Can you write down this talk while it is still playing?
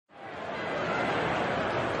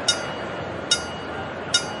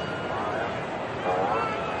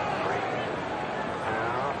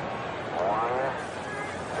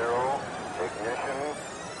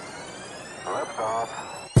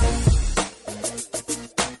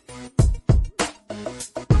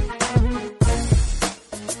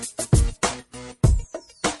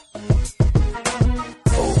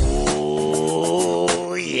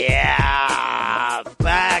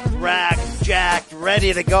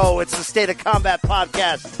to go. It's the State of Combat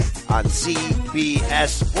podcast on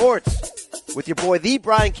CBS Sports with your boy, the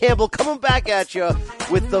Brian Campbell, coming back at you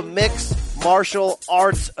with the Mixed Martial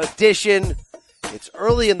Arts edition. It's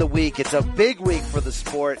early in the week. It's a big week for the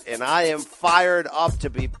sport, and I am fired up to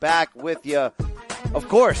be back with you. Of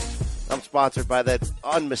course, I'm sponsored by that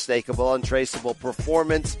unmistakable, untraceable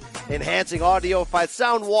performance-enhancing audio. If I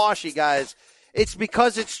sound washy, guys, it's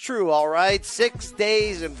because it's true, all right? 6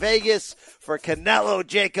 days in Vegas for Canelo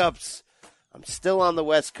Jacobs. I'm still on the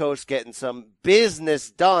West Coast getting some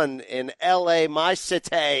business done in L.A., my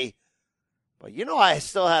city. But you know, I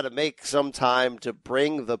still had to make some time to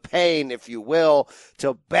bring the pain, if you will,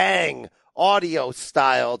 to bang audio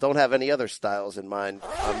style. Don't have any other styles in mind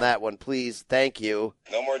on that one, please. Thank you.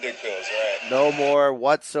 No more dick pills, right? No more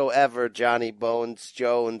whatsoever, Johnny Bones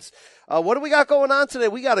Jones. What do we got going on today?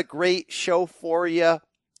 We got a great show for you.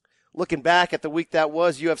 Looking back at the week that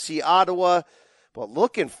was UFC Ottawa, but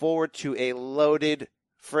looking forward to a loaded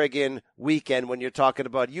friggin' weekend when you're talking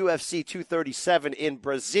about UFC 237 in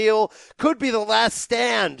Brazil. Could be the last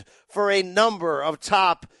stand for a number of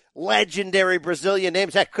top legendary Brazilian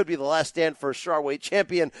names. That could be the last stand for strawweight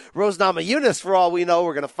champion Rose Namajunas, for all we know.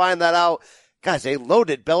 We're going to find that out. Guys, a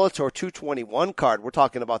loaded Bellator 221 card. We're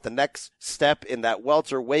talking about the next step in that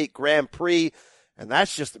welterweight Grand Prix, and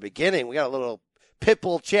that's just the beginning. We got a little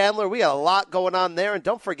Pitbull Chandler. We got a lot going on there. And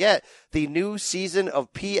don't forget, the new season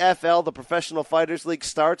of PFL, the Professional Fighters League,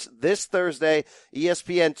 starts this Thursday,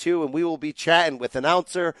 ESPN2, and we will be chatting with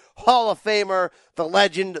announcer, Hall of Famer, the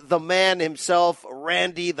legend, the man himself,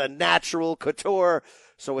 Randy the Natural Couture.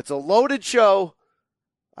 So it's a loaded show.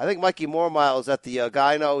 I think Mikey Mormile is at the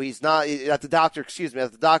gyno. He's not at the doctor. Excuse me,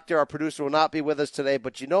 at the doctor. Our producer will not be with us today,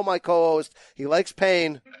 but you know my co-host. He likes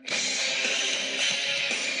pain.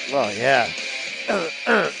 Oh yeah.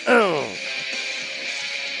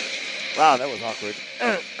 Wow, that was awkward.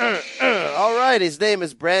 All right, his name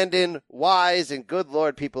is Brandon Wise, and good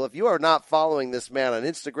Lord, people, if you are not following this man on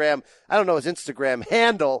Instagram, I don't know his Instagram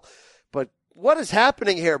handle, but what is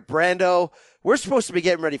happening here, Brando? We're supposed to be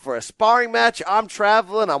getting ready for a sparring match. I'm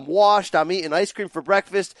traveling. I'm washed. I'm eating ice cream for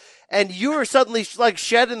breakfast, and you are suddenly like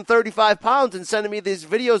shedding 35 pounds and sending me these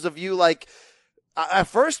videos of you like at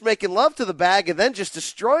first making love to the bag and then just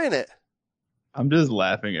destroying it. I'm just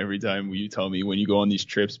laughing every time you tell me when you go on these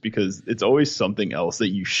trips because it's always something else that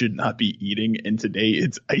you should not be eating. And today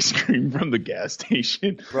it's ice cream from the gas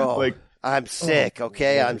station. Bro, like, I'm sick,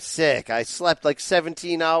 okay? I'm sick. I slept like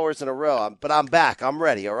 17 hours in a row, but I'm back. I'm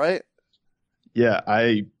ready, all right? Yeah,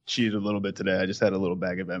 I cheated a little bit today. I just had a little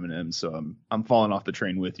bag of M&Ms, so I'm falling off the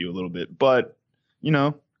train with you a little bit. But, you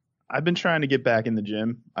know, I've been trying to get back in the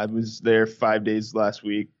gym. I was there 5 days last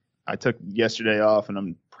week. I took yesterday off, and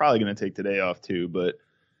I'm probably going to take today off too, but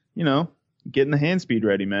you know, getting the hand speed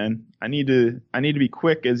ready, man. I need to be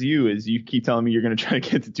quick as you keep telling me you're going to try to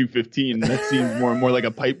get to 215. That seems more and more like a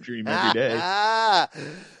pipe dream every day.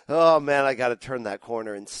 Oh man, I got to turn that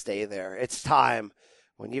corner and stay there. It's time.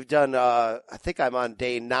 When you've done, I think I'm on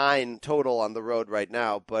day 9 total on the road right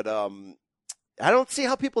now, but I don't see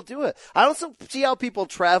how people do it. I don't see how people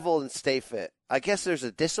travel and stay fit. I guess there's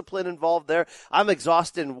a discipline involved there. I'm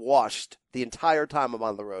exhausted and washed the entire time I'm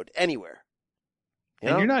on the road, anywhere.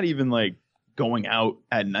 And you're not even like going out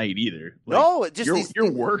at night either. Like, no, just you're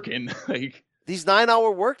working like these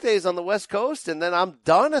 9-hour work days on the West Coast, and then I'm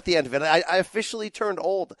done at the end of it. I officially turned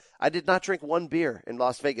old. I did not drink one beer in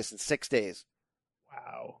Las Vegas in 6 days.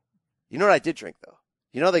 Wow. You know what I did drink though?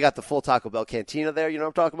 You know they got the full Taco Bell cantina there. You know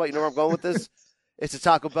what I'm talking about? You know where I'm going with this? It's a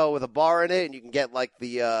Taco Bell with a bar in it, and you can get like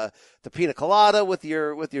the pina colada with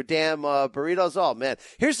your damn burritos. Oh man,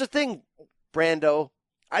 here's the thing, Brando.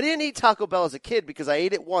 I didn't eat Taco Bell as a kid because I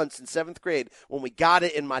ate it once in 7th grade when we got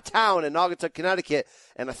it in my town in Naugatuck, Connecticut,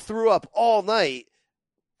 and I threw up all night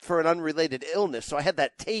for an unrelated illness. So I had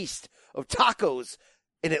that taste of tacos,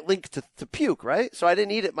 and it linked to puke, right? So I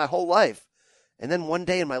didn't eat it my whole life. And then one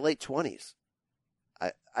day in my late 20s,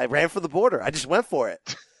 I ran for the border. I just went for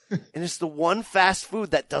it. And it's the one fast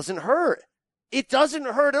food that doesn't hurt. It doesn't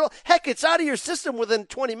hurt at all. Heck, it's out of your system within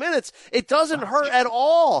 20 minutes. It doesn't hurt at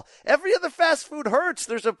all. Every other fast food hurts.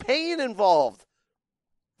 There's a pain involved.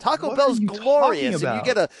 Taco Bell's glorious. And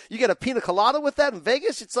you get a pina colada with that in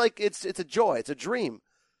Vegas. It's like it's a joy. It's a dream.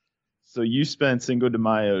 So you spent Cinco de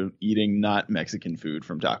Mayo eating not Mexican food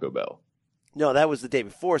from Taco Bell. No, that was the day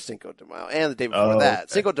before Cinco de Mayo and the day before that. Okay.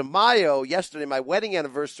 Cinco de Mayo, yesterday, my wedding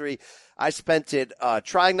anniversary, I spent it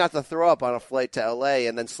trying not to throw up on a flight to L.A.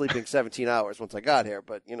 and then sleeping 17 hours once I got here.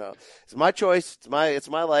 But, you know, it's my choice. It's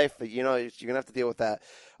my life. You know, you're going to have to deal with that.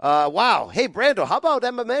 Wow. Hey, Brando, how about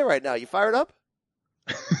MMA right now? You fired up?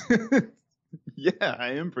 Yeah,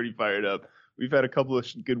 I am pretty fired up. We've had a couple of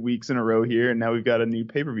good weeks in a row here, and now we've got a new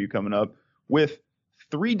pay-per-view coming up with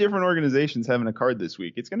 3 different organizations having a card this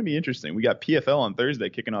week. It's going to be interesting. We got PFL on Thursday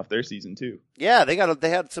kicking off their season too. Yeah, they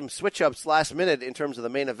had some switch-ups last minute in terms of the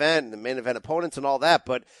main event and the main event opponents and all that,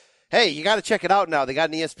 but hey, you got to check it out now. They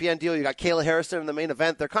got an ESPN deal. You got Kayla Harrison in the main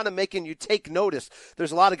event. They're kind of making you take notice.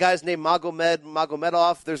 There's a lot of guys named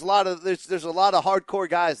Magomedov. There's a lot of hardcore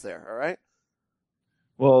guys there. All right.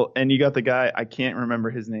 Well, and you got the guy, I can't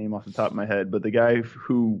remember his name off the top of my head, but the guy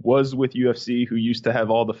who was with UFC, who used to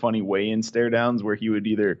have all the funny weigh-in stare downs where he would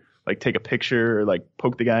either like take a picture or like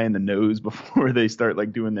poke the guy in the nose before they start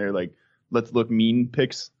like doing their like let's look mean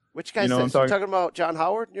pics. Which guy? You're talking about John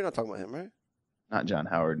Howard? You're not talking about him, right? Not John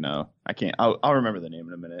Howard, no. I can't. I'll remember the name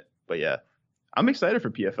in a minute. But yeah, I'm excited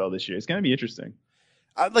for PFL this year. It's going to be interesting.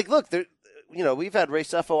 Look, we've had Ray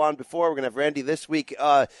Seffo on before. We're going to have Randy this week.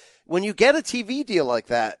 When you get a TV deal like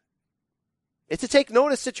that, it's a take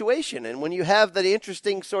notice situation. And when you have the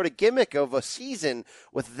interesting sort of gimmick of a season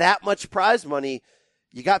with that much prize money,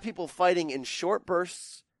 you got people fighting in short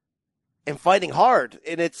bursts and fighting hard.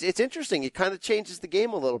 And it's interesting. It kind of changes the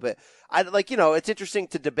game a little bit. It's interesting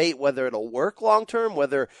to debate whether it'll work long term,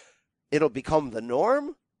 whether it'll become the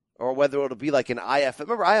norm, or whether it'll be like an IFL.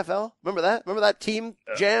 Remember IFL? Remember that? Remember that team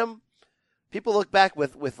jam? People look back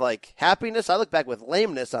with like happiness. I look back with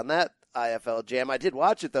lameness on that IFL jam. I did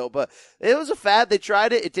watch it though, but it was a fad. They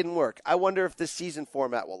tried it. It didn't work. I wonder if this season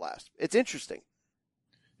format will last. It's interesting.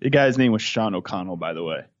 The guy's name was Sean O'Connell, by the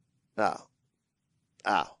way.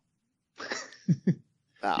 Oh.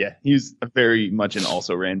 Yeah, he's very much an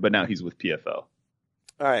also ran, but now he's with PFL.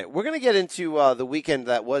 All right, we're going to get into the weekend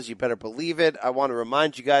that was. You better believe it. I want to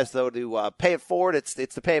remind you guys, though, to pay it forward. It's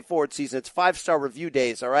the pay it forward season. It's 5-star review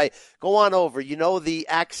days, all right? Go on over. You know the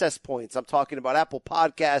access points. I'm talking about Apple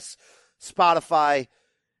Podcasts, Spotify,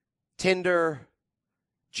 Tinder,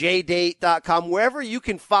 JDate.com, wherever you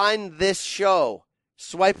can find this show.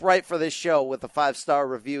 Swipe right for this show with a 5-star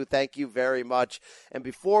review. Thank you very much. And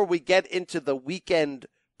before we get into the weekend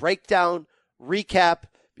breakdown, recap,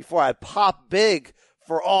 before I pop big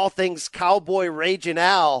for all things Cowboy Raging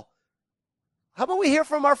Al, how about we hear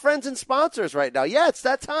from our friends and sponsors right now? Yeah, it's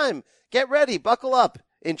that time. Get ready. Buckle up.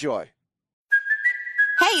 Enjoy.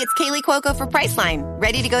 Hey, it's Kaylee Cuoco for Priceline.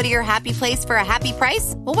 Ready to go to your happy place for a happy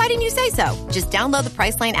price? Well, why didn't you say so? Just download the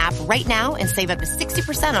Priceline app right now and save up to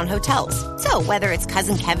 60% on hotels. So whether it's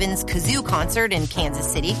Cousin Kevin's Kazoo Concert in Kansas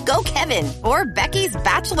City, go Kevin, or Becky's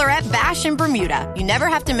Bachelorette Bash in Bermuda, you never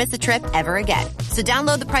have to miss a trip ever again. So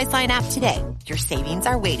download the Priceline app today. Your savings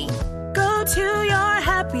are waiting. Go to your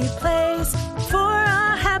happy place for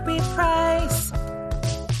a happy price.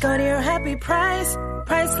 Go to your happy price,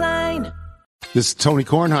 Priceline. This is Tony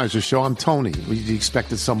Kornheiser's show. I'm Tony. You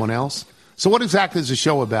expected someone else? So what exactly is the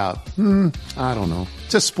show about? I don't know.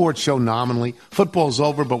 It's a sports show nominally. Football's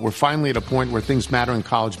over, but we're finally at a point where things matter in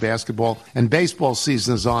college basketball, and baseball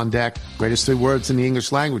season is on deck. Greatest 3 words in the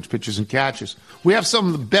English language, pitchers and catchers. We have some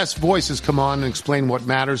of the best voices come on and explain what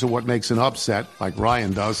matters or what makes an upset, like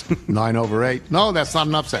Ryan does, 9/8. No, that's not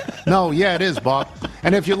an upset. No, yeah, it is, Bob.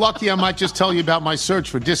 And if you're lucky, I might just tell you about my search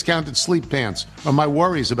for discounted sleep pants or my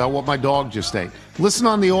worries about what my dog just ate. Listen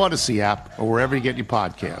on the Odyssey app or wherever you get your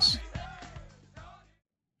podcasts.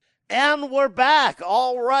 And we're back.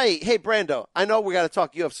 All right. Hey, Brando, I know we got to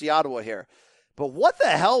talk UFC Ottawa here, but what the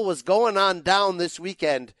hell was going on down this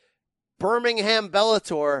weekend? Birmingham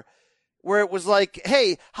Bellator, where it was like,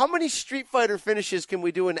 hey, how many Street Fighter finishes can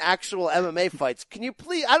we do in actual MMA fights? Can you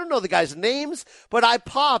please, I don't know the guys' names, but I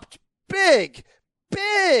popped big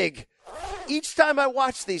each time I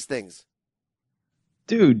watched these things.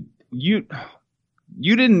 Dude, you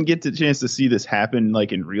didn't get the chance to see this happen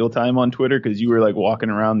like in real time on Twitter because you were like walking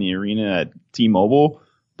around the arena at T-Mobile.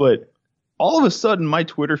 But all of a sudden, my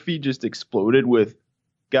Twitter feed just exploded with,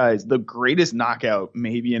 guys, the greatest knockout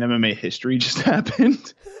maybe in MMA history just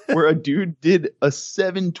happened, where a dude did a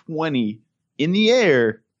 720 in the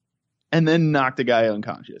air and then knocked a guy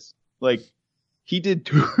unconscious. Like, he did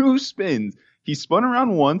 2 spins. He spun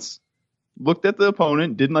around once, looked at the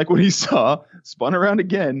opponent, didn't like what he saw, spun around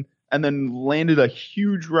again, and then landed a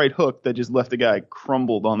huge right hook that just left the guy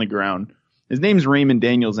crumbled on the ground. His name's Raymond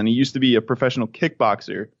Daniels, and he used to be a professional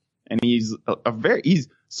kickboxer. And he's he's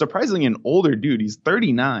surprisingly an older dude. He's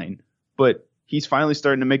 39, but he's finally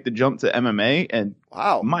starting to make the jump to MMA. And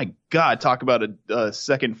wow, my God, talk about a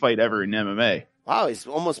second fight ever in MMA. Wow, he's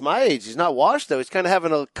almost my age. He's not washed, though. He's kind of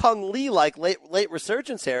having a Kung Lee-like late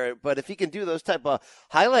resurgence here. But if he can do those type of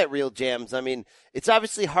highlight reel jams, I mean, it's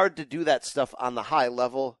obviously hard to do that stuff on the high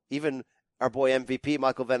level. Even our boy MVP,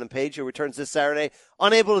 Michael Venom Page, who returns this Saturday,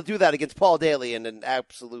 unable to do that against Paul Daly in an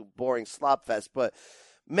absolute boring slop fest. But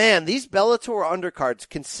Man, these Bellator undercards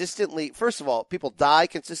consistently, first of all, people die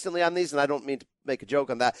consistently on these, and I don't mean to make a joke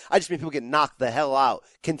on that. I just mean people get knocked the hell out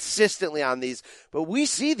consistently on these. But we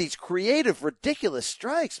see these creative, ridiculous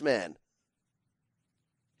strikes, man.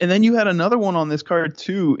 And then you had another one on this card,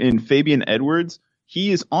 too, in Fabian Edwards.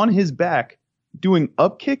 He is on his back doing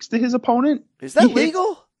up kicks to his opponent. Is that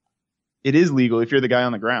legal? It is legal if you're the guy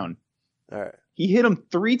on the ground. All right. He hit him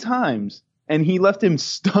 3 times, and he left him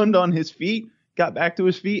stunned on his feet, got back to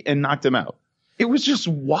his feet, and knocked him out. It was just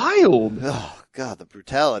wild. Oh, God, the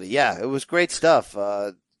brutality. Yeah, it was great stuff.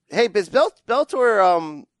 Hey, Biz,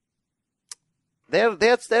 Bellator, they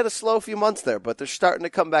had a slow few months there, but they're starting to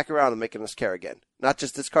come back around and making us care again. Not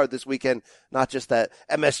just this card this weekend, not just that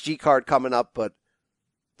MSG card coming up, but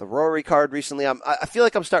the Rory card recently. I feel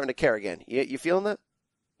like I'm starting to care again. You feeling that?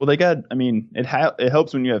 Well, it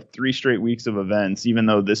helps when you have 3 straight weeks of events, even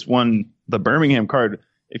though this one, the Birmingham card,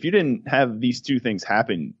 if you didn't have these 2 things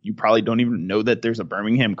happen, you probably don't even know that there's a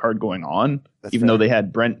Birmingham card going on, even though they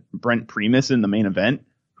had Brent Primus in the main event,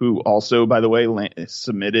 who also, by the way,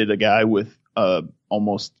 submitted a guy with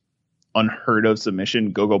almost unheard of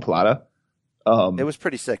submission, Gogo Plata. It was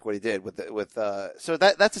pretty sick what he did so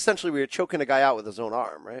that's essentially where you're choking a guy out with his own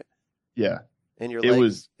arm, right? Yeah. And your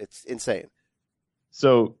legs, it's insane.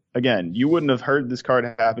 So again, you wouldn't have heard this card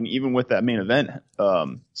happen even with that main event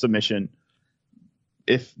submission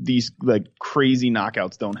if these like crazy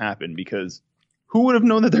knockouts don't happen, because who would have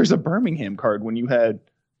known that there's a Birmingham card when you had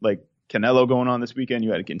like Canelo going on this weekend,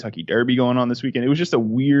 you had a Kentucky Derby going on this weekend. It was just a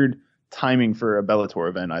weird timing for a Bellator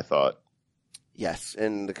event, I thought. Yes,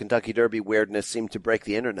 and the Kentucky Derby weirdness seemed to break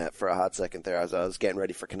the internet for a hot second there as I was getting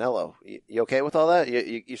ready for Canelo. You okay with all that?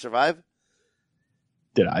 You survive?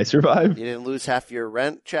 Did I survive? You didn't lose half your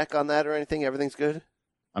rent check on that or anything? Everything's good?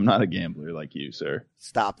 I'm not a gambler like you, sir.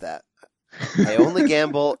 Stop that. I only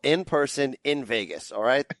gamble in person in Vegas, all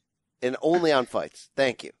right? And only on fights.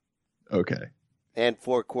 Thank you. Okay. And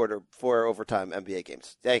 4 overtime NBA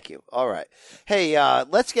games. Thank you. All right. Hey,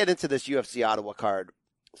 let's get into this UFC Ottawa card.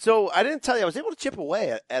 So I didn't tell you, I was able to chip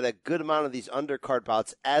away at a good amount of these undercard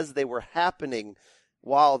bouts as they were happening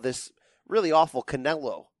while this really awful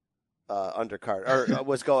Canelo undercard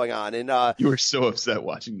was going on. And you were so upset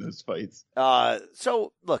watching those fights.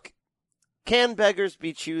 So look, can beggars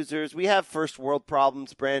be choosers? We have first world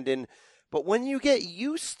problems, Brandon. But when you get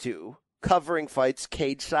used to covering fights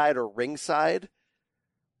cage side or ringside,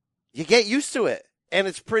 you get used to it. And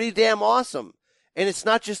it's pretty damn awesome. And it's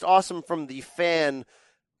not just awesome from the fan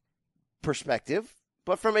perspective,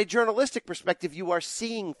 but from a journalistic perspective, you are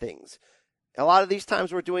seeing things. A lot of these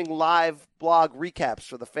times we're doing live blog recaps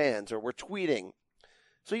for the fans, or we're tweeting.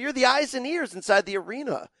 So you're the eyes and ears inside the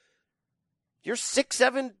arena. You're 6,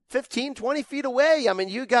 7, 15, 20 feet away. I mean,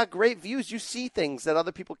 you got great views. You see things that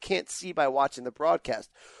other people can't see by watching the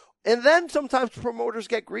broadcast. And then sometimes promoters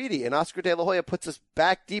get greedy, and Oscar De La Hoya puts us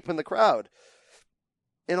back deep in the crowd.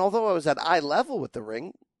 And although I was at eye level with the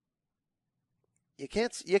ring, you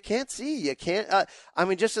can't see. I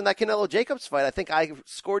mean, just in that Canelo Jacobs fight, I think I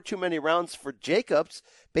scored too many rounds for Jacobs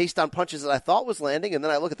based on punches that I thought was landing. And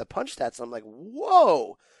then I look at the punch stats and I'm like,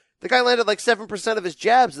 whoa, the guy landed like 7% of his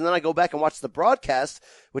jabs. And then I go back and watch the broadcast,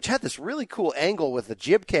 which had this really cool angle with the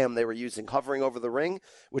jib cam they were using hovering over the ring,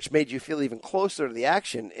 which made you feel even closer to the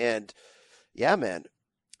action. And yeah, man,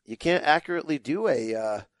 you can't accurately do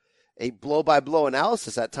a blow-by-blow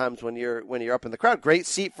analysis at times when you're up in the crowd. Great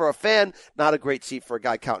seat for a fan, not a great seat for a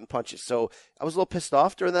guy counting punches. So I was a little pissed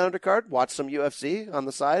off during that undercard. Watched some UFC on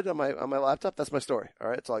the side on my laptop. That's my story. All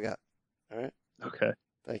right, that's all I got. All right. Okay.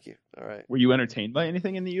 Thank you. All right. Were you entertained by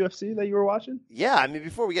anything in the UFC that you were watching? Yeah, I mean,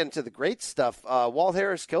 before we get into the great stuff, Walt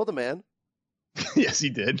Harris killed a man. Yes, he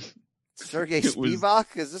did. Sergey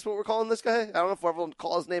Spivak, is this what we're calling this guy? I don't know if everyone will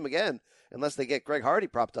call his name again, unless they get Greg Hardy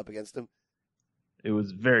propped up against him. It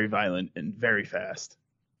was very violent and very fast.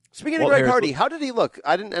 Speaking of Greg Hardy, how did he look?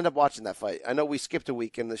 I didn't end up watching that fight. I know we skipped a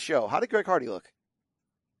week in the show. How did Greg Hardy look?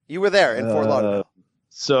 You were there in Fort Lauderdale.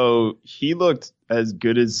 So he looked as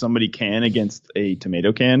good as somebody can against a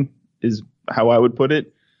tomato can, is how I would put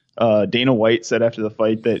it. Dana White said after the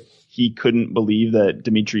fight that he couldn't believe that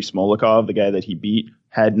Dmitry Smolikov, the guy that he beat,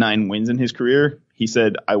 had 9 wins in his career. He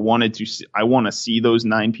said, I want to see those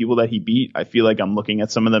 9 people that he beat. I feel like I'm looking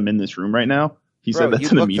at some of them in this room right now. He said that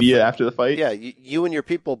to the media after the fight. Yeah, you and your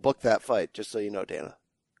people booked that fight, just so you know, Dana.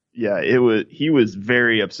 Yeah, he was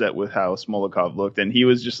very upset with how Smolikov looked, and he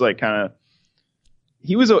was just like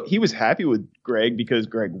he was happy with Greg because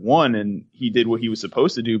Greg won and he did what he was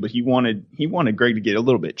supposed to do, but he wanted Greg to get a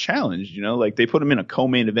little bit challenged, you know? Like they put him in a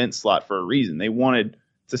co-main event slot for a reason. They wanted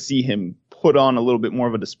to see him put on a little bit more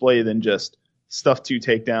of a display than just stuff 2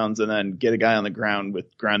 takedowns, and then get a guy on the ground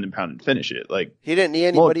with ground and pound and finish it. Like, he didn't knee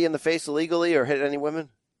anybody in the face illegally or hit any women?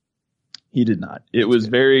 He did not. It was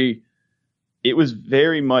very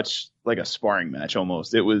much like a sparring match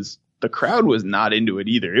almost. The crowd was not into it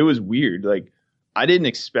either. It was weird. Like, I didn't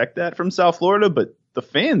expect that from South Florida, but the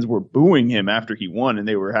fans were booing him after he won, and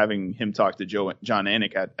they were having him talk to John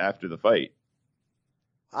Anik after the fight.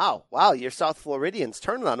 Wow, your South Floridians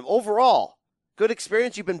turning on him. Overall, good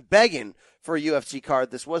experience. You've been begging for a UFC card.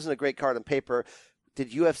 This wasn't a great card on paper.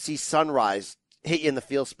 Did UFC Sunrise hit you in the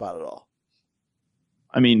feel spot at all?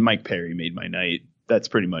 I mean, Mike Perry made my night. That's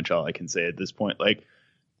pretty much all I can say at this point. Like,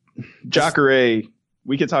 Jacare,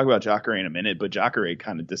 we could talk about Jacare in a minute, but Jacare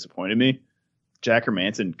kind of disappointed me. Jack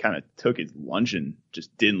Hermanson kind of took his lunch and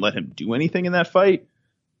just didn't let him do anything in that fight.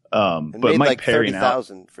 And but made Mike like Perry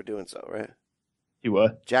 $30,000 for doing so, right? He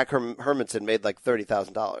what? Jack Hermanson made like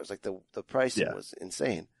 $30,000. Like the pricing was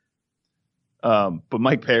insane. But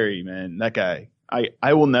Mike Perry, man, that guy,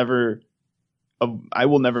 I will never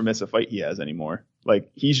miss a fight he has anymore.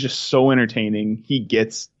 Like, he's just so entertaining. He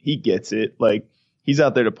gets it. Like, he's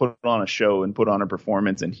out there to put on a show and put on a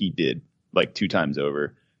performance, and he did, like, 2 times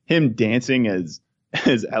over. Him dancing as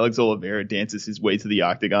Alex Oliveira dances his way to the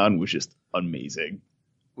octagon was just amazing.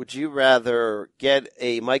 Would you rather get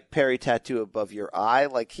a Mike Perry tattoo above your eye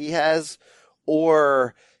like he has,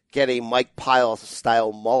 or get a Mike Pyle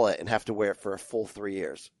style mullet and have to wear it for a full 3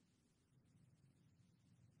 years?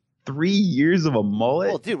 3 years of a mullet?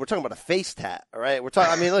 Well, dude, we're talking about a face tat, all right? We're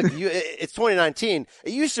talking. I mean, look, it's 2019.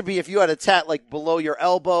 It used to be if you had a tat like below your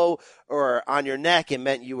elbow or on your neck, it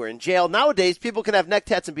meant you were in jail. Nowadays, people can have neck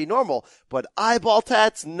tats and be normal, but eyeball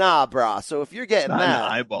tats, nah, brah. So if you're getting Not that,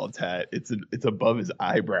 an eyeball tat, it's above his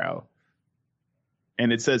eyebrow,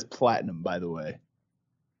 and it says platinum, by the way.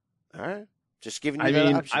 All right, just giving you I that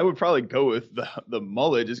mean, option. I would probably go with the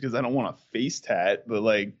mullet just because I don't want a face tat, but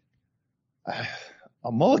like.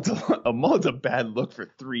 A mullet's a bad look for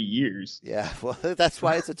 3 years. Yeah, well, that's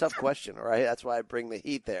why it's a tough question, all right? That's why I bring the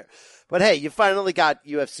heat there. But, hey, you finally got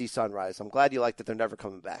UFC Sunrise. I'm glad you liked it. They're never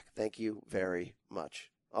coming back. Thank you very much.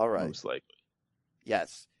 All right. Most likely.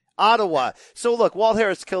 Yes. Ottawa. So, look, Walt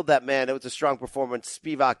Harris killed that man. It was a strong performance.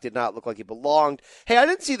 Spivak did not look like he belonged. Hey, I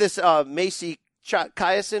didn't see this Macy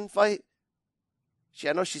Chiasson fight.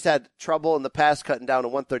 I know she's had trouble in the past cutting down to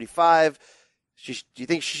 135. Do you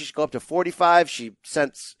think she should go up to 45? She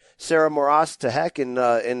sent Sarah Moras to heck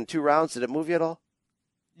in 2 rounds. Did it move you at all?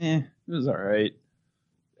 It was all right.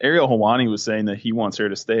 Ariel Helwani was saying that he wants her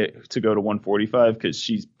to go to 145 because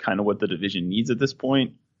she's kind of what the division needs at this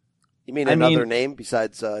point. You mean another name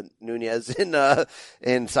besides Nunez in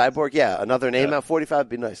Cyborg? Yeah, another name at 45 would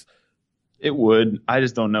be nice. It would. I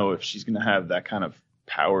just don't know if she's going to have that kind of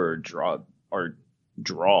power or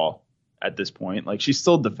draw at this point. Like, she's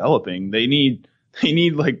still developing. They need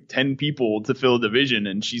like 10 people to fill a division,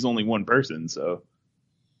 and she's only one person. So,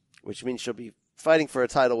 which means she'll be fighting for a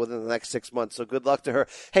title within the next 6 months. So good luck to her.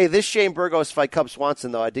 Hey, this Shane Burgos fight, Cub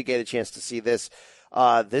Swanson, though, I did get a chance to see this.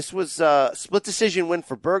 This was a split decision win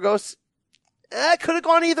for Burgos. It could have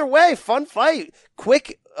gone either way. Fun fight.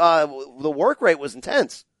 Quick. The work rate was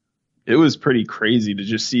intense. It was pretty crazy to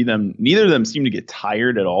just see them. Neither of them seemed to get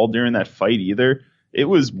tired at all during that fight either. It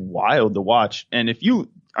was wild to watch. And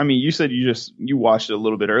you said you watched it a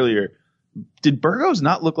little bit earlier. Did Burgos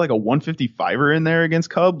not look like a 155er in there against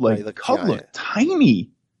Cub? Like, Cub looked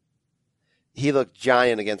tiny. He looked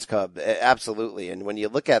giant against Cub. Absolutely. And when you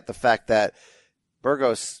look at the fact that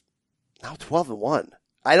Burgos now 12-1,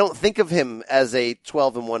 I don't think of him as a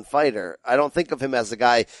 12-1 fighter. I don't think of him as a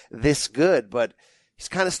guy this good, but he's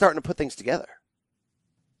kind of starting to put things together.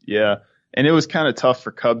 Yeah. And it was kind of tough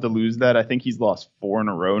for Cub to lose that. I think he's lost 4 in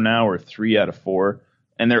a row now, or 3 out of 4.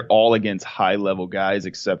 And they're all against high-level guys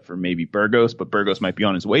except for maybe Burgos, but Burgos might be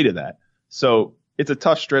on his way to that. So it's a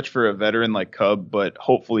tough stretch for a veteran like Cub, but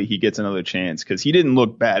hopefully he gets another chance because he didn't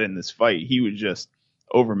look bad in this fight. He was just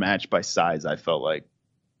overmatched by size, I felt like.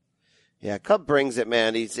 Yeah, Cub brings it,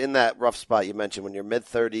 man. He's in that rough spot you mentioned when you're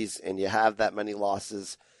mid-30s and you have that many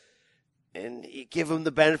losses. And you give him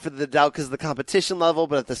the benefit of the doubt because of the competition level,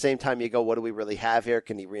 but at the same time you go, what do we really have here?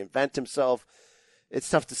 Can he reinvent himself? It's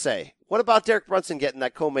tough to say. What about Derek Brunson getting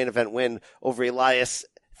that co-main event win over Elias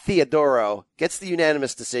Theodorou? Gets the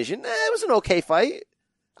unanimous decision. It was an okay fight.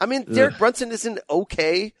 I mean, Derek Brunson is an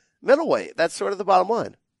okay middleweight. That's sort of the bottom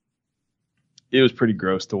line. It was pretty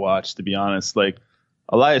gross to watch, to be honest. Like,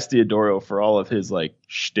 Elias Theodorou, for all of his like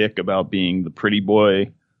shtick about being the pretty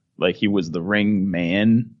boy, like he was the ring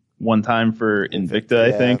man one time for Invicta,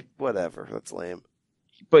 I think. Whatever. That's lame.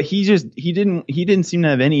 But he didn't seem to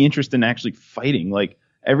have any interest in actually fighting. Like,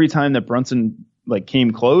 every time that Brunson like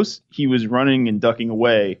came close, he was running and ducking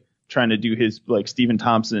away, trying to do his like Stephen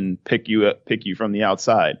Thompson pick you from the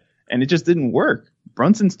outside, and it just didn't work.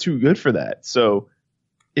 Brunson's too good for that, so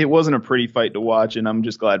it wasn't a pretty fight to watch, and I'm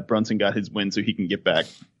just glad Brunson got his win so he can get back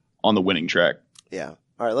on the winning track. Yeah.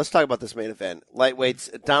 All right, let's talk about this main event.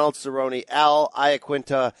 Lightweights, Donald Cerrone, Al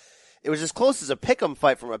Iaquinta. It was as close as a pick'em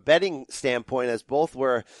fight from a betting standpoint, as both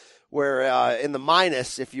were in the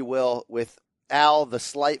minus, if you will, with Al the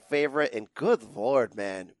slight favorite. And good Lord,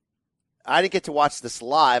 man, I didn't get to watch this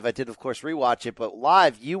live. I did, of course, rewatch it, but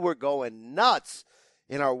live, you were going nuts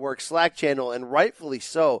in our work Slack channel, and rightfully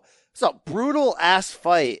so. It's a brutal-ass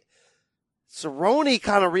fight. Cerrone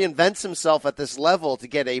kind of reinvents himself at this level to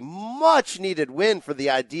get a much-needed win for the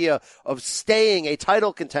idea of staying a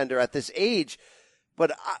title contender at this age.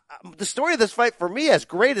 But the story of this fight for me, as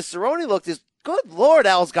great as Cerrone looked, is good Lord,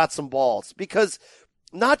 Al's got some balls. Because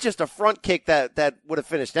not just a front kick that would have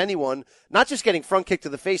finished anyone, not just getting front kicked to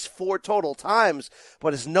the face 4 total times,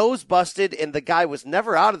 but his nose busted, and the guy was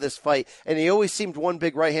never out of this fight, and he always seemed one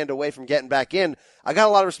big right hand away from getting back in. I got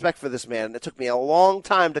a lot of respect for this man. It took me a long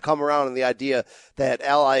time to come around on the idea that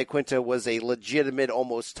Al Iaquinta was a legitimate,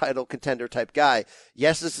 almost title contender type guy.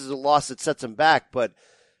 Yes, this is a loss that sets him back, but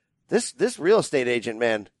this real estate agent,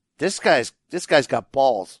 man, this guy's got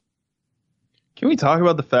balls. Can we talk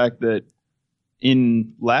about the fact that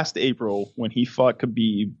in last April, when he fought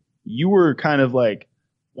Khabib, you were kind of like,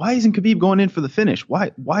 why isn't Khabib going in for the finish?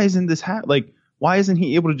 Why isn't this why isn't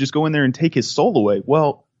he able to just go in there and take his soul away?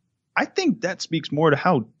 Well, I think that speaks more to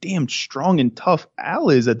how damn strong and tough Al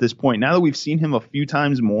is at this point. Now that we've seen him a few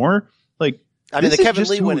times more, the Kevin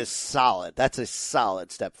Lee win is solid. That's a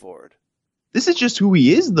solid step forward. This is just who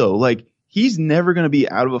he is, though. He's never going to be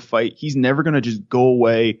out of a fight. He's never going to just go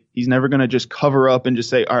away. He's never going to just cover up and just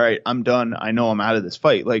say, all right, I'm done. I know I'm out of this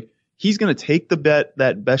fight. He's going to take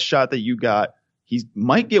that best shot that you got. He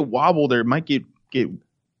might get wobbled or might get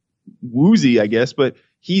woozy, I guess, but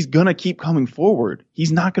he's going to keep coming forward.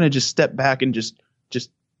 He's not going to just step back and just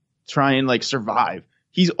try and survive.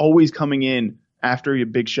 He's always coming in after a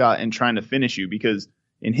big shot and trying to finish you, because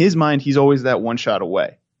in his mind, he's always that one shot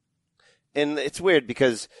away. And it's weird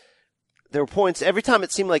because there were points every time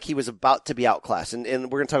it seemed like he was about to be outclassed, and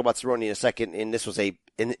we're going to talk about Cerrone in a second. And this was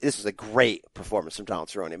a great performance from Donald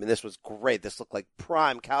Cerrone. I mean, this was great. This looked like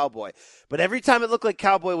prime Cowboy. But every time it looked like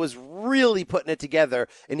Cowboy was really putting it together,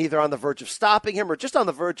 and either on the verge of stopping him or just on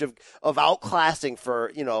the verge of outclassing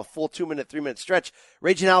for a full 2-minute, 3-minute stretch,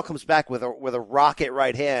 Raging Al comes back with a rocket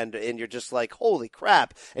right hand, and you're just like, holy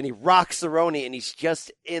crap! And he rocks Cerrone, and he's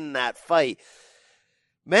just in that fight.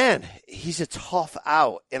 Man, he's a tough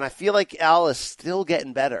out, and I feel like Al is still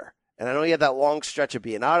getting better. And I know he had that long stretch of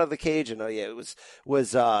being out of the cage, and it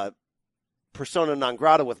was persona non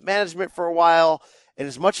grata with management for a while. And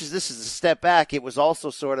as much as this is a step back, it was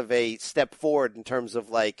also sort of a step forward in terms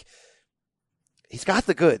of he's got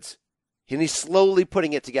the goods, and he's slowly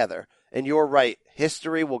putting it together. And you're right,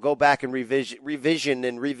 history will go back and revision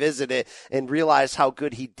and revisit it and realize how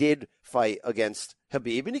good he did fight against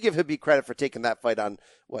Khabib. And you give Khabib credit for taking that fight on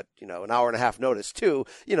an hour and a half notice too.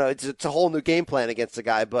 It's a whole new game plan against the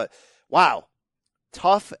guy, but wow,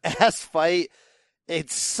 tough ass fight,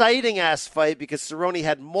 exciting ass fight, because Cerrone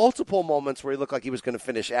had multiple moments where he looked like he was going to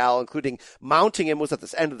finish Al, including mounting him. Was at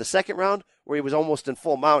the end of the second round where he was almost in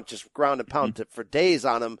full mount, just ground and pound for days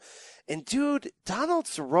on him. And dude, Donald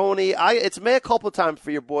Cerrone, it's mea culpa time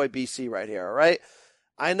for your boy BC right here. All right.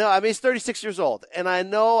 I know. He's 36 years old, and I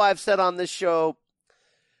know I've said on this show,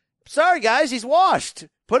 sorry, guys, he's washed.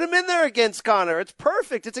 Put him in there against Conor. It's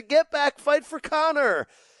perfect. It's a get-back fight for Conor.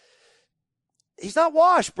 He's not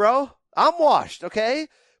washed, bro. I'm washed, okay?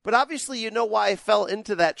 But obviously you know why I fell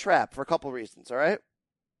into that trap for a couple reasons, all right?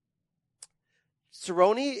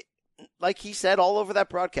 Cerrone, like he said all over that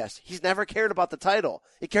broadcast, he's never cared about the title.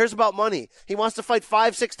 He cares about money. He wants to fight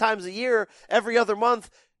 5-6 times a year, every other month,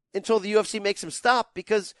 until the UFC makes him stop,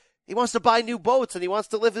 because he wants to buy new boats and he wants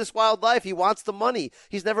to live this wild life. He wants the money.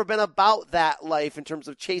 He's never been about that life in terms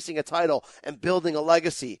of chasing a title and building a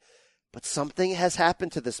legacy. But something has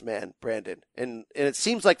happened to this man, Brandon. And it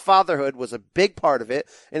seems like fatherhood was a big part of it.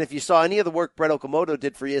 And if you saw any of the work Brett Okamoto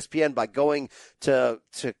did for ESPN by going to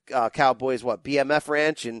Cowboys, BMF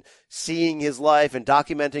Ranch, and seeing his life and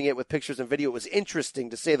documenting it with pictures and video, it was interesting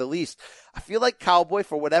to say the least. I feel like Cowboy,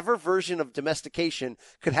 for whatever version of domestication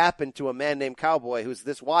could happen to a man named Cowboy who's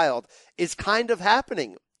this wild, is kind of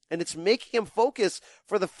happening. And it's making him focus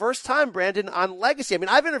for the first time, Brandon, on legacy. I mean,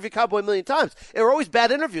 I've interviewed Cowboy a million times. They were always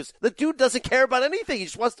bad interviews. The dude doesn't care about anything. He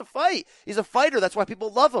just wants to fight. He's a fighter. That's why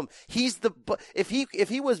people love him. If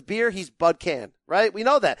he was beer, he's Bud Can, right? We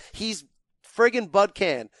know that. He's friggin' Bud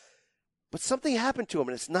Can. but something happened to him,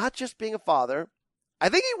 and it's not just being a father. I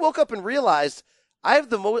think he woke up and realized I have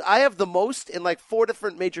the most in like 4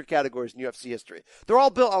 different major categories in UFC history. They're all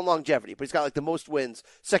built on longevity, but he's got like the most wins,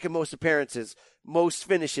 second most appearances, most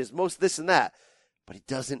finishes, most this and that. But he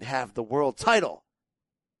doesn't have the world title.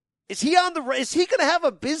 Is he going to have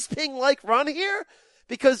a Bisping-like run here?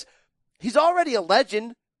 Because he's already a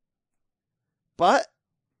legend, but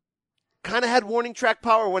kind of had warning track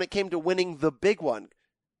power when it came to winning the big one.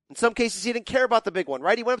 In some cases, he didn't care about the big one,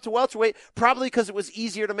 right? He went up to welterweight probably because it was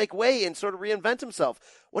easier to make weight and sort of reinvent himself.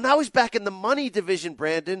 Well, now he's back in the money division,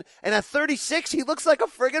 Brandon, and at 36, he looks like a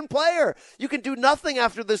friggin' player. You can do nothing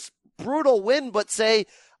after this brutal win but say,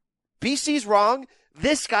 BC's wrong.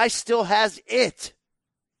 This guy still has it.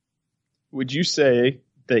 Would you say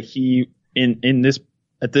that he, in this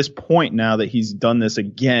at this point now that he's done this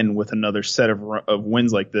again with another set of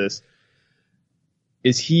wins like this,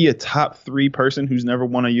 is he a top 3 person who's never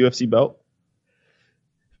won a UFC belt?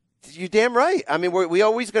 You're damn right. I mean, we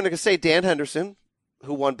always going to say Dan Henderson,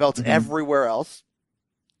 who won belts everywhere else.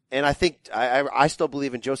 And I think I still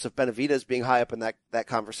believe in Joseph Benavidez being high up in that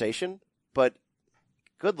conversation. But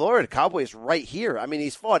good Lord, Cowboy is right here. I mean,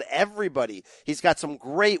 he's fought everybody. He's got some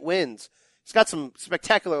great wins. He's got some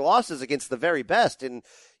spectacular losses against the very best. And,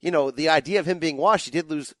 you know, the idea of him being washed, he did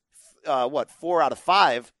lose 4 out of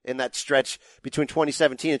 5 in that stretch between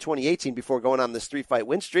 2017 and 2018 before going on this 3-fight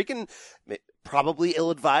win streak, and probably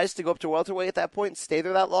ill-advised to go up to welterweight at that point and stay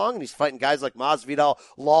there that long. And he's fighting guys like Masvidal,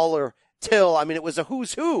 Lawler, Till. I mean, it was a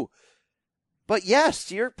who's who. But yes,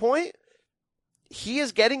 to your point, he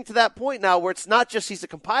is getting to that point now where it's not just he's a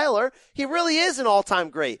compiler. He really is an all-time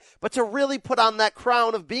great. But to really put on that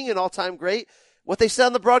crown of being an all-time great, what they said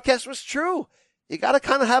on the broadcast was true. You got to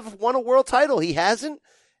kind of have won a world title. He hasn't.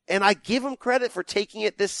 And I give him credit for taking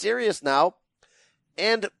it this serious now.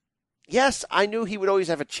 And yes, I knew he would always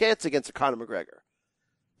have a chance against a Conor McGregor.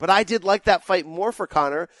 But I did like that fight more for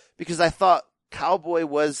Conor because I thought Cowboy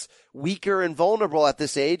was weaker and vulnerable at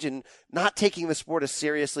this age and not taking the sport as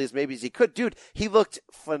seriously as maybe as he could. Dude, he looked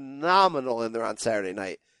phenomenal in there on Saturday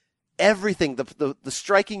night. Everything, the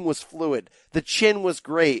striking was fluid. The chin was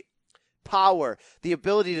great. Power, the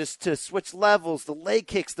ability to switch levels, the leg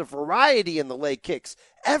kicks, the variety in the leg kicks,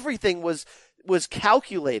 everything was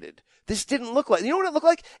calculated. This didn't look like, you know what it looked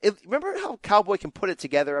like? Remember how Cowboy can put it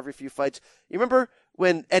together every few fights? You remember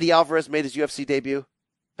when Eddie Alvarez made his UFC debut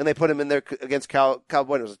and they put him in there against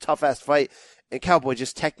Cowboy and it was a tough ass fight and Cowboy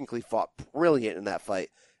just technically fought brilliant in that fight.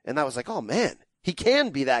 And I was like, oh man, he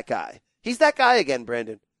can be that guy. He's that guy again,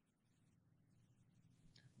 Brandon.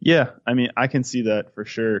 Yeah, I mean, I can see that for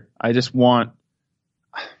sure. I don't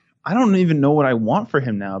even know what I want for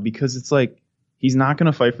him now because it's like he's not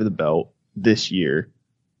going to fight for the belt this year.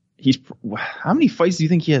 How many fights do you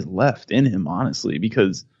think he has left in him, honestly?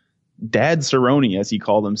 Because Dad Cerrone, as he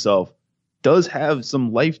called himself, does have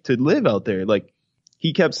some life to live out there. Like,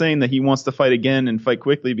 he kept saying that he wants to fight again and fight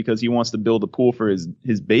quickly because he wants to build a pool for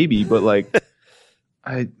his baby. But, like,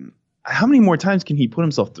 how many more times can he put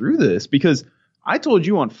himself through this? Because I told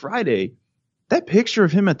you on Friday, that picture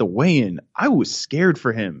of him at the weigh-in, I was scared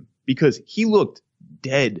for him because he looked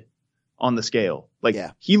dead on the scale. Like,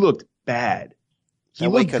 He looked bad. He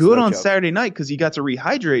looked good on Saturday night because he got to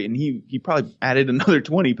rehydrate and he probably added another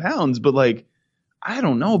 20 pounds. But, like, I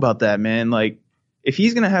don't know about that, man. Like, if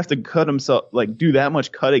he's going to have to cut himself, like, do that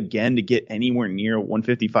much cut again to get anywhere near a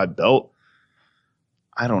 155 belt,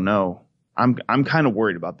 I don't know. I'm kind of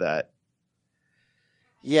worried about that.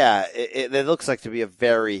 Yeah, it looks like to be a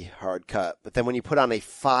very hard cut. But then when you put on a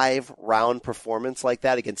 5-round performance like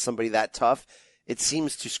that against somebody that tough, it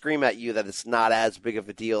seems to scream at you that it's not as big of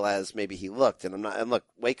a deal as maybe he looked. And look,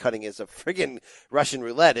 weight cutting is a friggin' Russian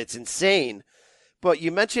roulette. It's insane. But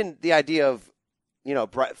you mentioned the idea of, you know,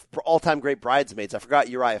 all-time great bridesmaids. I forgot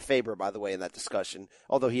Uriah Faber, by the way, in that discussion,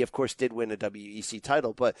 although he, of course, did win a WEC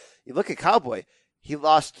title. But you look at Cowboy. He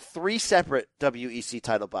lost 3 separate WEC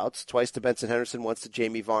title bouts, twice to Benson Henderson, once to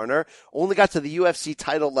Jamie Varner. Only got to the UFC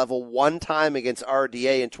title level 1 time against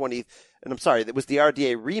RDA it was the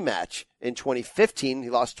RDA rematch in 2015.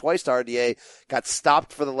 He lost twice to RDA, got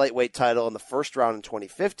stopped for the lightweight title in the first round in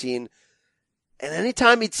 2015. And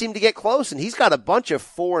anytime he'd seem to get close, and he's got a bunch of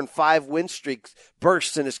 4 and 5 win streaks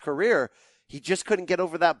bursts in his career, he just couldn't get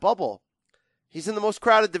over that bubble. He's in the most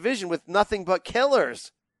crowded division with nothing but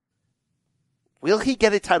killers. Will he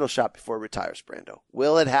get a title shot before he retires, Brando?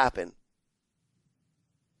 Will it happen?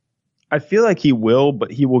 I feel like he will,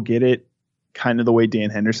 but he will get it kind of the way Dan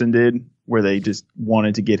Henderson did, where they just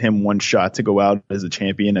wanted to get him one shot to go out as a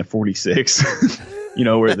champion at 46. You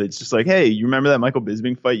know, where it's just like, hey, you remember that Michael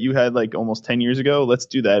Bisping fight you had like almost 10 years ago? Let's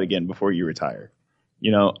do that again before you retire.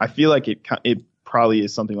 You know, I feel like it probably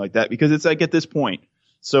is something like that because it's like at this point.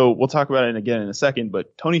 So we'll talk about it again in a second,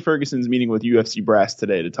 but Tony Ferguson's meeting with UFC brass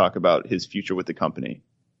today to talk about his future with the company.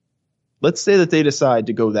 Let's say that they decide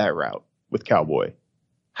to go that route with Cowboy.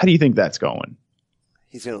 How do you think that's going?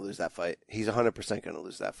 He's going to lose that fight. He's 100% going to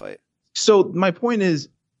lose that fight. So my point is,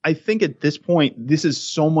 I think at this point, this is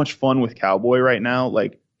so much fun with Cowboy right now.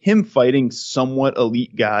 Like him fighting somewhat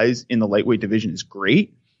elite guys in the lightweight division is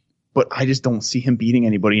great, but I just don't see him beating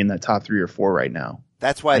anybody in that top 3 or 4 right now.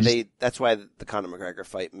 That's why that's why the Conor McGregor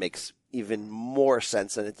fight makes even more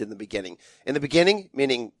sense than it did in the beginning. In the beginning,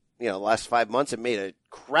 meaning, you know, the last 5 months, it made a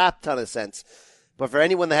crap ton of sense. But for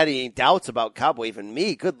anyone that had any doubts about Cowboy, even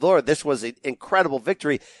me, good Lord, this was an incredible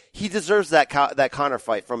victory. He deserves that Conor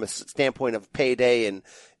fight from a standpoint of payday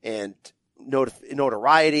and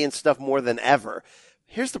notoriety and stuff more than ever.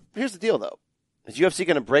 Here's the deal, though. Is UFC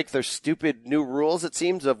going to break their stupid new rules, it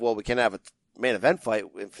seems, of, well, we can't have a main event fight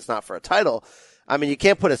if it's not for a title? I mean, you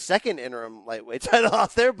can't put a second interim lightweight title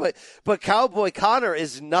out there, but Cowboy Conor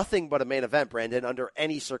is nothing but a main event, Brandon, under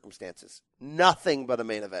any circumstances. Nothing but a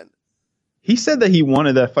main event. He said that he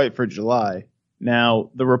wanted that fight for July. Now,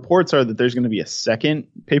 the reports are that there's going to be a second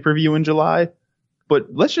pay-per-view in July. But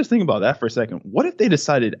let's just think about that for a second. What if they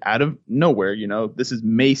decided out of nowhere, you know, this is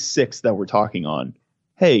May 6th that we're talking on.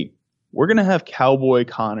 Hey, we're going to have Cowboy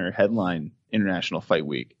Conor headline International Fight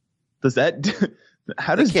Week.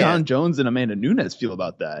 How does John Jones and Amanda Nunes feel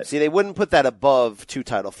about that? See, they wouldn't put that above 2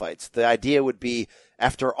 title fights. The idea would be,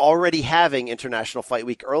 after already having International Fight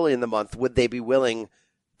Week early in the month, would they be willing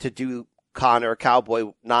to do Conor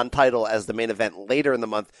Cowboy non-title as the main event later in the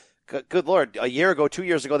month? Good Lord, a year ago, 2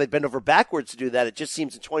 years ago, they'd bend over backwards to do that. It just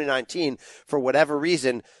seems in 2019, for whatever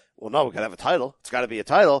reason, well, no, we got to have a title. It's got to be a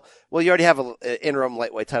title. Well, you already have an interim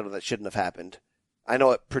lightweight title that shouldn't have happened. I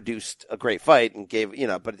know it produced a great fight and gave, you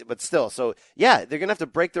know, but still. So, yeah, they're going to have to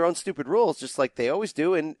break their own stupid rules just like they always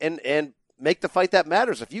do and make the fight that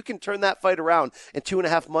matters. If you can turn that fight around in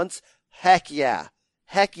 2.5 months, heck yeah.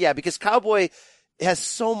 Heck yeah, because Cowboy has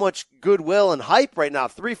so much goodwill and hype right now.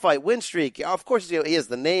 3-fight win streak. Of course, he has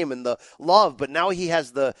the name and the love, but now he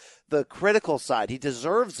has the critical side. He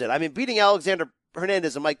deserves it. I mean, beating Alexander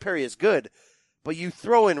Hernandez and Mike Perry is good, but you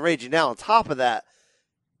throw in Ray Janelle on top of that,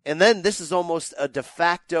 and then this is almost a de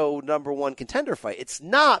facto number 1 contender fight. It's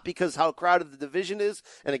not, because how crowded the division is.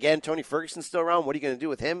 And again, Tony Ferguson's still around. What are you going to do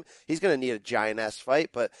with him? He's going to need a giant-ass fight.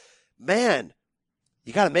 But, man,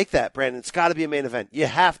 you got to make that, Brandon. It's got to be a main event. You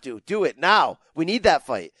have to. Do it now. We need that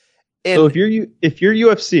fight. And so if you're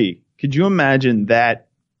UFC, could you imagine that,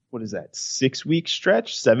 what is that, 6-week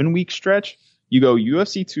stretch, 7-week stretch? You go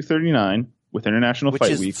UFC 239 with International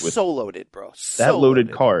Fight Week. Which is so loaded, bro. That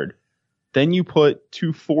loaded card. Then you put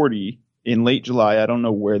 240 in late July. I don't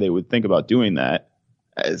know where they would think about doing that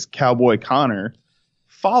as Cowboy Conor,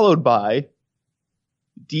 followed by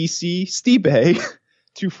DC Stipe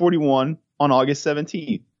 241 on August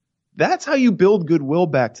 17th. That's how you build goodwill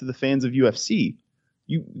back to the fans of UFC.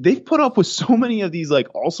 They've put up with so many of these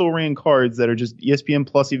like also ran cards that are just ESPN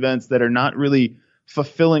Plus events that are not really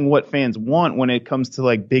fulfilling what fans want when it comes to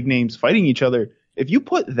like big names fighting each other. If you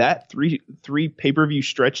put that three pay-per-view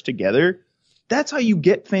stretch together, that's how you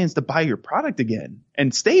get fans to buy your product again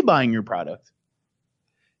and stay buying your product.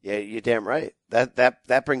 Yeah, you're damn right.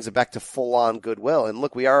 That brings it back to full-on goodwill. And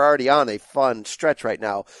look, we are already on a fun stretch right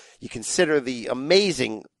now. You consider the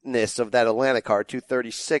amazingness of that Atlanta card,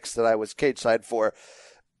 236, that I was cage side for.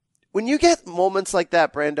 When you get moments like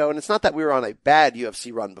that, Brando, and it's not that we were on a bad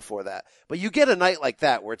UFC run before that, but you get a night like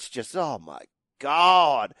that where it's just, oh my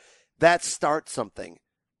God, that starts something.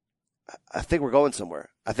 I think we're going somewhere.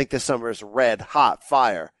 I think this summer is red hot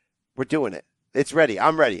fire. We're doing it. It's ready.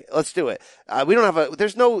 I'm ready. Let's do it. We don't have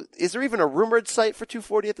is there even a rumored site for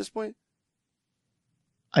 240 at this point?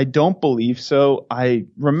 I don't believe so. I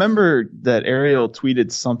remember that Ariel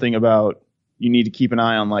tweeted something about you need to keep an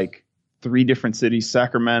eye on like 3 different cities,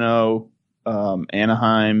 Sacramento,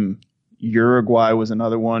 Anaheim, Uruguay was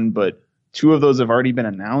another one, but 2 of those have already been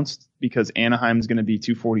announced because Anaheim's going to be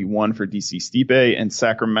 241 for DC Stipe, and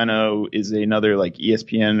Sacramento is another like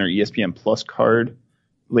ESPN or ESPN Plus card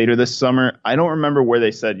later this summer. I don't remember where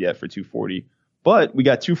they said yet for 240, but we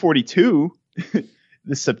got 242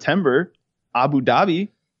 this September. Abu Dhabi,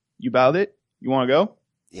 you about it? You want to go?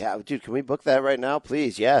 Yeah, dude, can we book that right now,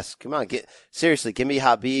 please? Yes, come on, seriously, give me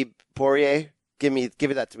Khabib Poirier. Give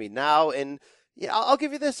it that to me now, and yeah, I'll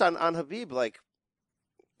give you this on Khabib. Like,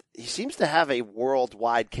 he seems to have a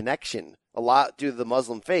worldwide connection, a lot due to the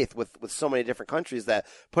Muslim faith with so many different countries, that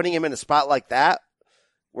putting him in a spot like that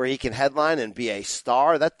where he can headline and be a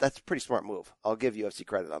star, that's a pretty smart move. I'll give UFC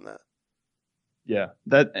credit on that. Yeah,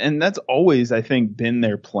 that's always, I think, been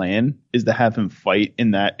their plan, is to have him fight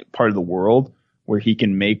in that part of the world where he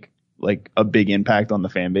can make like a big impact on the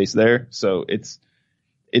fan base there. So it's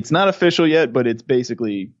not official yet, but it's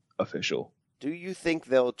basically official. Do you think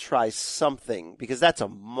they'll try something? Because that's a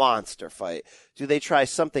monster fight. Do they try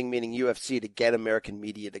something, meaning UFC, to get American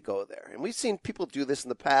media to go there? And we've seen people do this in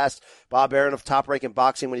the past. Bob Arum of Top Rank in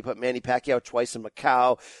Boxing, when he put Manny Pacquiao twice in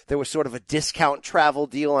Macau, there was sort of a discount travel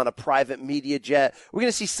deal on a private media jet. We're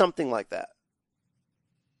going to see something like that.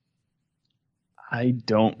 I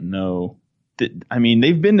don't know. I mean,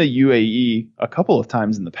 they've been to UAE a couple of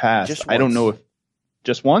times in the past. I don't know if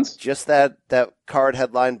just once. Just that card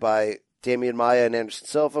headlined by Damian Maia and Anderson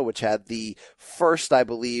Silva, which had the first, I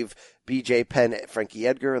believe, BJ Penn, Frankie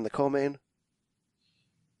Edgar in the co-main.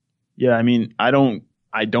 Yeah, I mean, I don't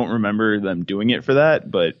remember them doing it for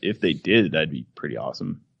that, but if they did, that'd be pretty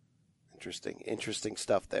awesome. Interesting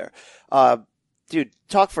stuff there. Dude,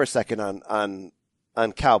 talk for a second on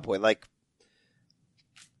Cowboy. Like,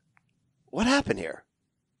 what happened here?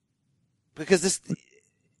 Because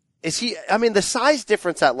the size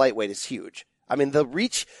difference at lightweight is huge. I mean,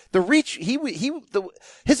 his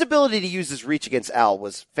ability to use his reach against Al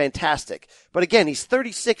was fantastic. But again, he's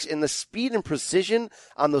 36, and the speed and precision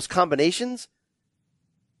on those combinations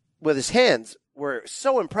with his hands were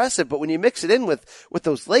so impressive. But when you mix it in with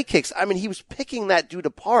those leg kicks, I mean, he was picking that dude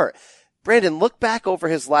apart. Brandon, look back over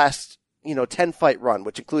his last, 10 fight run,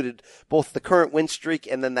 which included both the current win streak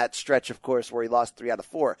and then that stretch, of course, where he lost 3 out of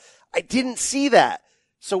 4. I didn't see that.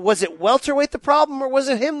 So was it welterweight the problem, or was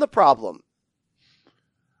it him the problem?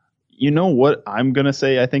 You know what I'm going to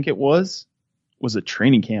say I think it was a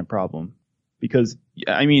training camp problem. Because,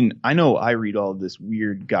 I mean, I know I read all of this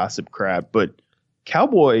weird gossip crap, but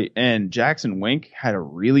Cowboy and Jackson Wink had a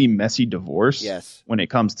really messy divorce. Yes. When it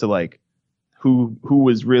comes to, like, who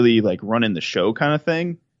was really, like, running the show kind of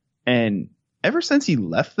thing. And ever since he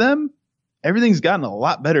left them, everything's gotten a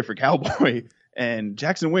lot better for Cowboy. And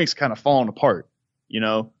Jackson Wink's kind of fallen apart,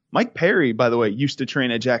 Mike Perry, by the way, used to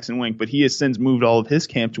train at Jackson Wink, but he has since moved all of his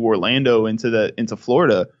camp to Orlando into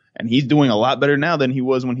Florida, and he's doing a lot better now than he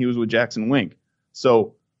was when he was with Jackson Wink.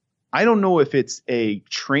 So I don't know if it's a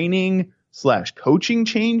training/coaching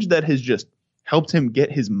change that has just helped him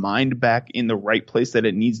get his mind back in the right place that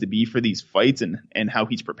it needs to be for these fights and how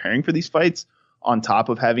he's preparing for these fights, on top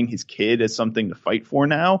of having his kid as something to fight for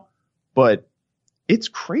now. But it's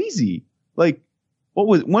crazy. Like,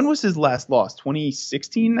 when was his last loss?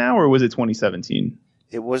 2016 now, or was it 2017?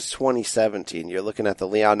 It was 2017. You're looking at the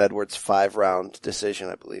Leon Edwards 5-round decision,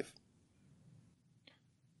 I believe.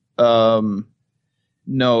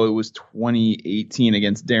 No, it was 2018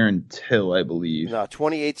 against Darren Till, I believe. No,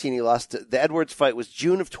 2018 he lost. The Edwards fight was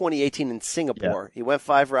June of 2018 in Singapore. Yeah. He went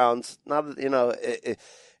 5 rounds.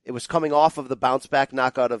 It was coming off of the bounce back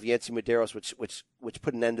knockout of Yancy Medeiros, which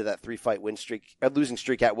put an end to that 3-fight losing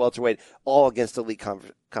streak at welterweight, all against elite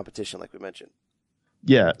competition, like we mentioned.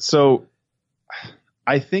 Yeah, so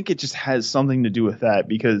I think it just has something to do with that,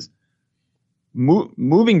 because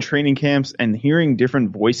moving training camps and hearing different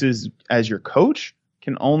voices as your coach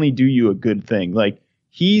can only do you a good thing. Like,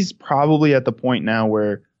 he's probably at the point now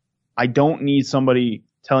where I don't need somebody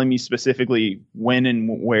telling me specifically when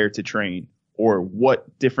and where to train, or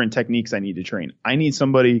what different techniques I need to train. I need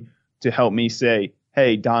somebody to help me say,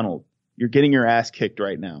 hey, Donald, you're getting your ass kicked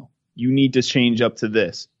right now. You need to change up to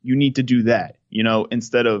this. You need to do that,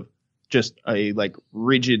 instead of just a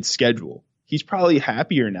rigid schedule. He's probably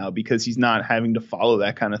happier now because he's not having to follow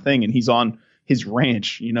that kind of thing. And he's on his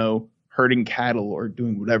ranch, herding cattle or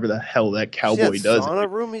doing whatever the hell that cowboy does.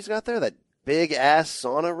 Sauna room he's got there, that big ass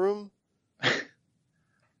sauna room.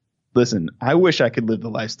 Listen, I wish I could live the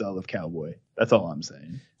lifestyle of Cowboy. That's all I'm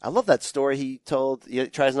saying. I love that story he told. He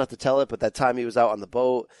tries not to tell it, but that time he was out on the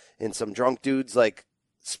boat and some drunk dudes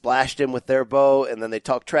splashed him with their boat, and then they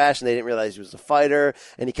talked trash and they didn't realize he was a fighter,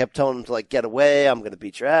 and he kept telling them to get away. I'm going to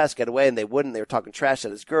beat your ass, get away. And they wouldn't. They were talking trash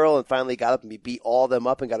at his girl, and finally got up and he beat all of them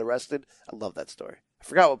up and got arrested. I love that story. I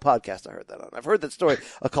forgot what podcast I heard that on. I've heard that story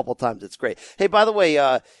a couple times. It's great. Hey, by the way,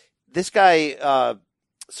 this guy,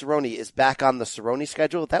 Cerrone, is back on the Cerrone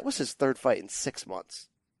schedule. That was his 3rd fight in 6 months.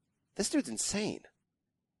 This dude's insane.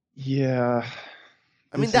 Yeah.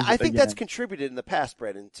 I mean, I think that's contributed in the past,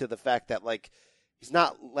 Brandon, to the fact that, he's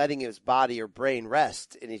not letting his body or brain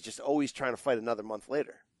rest, and he's just always trying to fight another month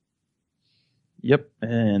later. Yep,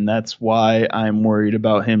 and that's why I'm worried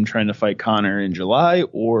about him trying to fight Conor in July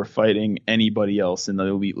or fighting anybody else in the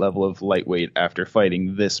elite level of lightweight after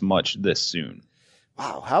fighting this much this soon.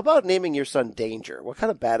 Wow, how about naming your son Danger? What kind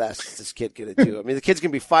of badass is this kid going to do? I mean, the kid's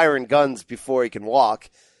going to be firing guns before he can walk.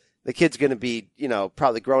 The kid's going to be,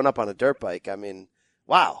 probably growing up on a dirt bike. I mean,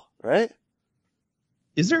 wow, right?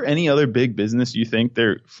 Is there any other big business you think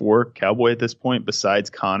they're for Cowboy at this point besides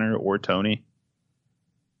Connor or Tony?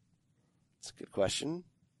 That's a good question.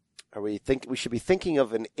 We should be thinking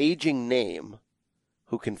of an aging name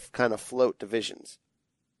who can kind of float divisions?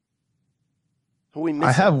 Who are we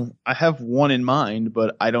missing? I have one in mind,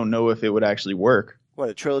 but I don't know if it would actually work. What,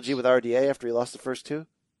 a trilogy with RDA after he lost the first two?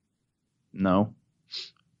 No.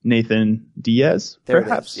 Nathan Diaz, there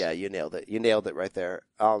perhaps? It is. Yeah, you nailed it. You nailed it right there.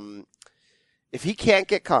 If he can't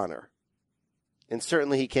get Connor, and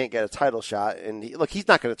certainly he can't get a title shot, and he's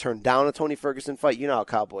not going to turn down a Tony Ferguson fight. You know how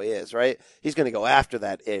Cowboy is, right? He's going to go after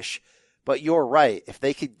that ish. But you're right. If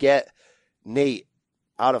they could get Nate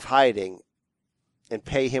out of hiding and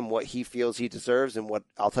pay him what he feels he deserves, and what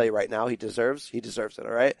I'll tell you right now he deserves it,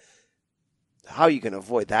 all right? How are you going to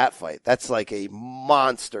avoid that fight? That's like a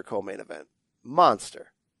monster co-main event.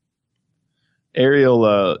 Monster.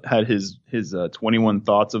 Ariel had his 21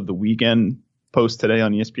 thoughts of the weekend post today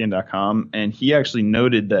on ESPN.com, and he actually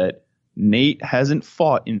noted that Nate hasn't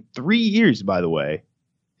fought in 3 years, by the way.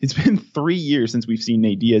 It's been 3 years since we've seen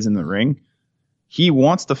Nate Diaz in the ring. He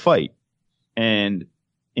wants to fight. And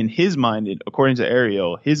in his mind, according to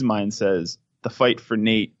Ariel, his mind says the fight for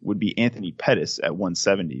Nate would be Anthony Pettis at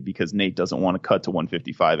 170 because Nate doesn't want to cut to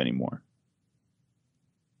 155 anymore.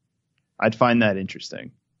 I'd find that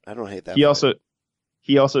interesting. I don't hate that.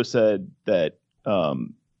 He also said that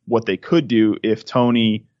what they could do if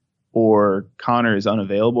Tony or Connor is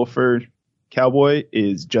unavailable for Cowboy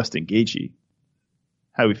is Justin Gaethje.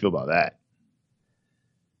 How do we feel about that?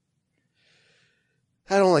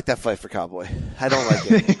 I don't like that fight for Cowboy. I don't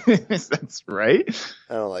like it. That's right.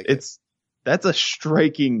 I don't like it. That's a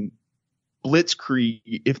striking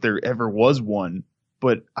blitzkrieg if there ever was one.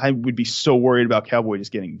 But I would be so worried about Cowboy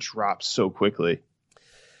just getting dropped so quickly.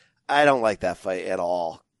 I don't like that fight at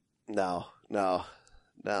all. No.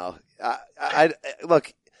 I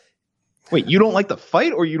look. Wait, you don't like the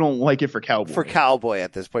fight, or you don't like it for Cowboy? For Cowboy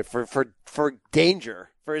at this point, for danger,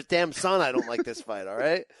 for his damn son, I don't like this fight. All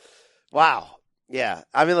right. Wow. Yeah.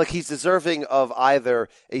 I mean, look, he's deserving of either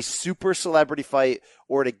a super celebrity fight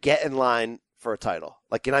or to get in line for a title.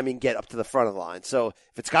 Get up to the front of the line. So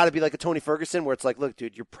if it's got to be like a Tony Ferguson, where it's like, look,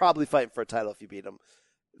 dude, you're probably fighting for a title if you beat him,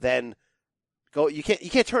 then go. You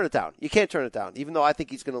can't turn it down. You can't turn it down. Even though I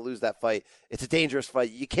think he's going to lose that fight, it's a dangerous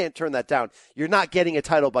fight. You can't turn that down. You're not getting a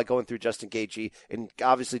title by going through Justin Gaethje, and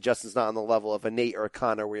obviously Justin's not on the level of a Nate or a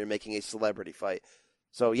Connor where you're making a celebrity fight.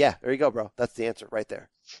 So yeah, there you go, bro. That's the answer right there.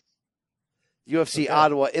 UFC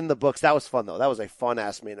Ottawa in the books. That was fun though. That was a fun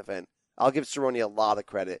ass main event. I'll give Cerrone a lot of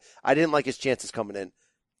credit. I didn't like his chances coming in.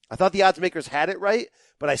 I thought the odds makers had it right,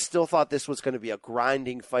 but I still thought this was going to be a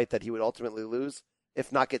grinding fight that he would ultimately lose,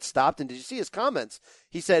 if not get stopped. And did you see his comments?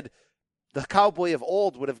 He said the Cowboy of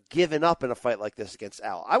old would have given up in a fight like this against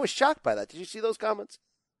Al. I was shocked by that. Did you see those comments?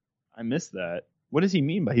 I missed that. What does he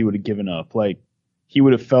mean by he would have given up? Like, he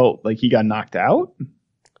would have felt like he got knocked out?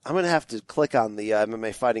 I'm going to have to click on the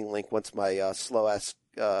MMA fighting link once my slow-ass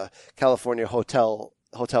California Hotel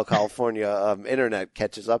California internet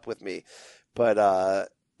catches up with me. But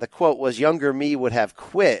the quote was, younger me would have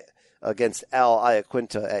quit against Al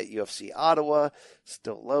Iaquinta at UFC Ottawa.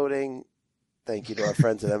 Still loading. Thank you to our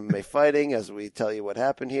friends at MMA Fighting as we tell you what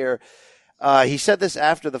happened here. He said this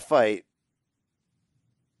after the fight.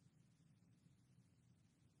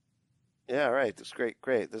 Yeah, all right. That's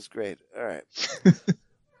great. This is great. All right.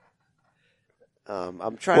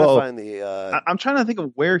 I'm trying to find the... I'm trying to think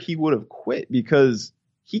of where he would have quit, because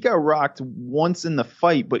he got rocked once in the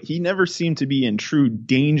fight, but he never seemed to be in true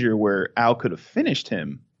danger where Al could have finished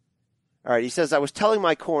him. All right, he says, I was telling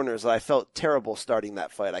my corners that I felt terrible starting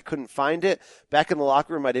that fight. I couldn't find it. Back in the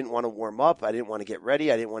locker room, I didn't want to warm up. I didn't want to get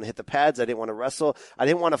ready. I didn't want to hit the pads. I didn't want to wrestle. I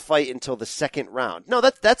didn't want to fight until the second round. No,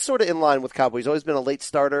 that's sort of in line with Cowboy. He's always been a late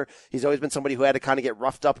starter. He's always been somebody who had to kind of get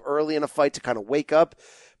roughed up early in a fight to kind of wake up.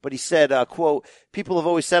 But he said, quote, people have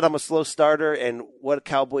always said I'm a slow starter, and what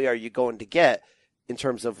Cowboy are you going to get in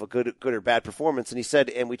terms of a good or bad performance? And he said,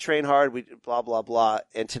 and we train hard, we blah, blah, blah,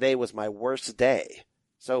 and today was my worst day.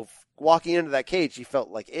 So walking into that cage, he felt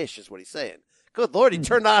like ish is what he's saying. Good Lord, he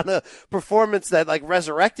turned on a performance that like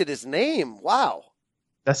resurrected his name. Wow.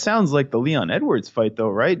 That sounds like the Leon Edwards fight though,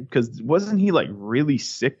 right? Because wasn't he like really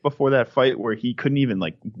sick before that fight where he couldn't even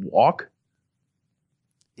like walk?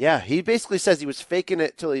 Yeah, he basically says he was faking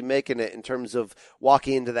it till he making it in terms of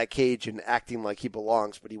walking into that cage and acting like he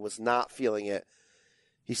belongs, but he was not feeling it.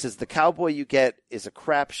 He says the Cowboy you get is a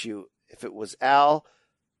crapshoot. If it was Al,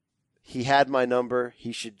 he had my number.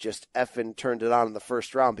 He should just effing turned it on in the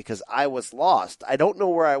first round because I was lost. I don't know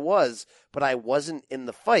where I was, but I wasn't in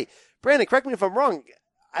the fight. Brandon, correct me if I'm wrong.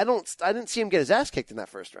 I didn't see him get his ass kicked in that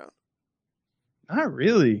first round. Not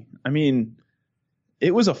really. I mean,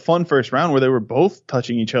 it was a fun first round where they were both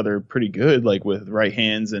touching each other pretty good, like with right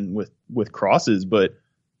hands and with crosses, but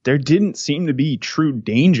there didn't seem to be true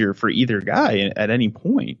danger for either guy at any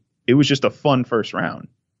point. It was just a fun first round.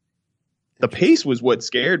 The pace was what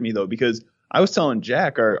scared me, though, because I was telling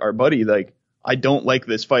Jack, our buddy, like, I don't like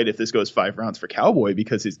this fight if this goes 5 rounds for Cowboy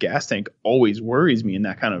because his gas tank always worries me in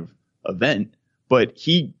that kind of event. But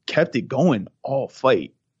he kept it going all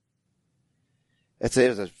fight. It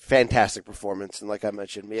was a fantastic performance, and like I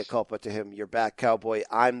mentioned, mea culpa to him. You're back, Cowboy.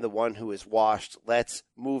 I'm the one who is washed. Let's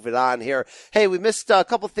move it on here. Hey, we missed a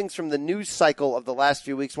couple things from the news cycle of the last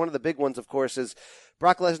few weeks. One of the big ones, of course, is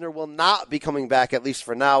Brock Lesnar will not be coming back, at least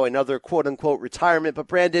for now, another quote-unquote retirement. But,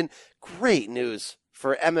 Brandon, great news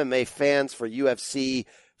for MMA fans, for UFC,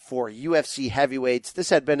 for UFC heavyweights.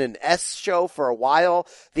 This had been an S show for a while.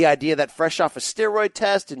 The idea that fresh off a steroid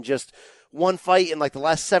test and just one fight in like the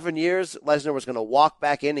last 7 years, Lesnar was going to walk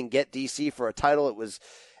back in and get DC for a title.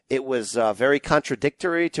 It was very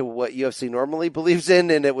contradictory to what UFC normally believes in,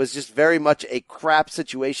 and it was just very much a crap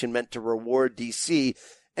situation meant to reward DC,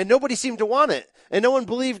 and nobody seemed to want it. And no one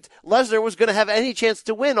believed Lesnar was going to have any chance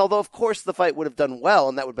to win, although of course the fight would have done well,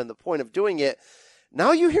 and that would have been the point of doing it.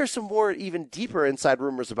 Now you hear some more even deeper inside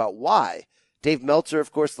rumors about why. Dave Meltzer,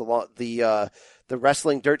 of course, the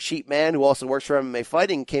wrestling dirt sheet man who also works for MMA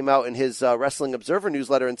Fighting, came out in his Wrestling Observer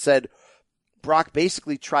newsletter and said Brock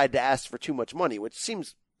basically tried to ask for too much money, which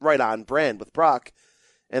seems right on brand with Brock,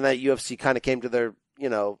 and that UFC kind of came to their,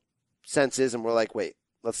 senses and were like, wait,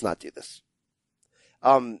 let's not do this.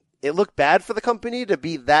 It looked bad for the company to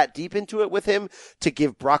be that deep into it with him, to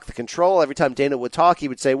give Brock the control. Every time Dana would talk, he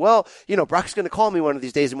would say, well, Brock's going to call me one of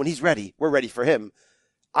these days, and when he's ready, we're ready for him.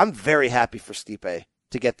 I'm very happy for Stipe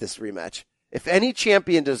to get this rematch. If any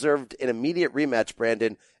champion deserved an immediate rematch,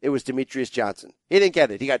 Brandon, it was Demetrius Johnson. He didn't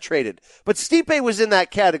get it. He got traded. But Stipe was in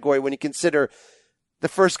that category when you consider the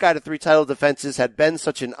first guy to 3 title defenses, had been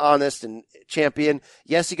such an honest and champion.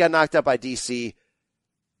 Yes, he got knocked out by DC,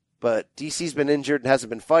 but DC's been injured and hasn't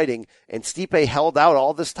been fighting, and Stipe held out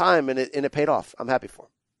all this time, and it paid off. I'm happy for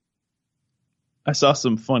him. I saw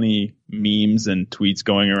some funny memes and tweets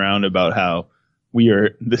going around about how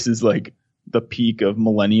this is like the peak of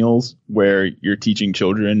millennials, where you're teaching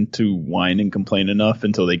children to whine and complain enough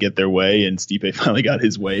until they get their way, and Stipe finally got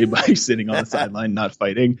his way by sitting on the sideline not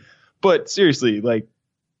fighting. But seriously, like,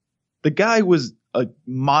 the guy was a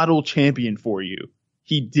model champion for you.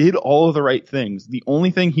 He did all of the right things. The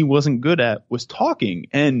only thing he wasn't good at was talking.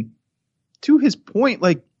 And to his point,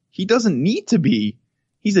 like, he doesn't need to be.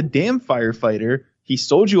 He's a damn firefighter. He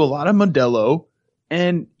sold you a lot of Modelo,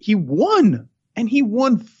 and he won. And he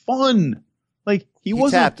won fun. Like, he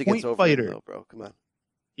wasn't a point fighter. Though, bro. Come on.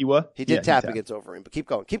 He what? He did tap against Overeem, but keep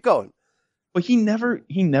going. Keep going. But he never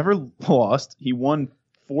lost. He won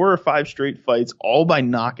 4 or 5 straight fights, all by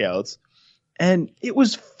knockouts. And it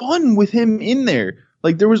was fun with him in there.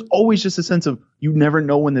 Like, there was always just a sense of, you never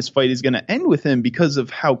know when this fight is going to end with him because of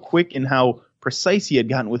how quick and how precise he had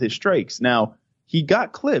gotten with his strikes. Now, he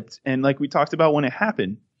got clipped. And like we talked about when it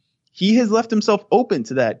happened, he has left himself open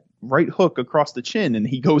to that right hook across the chin, and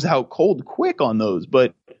he goes out cold quick on those.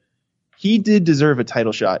 But he did deserve a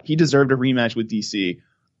title shot. He deserved a rematch with DC.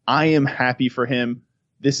 I am happy for him.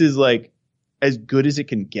 This is like as good as it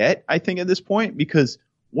can get, I think, at this point, because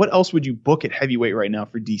what else would you book at heavyweight right now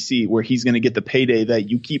for DC, where he's going to get the payday that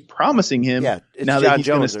you keep promising him? Yeah, it's now John that he's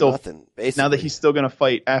Jones going to still, nothing, basically. now that he's still going to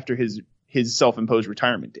fight after his self-imposed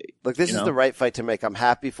retirement date. Look, this is the right fight to make. I'm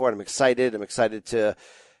happy for it. I'm excited. I'm excited to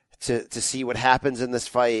see what happens in this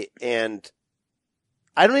fight. And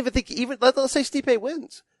I don't even think, let's say Stipe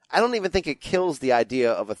wins, I don't even think it kills the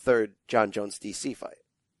idea of a third John Jones DC fight.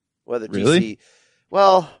 Whether really? DC,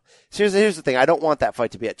 well, here's the thing. I don't want that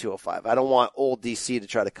fight to be at 205. I don't want old DC to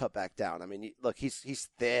try to cut back down. I mean, look, he's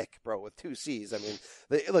thick, bro, with 2 C's. I mean,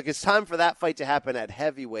 look, it's time for that fight to happen at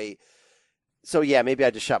heavyweight. So yeah, maybe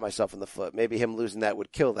I just shot myself in the foot. Maybe him losing that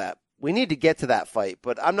would kill that. We need to get to that fight,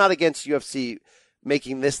 but I'm not against UFC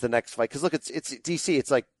making this the next fight. Cause look, it's DC.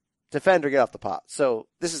 It's like defend or get off the pot. So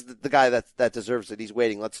this is the guy that deserves it. He's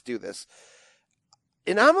waiting. Let's do this.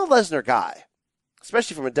 And I'm a Lesnar guy,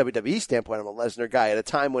 especially from a WWE standpoint. I'm a Lesnar guy at a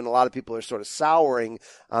time when a lot of people are sort of souring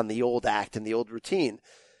on the old act and the old routine.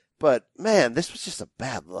 But man, this was just a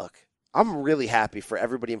bad look. I'm really happy for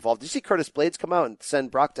everybody involved. Did you see Curtis Blades come out and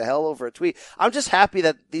send Brock to hell over a tweet? I'm just happy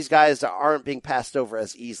that these guys aren't being passed over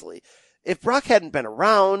as easily. If Brock hadn't been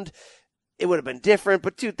around, it would have been different.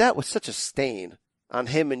 But, dude, that was such a stain on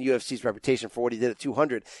him and UFC's reputation for what he did at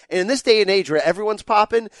 200. And in this day and age where everyone's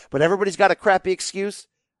popping, but everybody's got a crappy excuse.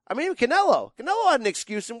 I mean, Canelo had an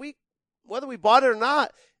excuse, and whether we bought it or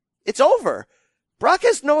not, it's over. Brock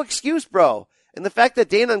has no excuse, bro. And the fact that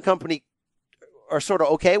Dana and company are sort of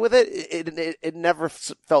okay with it never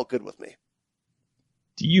felt good with me.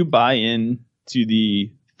 Do you buy in to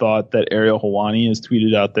the thought that Ariel Helwani has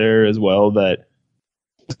tweeted out there as well that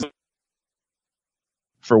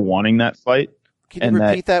for wanting that fight? Can you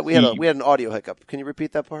repeat that? We had an audio hiccup. Can you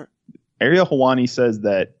repeat that part? Ariel Helwani says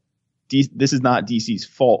that this is not DC's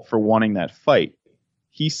fault for wanting that fight.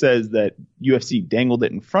 He says that UFC dangled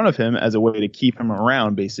it in front of him as a way to keep him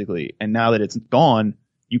around, basically. And now that it's gone,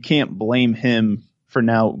 you can't blame him for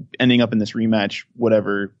now ending up in this rematch,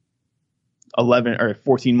 whatever, 11 or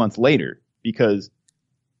 14 months later, because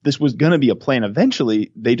this was going to be a plan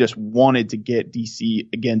eventually. They just wanted to get DC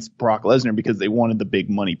against Brock Lesnar because they wanted the big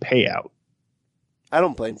money payout. I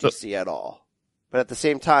don't blame DC at all. But at the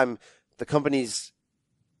same time, the company's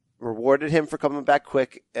rewarded him for coming back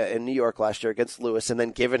quick in New York last year against Lewis and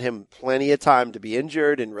then given him plenty of time to be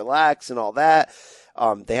injured and relax and all that.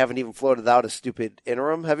 They haven't even floated out a stupid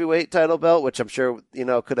interim heavyweight title belt, which I'm sure,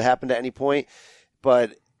 could have happened at any point.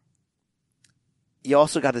 But you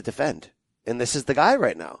also got to defend. And this is the guy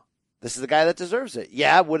right now. This is the guy that deserves it.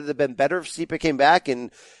 Yeah, would it have been better if Stipe came back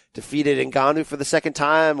and defeated Ngannou for the second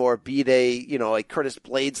time or beat a Curtis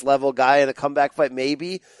Blades level guy in a comeback fight?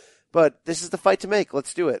 Maybe. But this is the fight to make.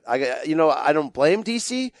 Let's do it. I don't blame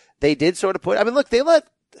DC. They did sort of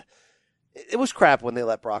it was crap when they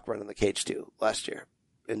let Brock run in the cage too last year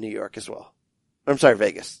in New York as well. I'm sorry,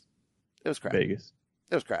 Vegas. It was crap. It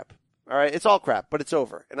was crap. All right. It's all crap, but it's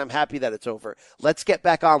over. And I'm happy that it's over. Let's get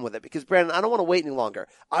back on with it because Brandon, I don't want to wait any longer.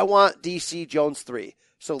 I want DC Jones 3.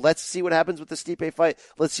 So let's see what happens with the Stipe fight.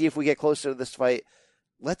 Let's see if we get closer to this fight.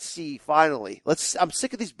 Let's see, finally. I'm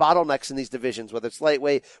sick of these bottlenecks in these divisions, whether it's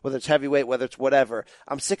lightweight, whether it's heavyweight, whether it's whatever.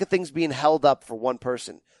 I'm sick of things being held up for one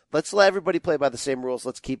person. Let's let everybody play by the same rules.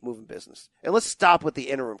 Let's keep moving business. And let's stop with the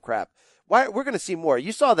interim crap. We're going to see more.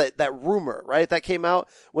 You saw that rumor, right? That came out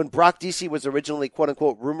when Brock DC was originally, quote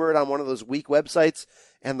unquote, rumored on one of those weak websites.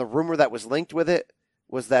 And the rumor that was linked with it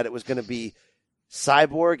was that it was going to be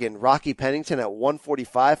Cyborg and Rocky Pennington at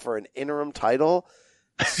 145 for an interim title.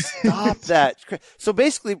 Stop that. So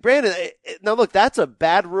basically, Brandon, now look, that's a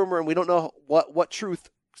bad rumor and we don't know what truth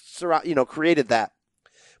created that.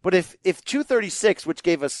 But if 236, which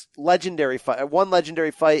gave us one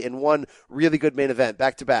legendary fight and one really good main event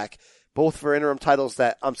back to back, both for interim titles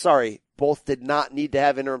that, I'm sorry, both did not need to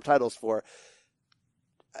have interim titles for.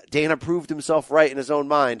 Dana proved himself right in his own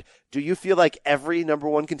mind. Do you feel like every number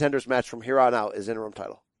one contenders match from here on out is interim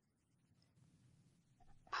title?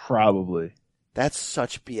 Probably. That's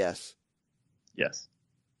such BS. Yes.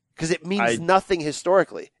 Because it means nothing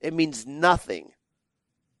historically. It means nothing.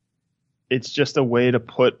 It's just a way to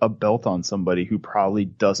put a belt on somebody who probably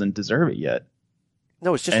doesn't deserve it yet.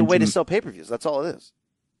 No, it's just a way to sell pay-per-views. That's all it is.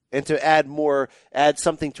 And to add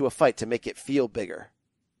something to a fight to make it feel bigger.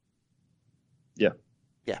 Yeah.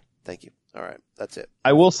 Yeah, thank you. All right, that's it.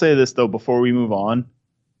 I will say this, though, before we move on.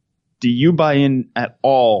 Do you buy in at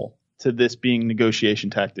all to this being negotiation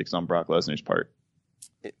tactics on Brock Lesnar's part?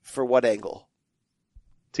 For what angle?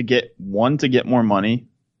 To get more money.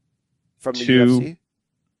 From the UFC?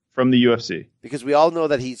 From the UFC. Because we all know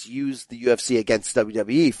that he's used the UFC against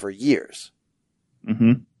WWE for years.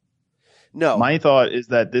 Mm-hmm. No. My thought is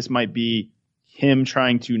that this might be him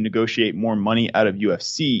trying to negotiate more money out of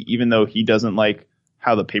UFC, even though he doesn't like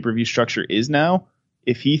how the pay-per-view structure is now.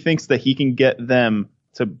 If he thinks that he can get them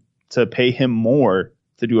to pay him more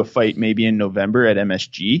to do a fight maybe in November at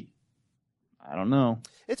MSG, I don't know.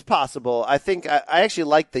 It's possible. I think I actually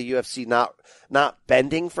like the UFC not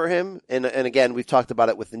bending for him. And again, we've talked about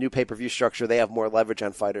it with the new pay-per-view structure. They have more leverage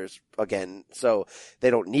on fighters again, so they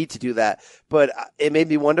don't need to do that. But it made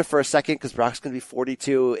me wonder for a second, because Brock's going to be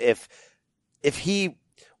 42, if he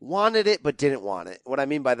wanted it but didn't want it. What I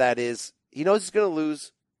mean by that is he knows he's going to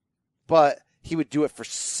lose, but he would do it for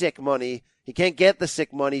sick money. He can't get the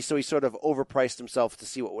sick money, so he sort of overpriced himself to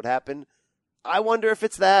see what would happen. I wonder if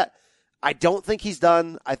it's that. I don't think he's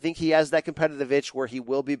done. I think he has that competitive itch where he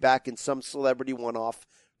will be back in some celebrity one-off.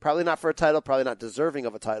 Probably not for a title, probably not deserving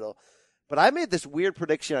of a title. But I made this weird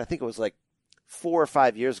prediction, I think it was like 4 or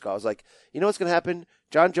 5 years ago. I was like, you know what's going to happen?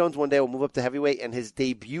 John Jones one day will move up to heavyweight, and his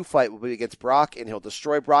debut fight will be against Brock, and he'll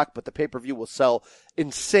destroy Brock, but the pay-per-view will sell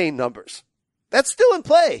insane numbers. That's still in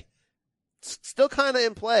play. It's still kind of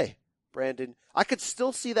in play. Brandon. I could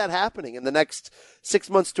still see that happening in the next 6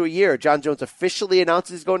 months to a year. John Jones officially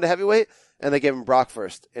announces he's going to heavyweight, and they give him Brock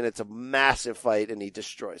first, and it's a massive fight, and he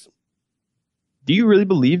destroys him. Do you really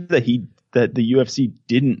believe that the UFC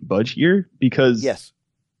didn't budge here? Because yes,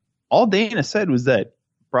 all Dana said was that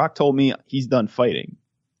Brock told me he's done fighting.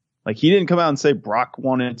 Like, he didn't come out and say Brock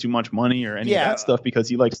wanted too much money or any of that stuff because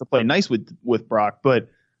he likes to play nice with Brock. But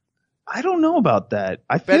I don't know about that.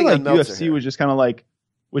 I feel like UFC was just kind of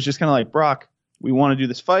like, Brock, we want to do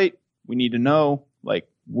this fight. We need to know. Like,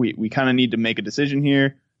 we kind of need to make a decision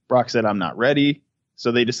here. Brock said, I'm not ready.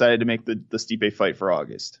 So they decided to make the Stipe fight for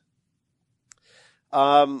August.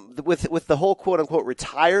 With the whole quote unquote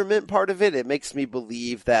retirement part of it, it makes me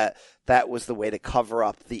believe that was the way to cover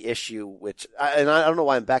up the issue, which, I don't know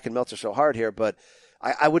why I'm backing Meltzer so hard here, but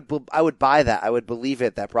I would buy that. I would believe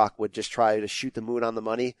it that Brock would just try to shoot the moon on the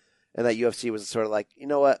money, and that UFC was sort of like, you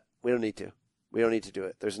know what? We don't need to do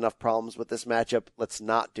it. There's enough problems with this matchup. Let's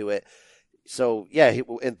not do it. So yeah,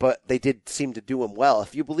 but they did seem to do him well.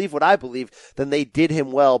 If you believe what I believe, then they did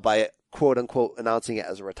him well by quote unquote announcing it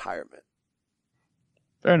as a retirement.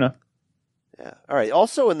 Fair enough. Yeah. All right.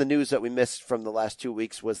 Also in the news that we missed from the last 2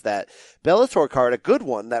 weeks was that Bellator card, a good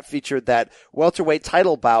one that featured that welterweight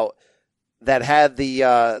title bout that had the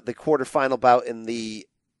quarterfinal bout in the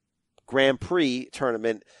Grand Prix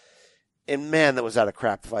tournament. And man, that was a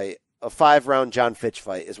crap fight. A 5-round John Fitch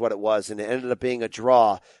fight is what it was, and it ended up being a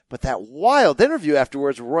draw. But that wild interview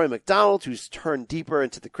afterwards with Roy McDonald, who's turned deeper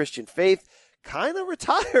into the Christian faith, kind of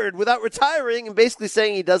retired without retiring and basically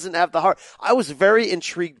saying he doesn't have the heart. I was very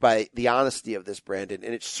intrigued by the honesty of this, Brandon,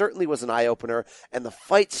 and it certainly was an eye-opener, and the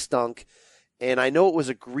fight stunk. And I know it was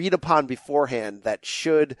agreed upon beforehand that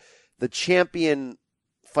should the champion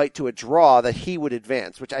fight to a draw, that he would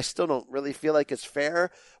advance, which I still don't really feel like is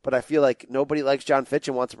fair, but I feel like nobody likes John Fitch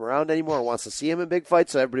and wants him around anymore or wants to see him in big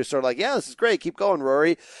fights, so everybody's sort of like, yeah, this is great, keep going,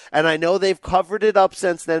 Rory. And I know they've covered it up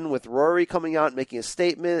since then with Rory coming out and making a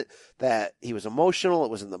statement that he was emotional,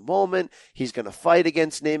 it was in the moment, he's going to fight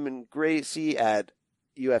against Naaman Gracie at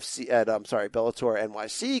Bellator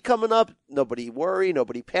NYC coming up, nobody worry,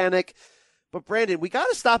 nobody panic. But Brandon, we got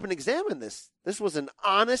to stop and examine this. This was an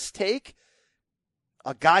honest take.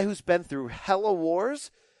 A guy who's been through hella wars,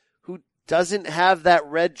 who doesn't have that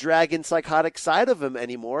red dragon psychotic side of him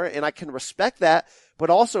anymore, and I can respect that. But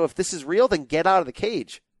also, if this is real, then get out of the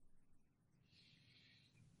cage.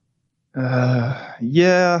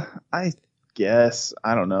 Yeah, I guess.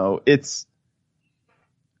 I don't know. It's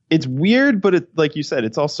weird, but like you said,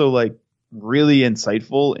 it's also like really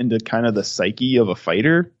insightful into kind of the psyche of a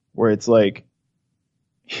fighter, where it's like,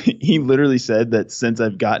 he literally said that since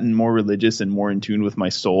I've gotten more religious and more in tune with my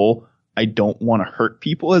soul, I don't want to hurt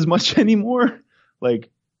people as much anymore. Like,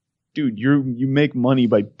 dude, you make money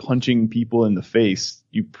by punching people in the face.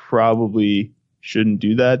 You probably shouldn't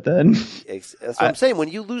do that then. That's what I'm saying. When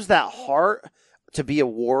you lose that heart to be a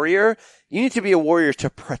warrior, you need to be a warrior to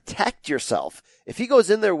protect yourself. If he goes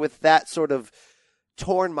in there with that sort of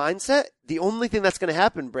torn mindset, the only thing that's going to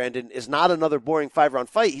happen, Brandon, is not another boring 5-round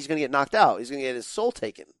fight. He's going to get knocked out. He's going to get his soul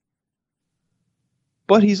taken.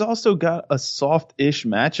 But he's also got a soft-ish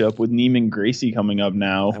matchup with Neiman Gracie coming up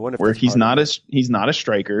now, where he's not a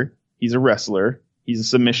striker. He's a wrestler. He's a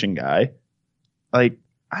submission guy. Like,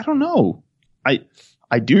 I don't know.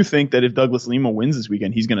 I do think that if Douglas Lima wins this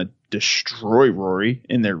weekend, he's going to destroy Rory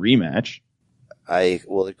in their rematch. I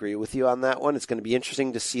will agree with you on that one. It's going to be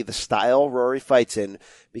interesting to see the style Rory fights in,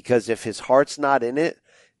 because if his heart's not in it,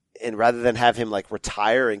 and rather than have him like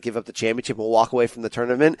retire and give up the championship and walk away from the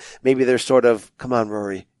tournament, maybe they're sort of, come on,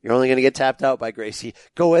 Rory, you're only going to get tapped out by Gracie.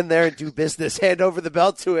 Go in there and do business. Hand over the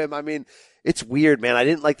belt to him. I mean, it's weird, man. I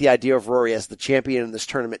didn't like the idea of Rory as the champion in this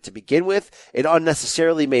tournament to begin with. It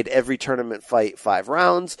unnecessarily made every tournament fight 5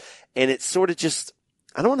 rounds, and it sort of just,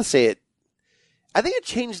 I don't want to say it, I think it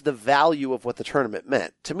changed the value of what the tournament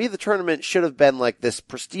meant. To me, the tournament should have been like this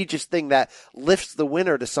prestigious thing that lifts the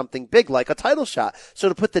winner to something big, like a title shot. So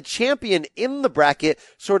to put the champion in the bracket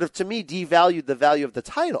sort of, to me, devalued the value of the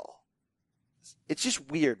title. It's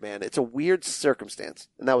just weird, man. It's a weird circumstance.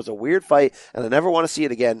 And that was a weird fight, and I never want to see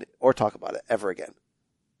it again or talk about it ever again.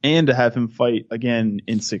 And to have him fight again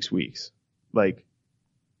in 6 weeks. Like,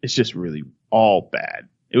 it's just really all bad.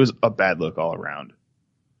 It was a bad look all around.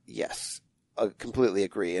 Yes. I completely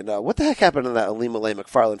agree. And what the heck happened in that Ilima-Lei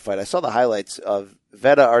McFarland fight? I saw the highlights of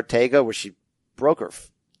Veta Ortega where she broke her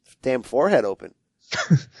damn forehead open.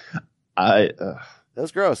 That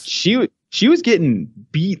was gross. She was getting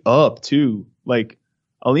beat up too. Like,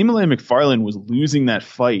 Ilima-Lei McFarland was losing that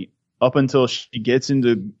fight up until she gets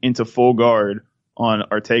into full guard, on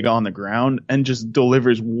Ortega on the ground and just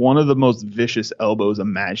delivers one of the most vicious elbows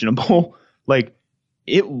imaginable. Like,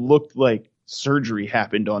 it looked like surgery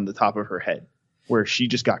happened on the top of her head, where she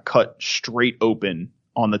just got cut straight open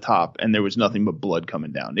on the top and there was nothing but blood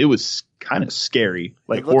coming down. It was kind of scary,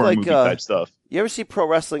 like horror movie type stuff. You ever see pro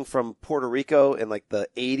wrestling from Puerto Rico in like the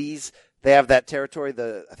 80s? They have that territory,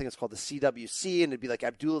 I think it's called the CWC, and it'd be like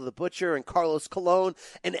Abdullah the Butcher and Carlos Colon.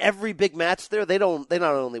 And every big match there, they not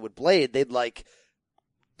only would blade, they'd like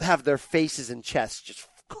have their faces and chests just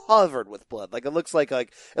covered with blood. Like it looks like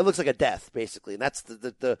a death, basically. And that's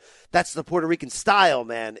that's the Puerto Rican style,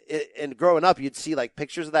 man. And growing up, you'd see like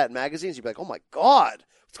pictures of that in magazines. You'd be like, oh my God,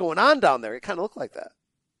 what's going on down there? It kind of looked like that.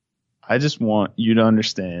 I just want you to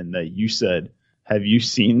understand that you said, have you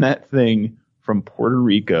seen that thing from Puerto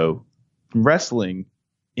Rico wrestling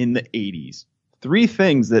in the 80s? 3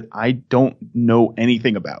 things that I don't know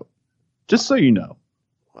anything about. Just so you know.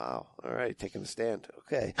 Wow. All right. Taking a stand.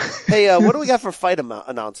 Okay. Hey, what do we got for fight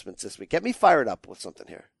announcements this week? Get me fired up with something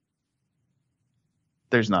here.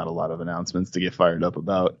 There's not a lot of announcements to get fired up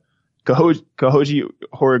about. Kahoji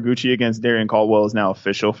Horiguchi against Darian Caldwell is now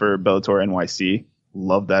official for Bellator NYC.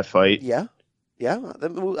 Love that fight. Yeah. Yeah.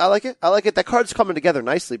 I like it. That card's coming together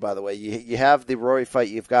nicely, by the way. You have the Rory fight.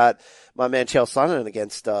 You've got my man Chael Sonnen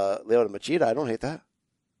against Lyoto Machida. I don't hate that.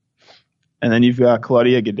 And then you've got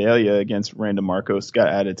Claudia Gadelha against Randa Marcos, got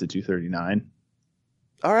added to 239.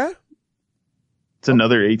 All right. It's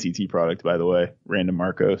another ATT product, by the way, Randa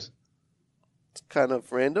Marcos. It's kind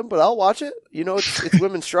of random, but I'll watch it. You know, it's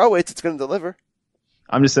women's strawweights. It's going to deliver.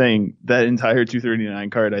 I'm just saying that entire 239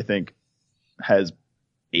 card, I think, has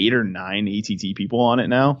 8 or 9 ATT people on it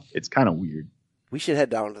now. It's kind of weird. We should head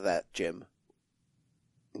down to that gym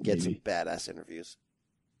and get some badass interviews.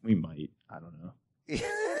 We might. I don't know. This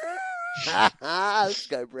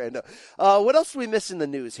guy, Brando. What else do we miss in the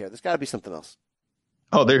news here? There's got to be something else.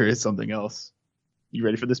 Oh, there is something else. You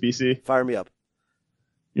ready for this, BC? Fire me up.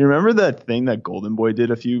 You remember that thing that Golden Boy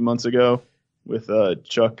did a few months ago with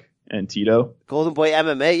Chuck and Tito? Golden Boy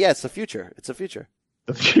MMA? Yeah, it's the future. It's the future.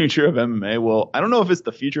 The future of MMA? Well, I don't know if it's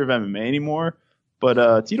the future of MMA anymore,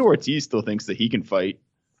 but Tito Ortiz still thinks that he can fight.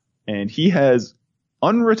 And he has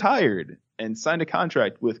unretired and signed a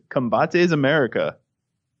contract with Combates America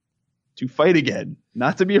to fight again.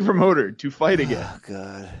 Not to be a promoter, to fight again. Oh,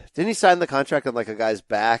 God. Didn't he sign the contract on like a guy's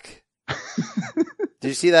back? Did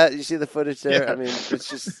you see that? Did you see the footage there? Yeah. I mean, it's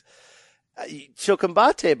just... So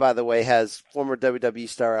Combate, by the way, has former WWE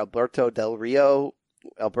star Alberto Del Rio,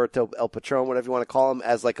 Alberto El Patron, whatever you want to call him,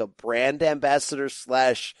 as like a brand ambassador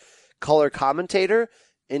 / color commentator.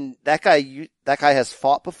 And that guy has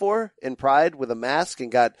fought before in Pride with a mask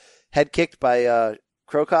and got head kicked by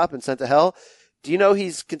Crow Cop and sent to hell. Do you know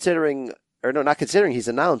he's considering, or no, not considering, he's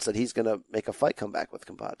announced that he's going to make a fight comeback with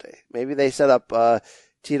Combate. Maybe they set up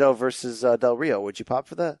Tito versus Del Rio. Would you pop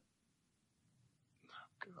for that?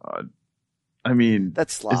 God. I mean,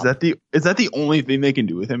 that's slop. Is that the only thing they can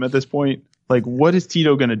do with him at this point? Like, what is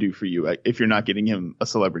Tito going to do for you if you're not getting him a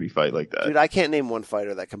celebrity fight like that? Dude, I can't name one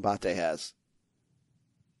fighter that Combate has.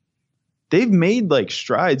 They've made like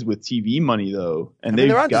strides with TV money though, and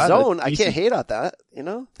they're on the zone. I can't hate on that. You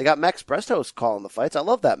know, they got Max Brestos calling the fights. I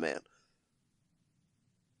love that man.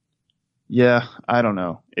 Yeah, I don't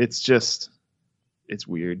know. It's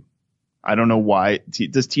weird. I don't know why.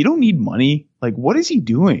 Does Tito need money? Like, what is he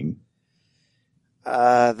doing?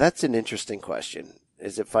 That's an interesting question.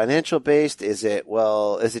 Is it financial based? Is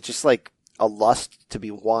it just like a lust to be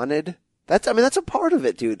wanted? That's a part of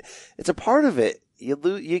it, dude. It's a part of it.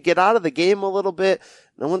 You get out of the game a little bit.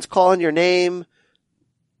 No one's calling your name.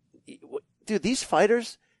 Dude, these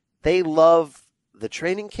fighters, they love the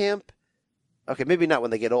training camp. Okay, maybe not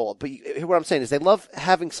when they get old, but what I'm saying is they love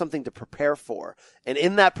having something to prepare for. And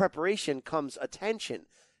in that preparation comes attention,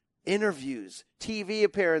 interviews, TV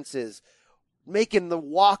appearances, making the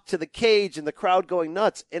walk to the cage and the crowd going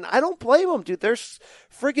nuts. And I don't blame them, dude. They're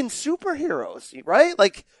friggin' superheroes, right?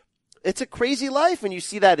 Like, it's a crazy life. And you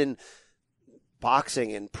see that in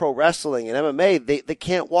boxing and pro wrestling and MMA. They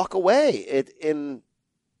can't walk away.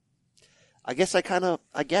 I guess I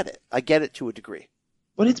get it. I get it to a degree.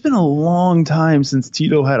 But it's been a long time since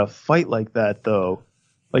Tito had a fight like that, though.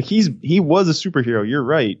 Like, he was a superhero, you're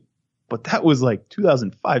right. But that was like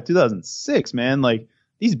 2005, 2006, man. Like,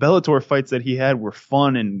 these Bellator fights that he had were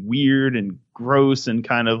fun and weird and gross and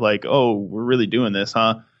kind of like, oh, we're really doing this,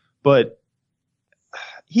 huh? But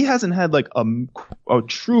he hasn't had like a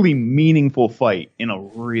truly meaningful fight in a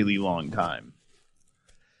really long time.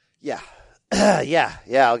 Yeah. Yeah,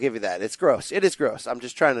 I'll give you that. It's gross. It is gross. I'm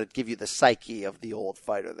just trying to give you the psyche of the old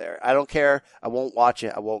fighter there. I don't care. I won't watch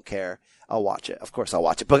it. I won't care. I'll watch it. Of course I'll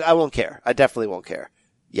watch it, but I won't care. I definitely won't care.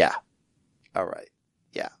 Yeah. All right.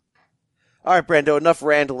 Yeah. All right, Brando, enough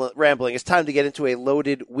rambling. It's time to get into a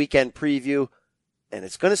loaded weekend preview. And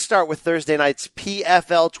it's going to start with Thursday night's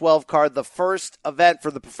PFL 12 card, the first event for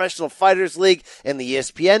the Professional Fighters League and the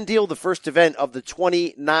ESPN deal, the first event of the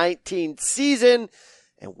 2019 season.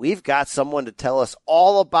 And we've got someone to tell us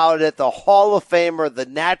all about it, the Hall of Famer, the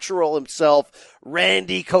natural himself,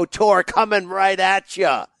 Randy Couture, coming right at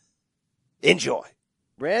you. Enjoy.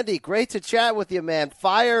 Randy, great to chat with you, man.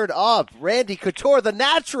 Fired up. Randy Couture, the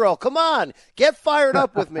natural. Come on. Get fired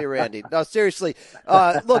up with me, Randy. No, seriously.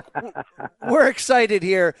 Look, we're excited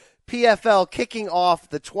here. PFL kicking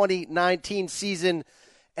off the 2019 season.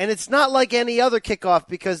 And it's not like any other kickoff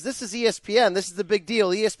because this is ESPN. This is the big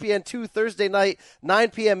deal. ESPN 2 Thursday night,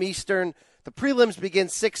 9 p.m. Eastern. The prelims begin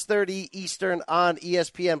 6:30 Eastern on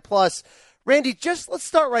ESPN+. Randy, let's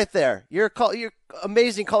start right there. You're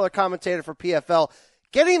amazing color commentator for PFL.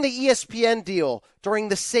 Getting the ESPN deal during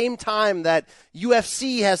the same time that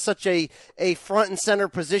UFC has such a front and center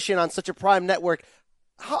position on such a prime network,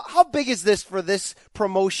 how big is this for this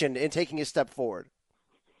promotion in taking a step forward?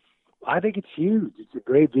 I think it's huge. It's a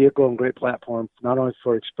great vehicle and great platform, not only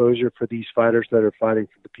for exposure for these fighters that are fighting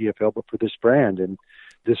for the PFL, but for this brand and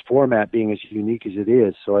this format being as unique as it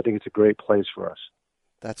is. So I think it's a great place for us.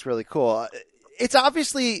 That's really cool. It's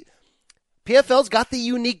obviously... PFL's got the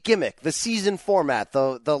unique gimmick, the season format,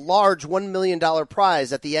 the large $1 million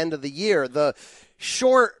prize at the end of the year, the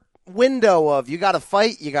short window of you got to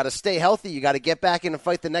fight, you got to stay healthy, you got to get back in and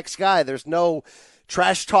fight the next guy. There's no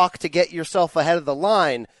trash talk to get yourself ahead of the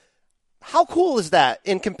line. How cool is that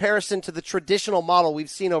in comparison to the traditional model we've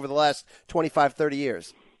seen over the last 25, 30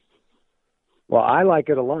 years? Well, I like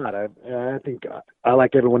it a lot. I think I,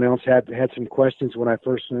 like everyone else, had some questions when I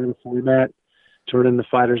first learned the format. Turning the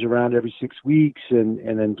fighters around every 6 weeks and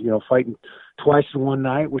then, fighting twice in one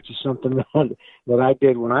night, which is something that I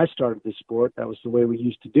did when I started the sport. That was the way we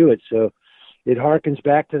used to do it. So it harkens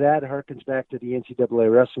back to that. It harkens back to the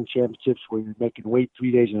NCAA Wrestling Championships where you're making weight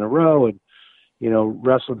 3 days in a row and,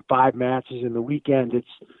 wrestling 5 matches in the weekend.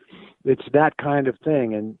 It's that kind of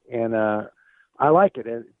thing. And I like it.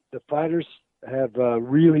 And the fighters have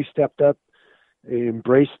really stepped up,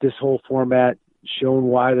 embraced this whole format, shown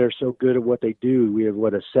why they're so good at what they do. We have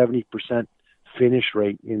a 70% finish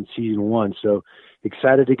rate in season 1. So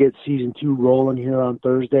excited to get season 2 rolling here on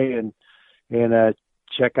Thursday and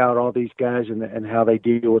check out all these guys and how they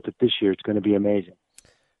deal with it this year. It's going to be amazing.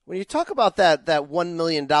 When you talk about that $1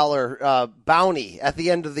 million bounty at the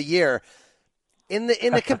end of the year, in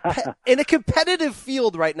a competitive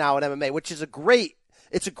field right now in MMA, which is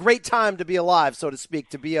it's a great time to be alive, so to speak,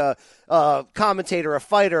 to be a commentator, a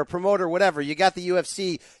fighter, a promoter, whatever. You got the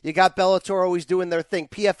UFC, you got Bellator always doing their thing.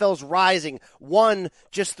 PFL's rising. One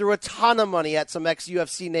just threw a ton of money at some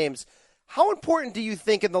ex-UFC names. How important do you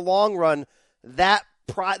think in the long run that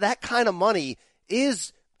kind of money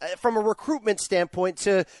is from a recruitment standpoint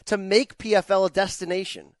to make PFL a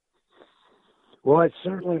destination? Well, it's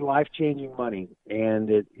certainly life-changing money,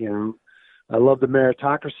 and I love the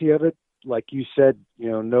meritocracy of it. Like you said,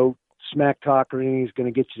 no smack talk or anything is going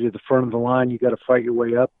to get you to the front of the line. You got to fight your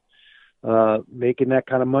way up. Making that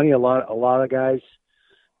kind of money, a lot of guys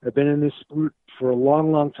have been in this sport for a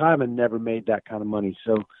long, long time and never made that kind of money.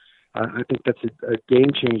 So I think that's a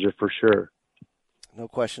game changer for sure. No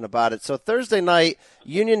question about it. So Thursday night,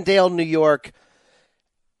 Uniondale, New York.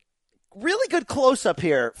 Really good close-up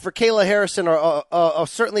here for Kayla Harrison,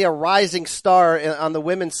 certainly a rising star on the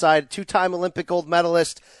women's side, 2-time Olympic gold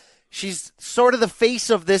medalist. She's sort of the face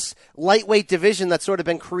of this lightweight division that's sort of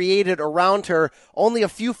been created around her. Only a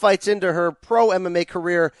few fights into her pro MMA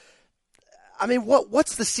career. I mean,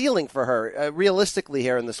 what's the ceiling for her realistically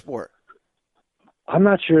here in the sport? I'm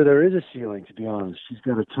not sure there is a ceiling, to be honest. She's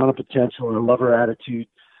got a ton of potential, and I love her attitude.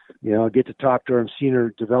 I get to talk to her and seen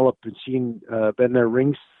her develop and been there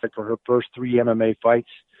ringside for her first 3 MMA fights.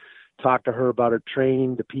 Talk to her about her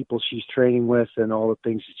training, the people she's training with, and all the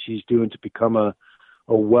things that she's doing to become a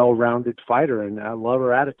well-rounded fighter, and I love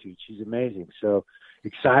her attitude. She's amazing. So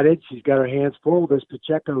excited. She's got her hands full. This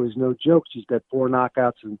Pacheco is no joke. She's got 4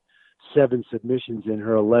 knockouts and 7 submissions in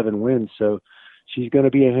her 11 wins. So she's going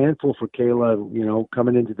to be a handful for Kayla,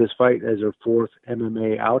 coming into this fight as her 4th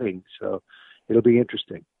MMA outing. So it'll be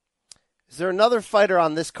interesting. Is there another fighter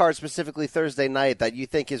on this card, specifically Thursday night, that you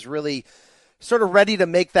think is really sort of ready to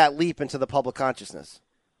make that leap into the public consciousness?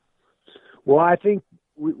 Well, I think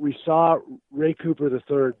we saw Ray Cooper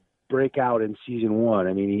III break out in season 1.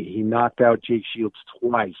 I mean, he knocked out Jake Shields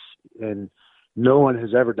twice, and No one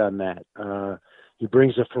has ever done that. He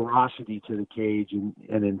brings a ferocity to the cage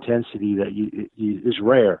and intensity that is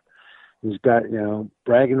rare. He's got,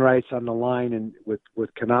 bragging rights on the line and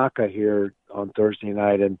with Kanaka here on Thursday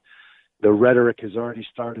night, and the rhetoric has already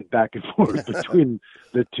started back and forth between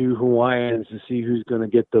the two Hawaiians to see who's going to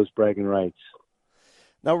get those bragging rights.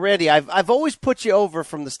 Now, Randy, I've always put you over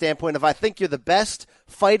from the standpoint of I think you're the best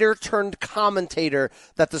fighter turned commentator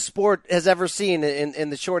that the sport has ever seen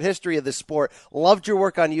in the short history of the sport. Loved your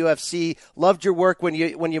work on UFC. Loved your work when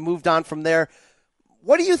you moved on from there.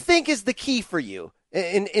 What do you think is the key for you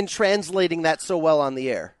in translating that so well on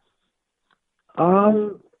the air?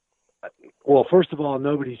 Well, first of all,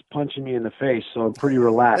 nobody's punching me in the face, so I'm pretty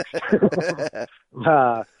relaxed.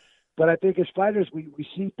 But I think as fighters, we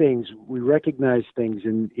see things, we recognize things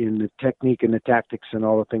in the technique and the tactics and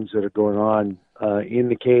all the things that are going on in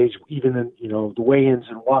the cage, even in the weigh-ins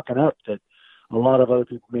and walking up that a lot of other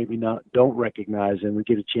people maybe don't recognize, and we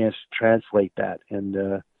get a chance to translate that.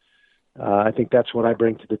 And I think that's what I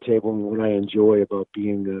bring to the table and what I enjoy about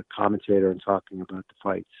being a commentator and talking about the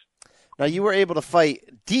fights. Now, you were able to fight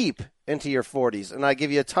deep into your 40s, and I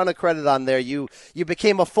give you a ton of credit on there. You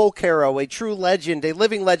became a folk hero, a true legend, a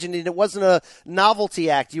living legend, and it wasn't a novelty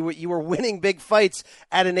act. You were winning big fights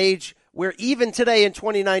at an age where even today in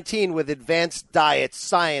 2019, with advanced diets,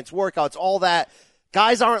 science, workouts, all that,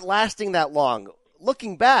 guys aren't lasting that long.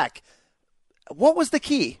 Looking back, what was the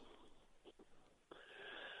key?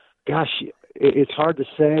 Gosh, it's hard to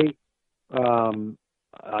say.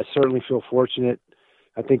 I certainly feel fortunate.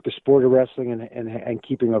 I think the sport of wrestling and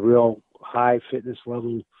keeping a real high fitness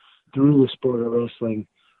level through the sport of wrestling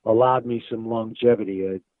allowed me some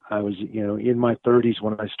longevity. I was, in my 30s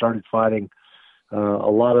when I started fighting. A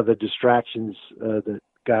lot of the distractions that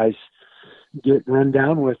guys get run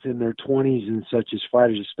down with in their 20s and such as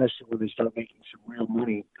fighters, especially when they start making some real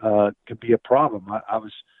money, could be a problem. I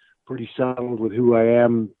was pretty settled with who I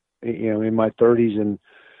am, in my 30s and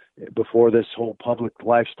before this whole public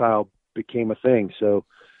lifestyle became a thing. So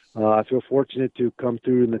I feel fortunate to come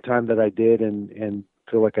through in the time that I did and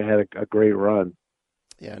feel like I had a great run.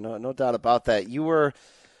 Yeah, no doubt about that. You were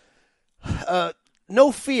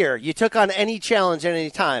no fear. You took on any challenge at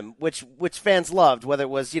any time, which fans loved, whether it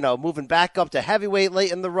was, moving back up to heavyweight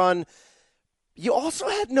late in the run. You also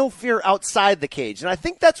had no fear outside the cage. And I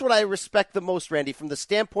think that's what I respect the most, Randy, from the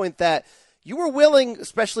standpoint that you were willing,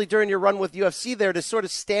 especially during your run with UFC there, to sort of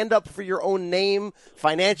stand up for your own name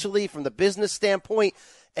financially from the business standpoint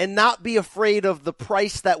and not be afraid of the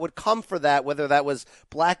price that would come for that, whether that was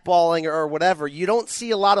blackballing or whatever. You don't see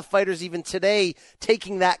a lot of fighters even today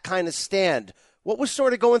taking that kind of stand. What was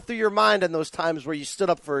sort of going through your mind in those times where you stood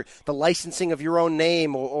up for the licensing of your own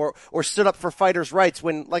name or stood up for fighters' rights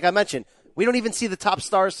when, like I mentioned, we don't even see the top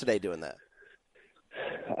stars today doing that?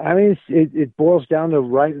 I mean, it boils down to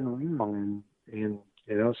right and wrong, and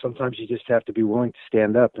sometimes you just have to be willing to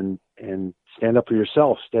stand up and stand up for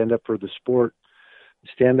yourself, stand up for the sport,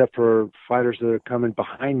 stand up for fighters that are coming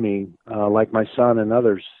behind me, like my son and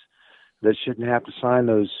others that shouldn't have to sign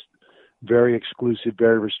those very exclusive,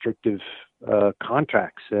 very restrictive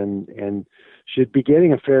contracts, and should be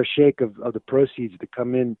getting a fair shake of the proceeds that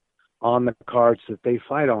come in on the cards that they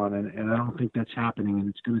fight on, and I don't think that's happening, and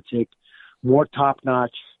it's going to take more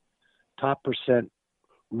top-notch, top percent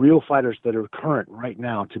real fighters that are current right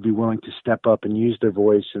now to be willing to step up and use their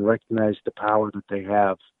voice and recognize the power that they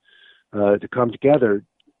have to come together,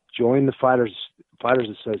 join the Fighters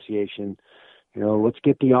Association. Let's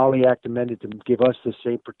get the Ali Act amended to give us the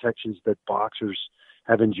same protections that boxers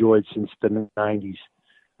have enjoyed since the 90s,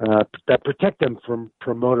 that protect them from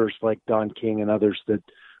promoters like Don King and others that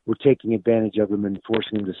were taking advantage of them and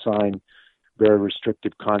forcing them to sign very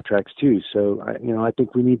restrictive contracts too. So, I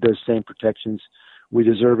think we need those same protections. We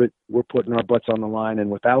deserve it. We're putting our butts on the line,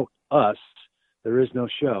 and without us, there is no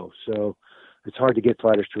show. So it's hard to get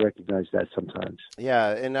fighters to recognize that sometimes.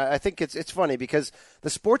 Yeah, and I think it's funny because the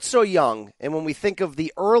sport's so young, and when we think of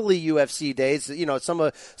the early UFC days, some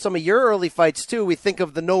of your early fights too, we think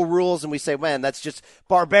of the no rules, and we say, man, that's just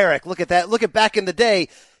barbaric. Look at that. Look at back in the day.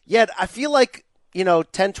 Yet I feel like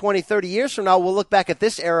 10, 20, 30 years from now, we'll look back at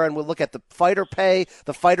this era and we'll look at the fighter pay,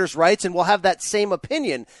 the fighters' rights, and we'll have that same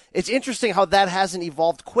opinion. It's interesting how that hasn't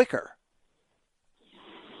evolved quicker.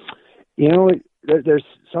 There's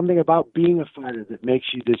something about being a fighter that makes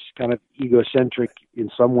you this kind of egocentric, in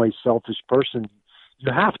some ways selfish person.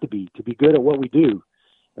 You have to be good at what we do.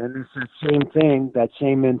 And it's that same thing, that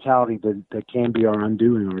same mentality that can be our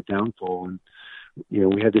undoing or downfall. And,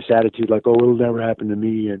 we have this attitude like, oh, it'll never happen to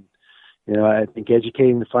me. And, I think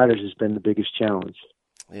educating the fighters has been the biggest challenge.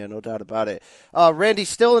 Yeah, no doubt about it. Randy,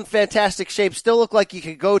 still in fantastic shape. Still look like you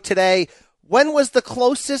could go today. When was the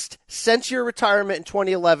closest since your retirement in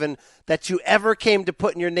 2011 that you ever came to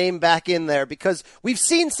putting your name back in there? Because we've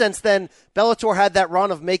seen since then, Bellator had that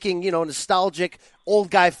run of making, nostalgic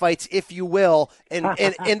old guy fights, if you will, and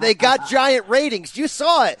they got giant ratings. You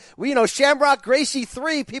saw it. Shamrock Gracie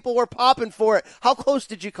 3, people were popping for it. How close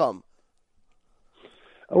did you come?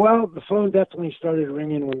 Well, the phone definitely started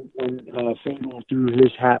ringing when Fedor threw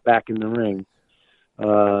his hat back in the ring.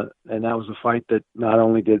 And that was a fight that not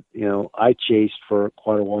only did, I chased for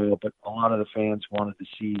quite a while, but a lot of the fans wanted to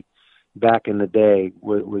see back in the day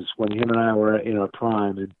was when him and I were in our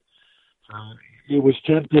prime. And it was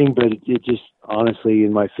tempting, but it just, honestly,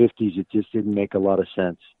 in my 50s, it just didn't make a lot of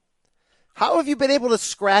sense. How have you been able to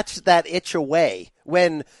scratch that itch away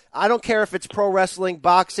when, I don't care if it's pro wrestling,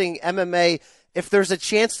 boxing, MMA, if there's a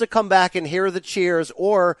chance to come back and hear the cheers,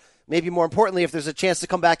 or maybe more importantly, if there's a chance to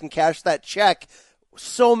come back and cash that check,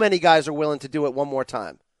 so many guys are willing to do it one more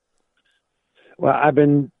time. Well, I've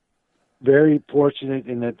been very fortunate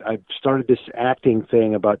in that I started this acting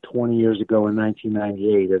thing about 20 years ago in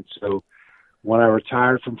 1998. And so when I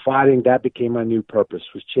retired from fighting, that became my new purpose,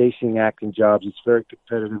 was chasing acting jobs. It's very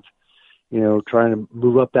competitive, trying to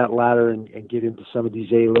move up that ladder and get into some of these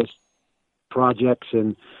A-list projects.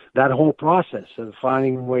 And that whole process of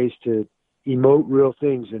finding ways to emote real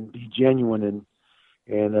things and be genuine and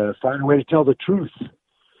find a way to tell the truth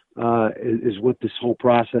is what this whole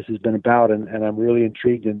process has been about. And I'm really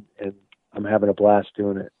intrigued and I'm having a blast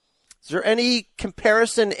doing it. Is there any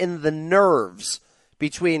comparison in the nerves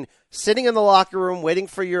between sitting in the locker room waiting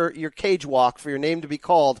for your cage walk, for your name to be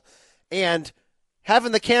called, and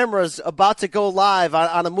having the cameras about to go live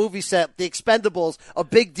on a movie set, The Expendables, a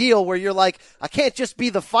big deal where you're like, I can't just be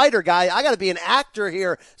the fighter guy. I got to be an actor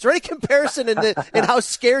here. Is there any comparison in how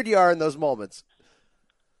scared you are in those moments?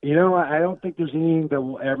 I don't think there's anything that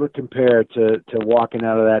will ever compare to walking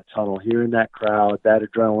out of that tunnel, hearing that crowd, that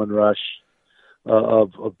adrenaline rush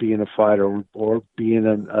of being a fighter or being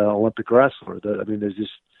an Olympic wrestler.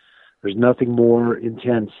 There's nothing more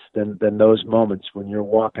intense than those moments when you're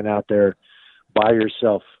walking out there by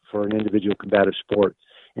yourself for an individual combative sport.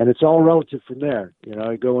 And it's all relative from there.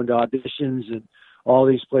 I go into auditions and all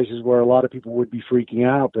these places where a lot of people would be freaking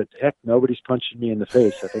out, but heck, nobody's punching me in the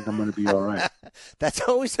face. I think I'm going to be all right. That's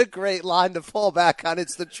always a great line to fall back on.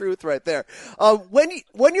 It's the truth right there.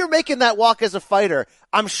 When you're making that walk as a fighter,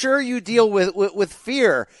 I'm sure you deal with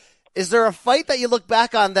fear. Is there a fight that you look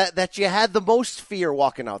back on that you had the most fear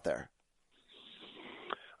walking out there?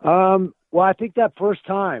 Well, I think that first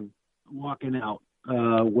time walking out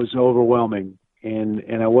was overwhelming,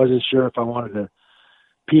 and I wasn't sure if I wanted to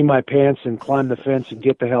pee my pants and climb the fence and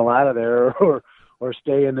get the hell out of there, or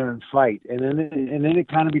stay in there and fight. And then it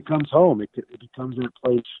kind of becomes home. It becomes that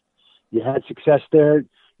place. You had success there.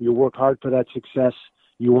 You work hard for that success.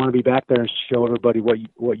 You want to be back there and show everybody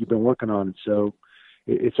what you've been working on. So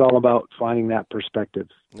it's all about finding that perspective.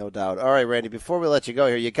 No doubt. All right, Randy, before we let you go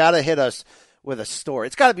here, you got to hit us with a story.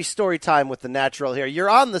 It's got to be story time with the Natural here.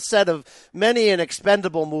 You're on the set of many an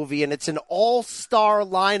Expendable movie, and it's an all-star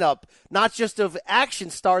lineup, not just of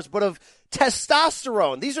action stars, but of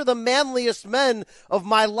testosterone. These are the manliest men of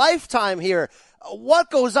my lifetime here.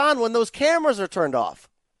 What goes on when those cameras are turned off?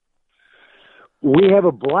 We have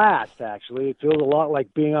a blast, actually. It feels a lot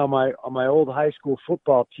like being on my old high school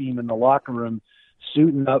football team in the locker room,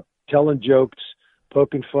 suiting up, telling jokes,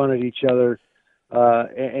 poking fun at each other,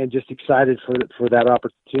 and just excited for that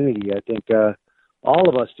opportunity. I think all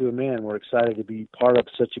of us, to a man, we're excited to be part of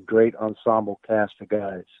such a great ensemble cast of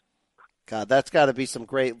guys. God, that's got to be some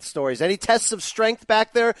great stories. Any tests of strength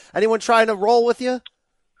back there? Anyone trying to roll with you?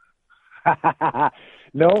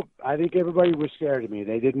 No, I think everybody was scared of me.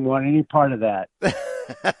 They didn't want any part of that.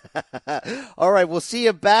 All right, we'll see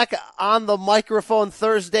you back on the microphone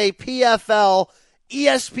Thursday, PFL,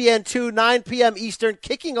 ESPN2, 9 p.m. Eastern,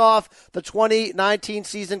 kicking off the 2019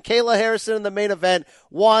 season. Kayla Harrison in the main event,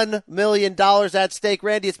 $1 million at stake.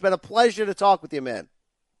 Randy, it's been a pleasure to talk with you, man.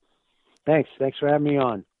 Thanks for having me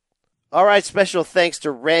on. All right, special thanks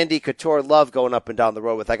to Randy Couture. Love going up and down the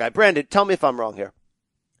road with that guy. Brandon, tell me if I'm wrong here.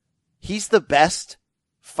 He's the best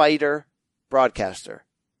fighter broadcaster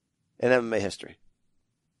in MMA history.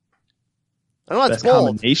 I know that's bold.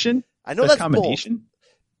 Combination? I know that's combination? bold.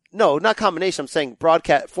 No, not combination. I'm saying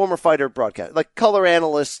former fighter broadcast, like color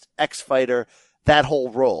analyst, ex-fighter, that whole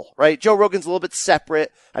role, right? Joe Rogan's a little bit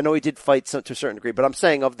separate. I know he did fight to a certain degree, but I'm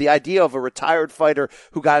saying of the idea of a retired fighter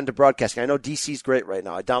who got into broadcasting. I know DC's great right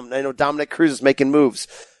now. I know Dominic Cruz is making moves,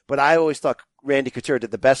 but I always thought Randy Couture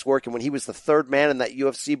did the best work. And when he was the third man in that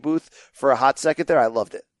UFC booth for a hot second there, I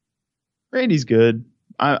loved it. Randy's good.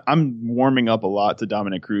 I'm warming up a lot to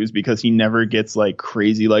Dominic Cruz because he never gets like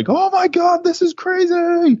crazy, like, oh my God, this is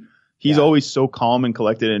crazy. He's always so calm and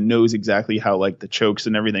collected and knows exactly how like the chokes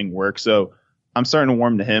and everything work. So I'm starting to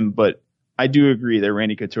warm to him, but I do agree that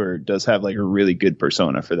Randy Couture does have like a really good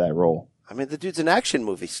persona for that role. I mean, the dude's an action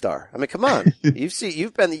movie star. I mean, come on. You've seen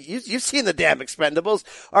the damn Expendables.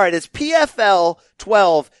 All right. It's PFL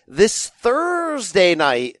 12 this Thursday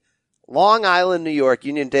night, Long Island, New York,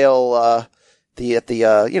 Uniondale,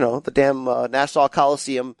 the damn Nassau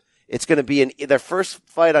Coliseum. It's going to be their first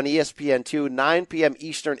fight on ESPN2. 9 p.m.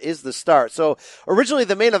 Eastern is the start. So originally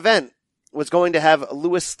the main event was going to have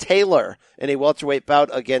Lewis Taylor in a welterweight bout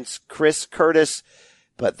against Chris Curtis,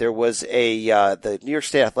 but there was the New York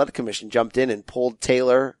State Athletic Commission jumped in and pulled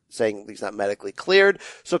Taylor, saying he's not medically cleared.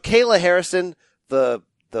 So Kayla Harrison, the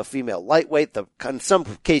female lightweight, in some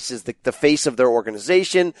cases the face of their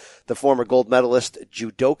organization, the former gold medalist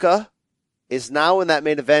judoka, is now in that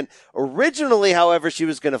main event. Originally, however, she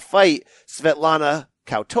was going to fight Svetlana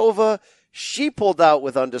Kautova. She pulled out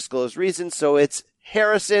with undisclosed reasons, so it's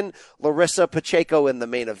Harrison, Larissa Pacheco in the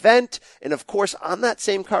main event. And of course, on that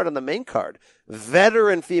same card, on the main card,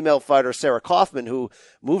 veteran female fighter Sarah Kaufman, who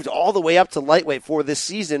moved all the way up to lightweight for this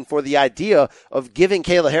season for the idea of giving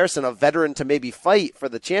Kayla Harrison, a veteran, to maybe fight for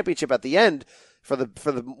the championship at the end for the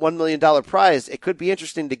 $1 million prize. It could be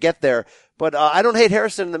interesting to get there, but I don't hate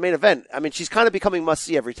Harrison in the main event. I mean, she's kind of becoming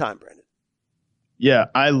must-see every time, Brandon. Yeah,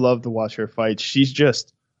 I love to watch her fight. She's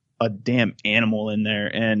just a damn animal in there,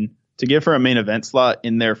 and to give her a main event slot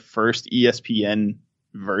in their first ESPN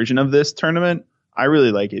version of this tournament, I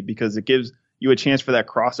really like it because it gives you a chance for that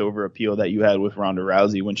crossover appeal that you had with Ronda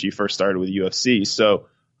Rousey when she first started with UFC. So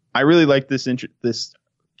I really like this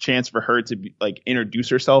chance for her to introduce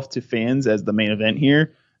herself to fans as the main event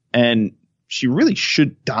here. And she really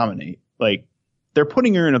should dominate. Like, they're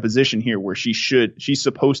putting her in a position here where she's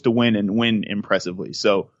supposed to win and win impressively.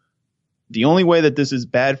 So the only way that this is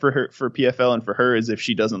bad for her, for PFL and for her, is if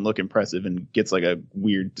she doesn't look impressive and gets like a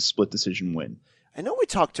weird split decision win. I know we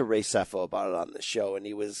talked to Ray Sefo about it on the show, and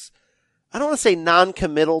he was, I don't want to say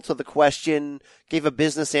non-committal to the question, gave a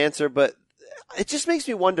business answer, but it just makes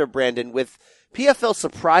me wonder, Brandon, with PFL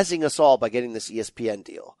surprising us all by getting this ESPN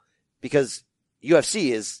deal, because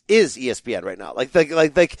UFC is ESPN right now.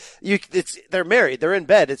 They're married, they're in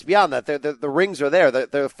bed. It's beyond that. The rings are there.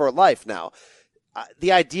 They're for life now.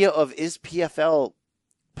 The idea of, is PFL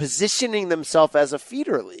positioning themselves as a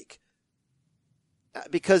feeder league?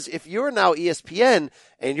 Because if you're now ESPN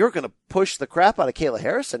and you're going to push the crap out of Kayla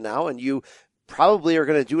Harrison now, and you probably are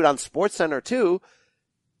going to do it on SportsCenter too,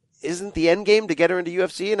 isn't the end game to get her into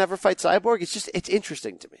UFC and have her fight Cyborg? It's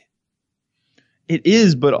interesting to me. It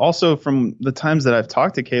is, but also from the times that I've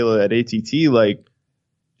talked to Kayla at ATT, like,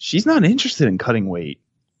 she's not interested in cutting weight.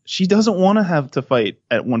 She doesn't want to have to fight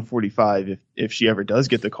at 145 if she ever does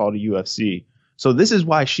get the call to UFC. So this is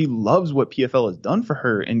why she loves what PFL has done for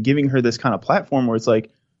her and giving her this kind of platform where it's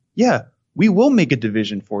like, yeah, we will make a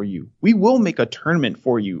division for you. We will make a tournament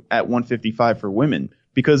for you at 155 for women,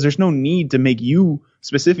 because there's no need to make you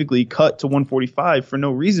specifically cut to 145 for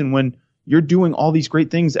no reason when you're doing all these great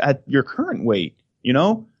things at your current weight, you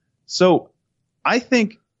know? So I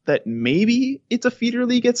think that maybe it's a feeder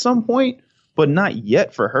league at some point, but not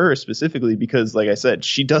yet for her specifically, because, like I said,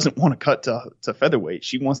 she doesn't want to cut to featherweight.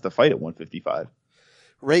 She wants to fight at 155.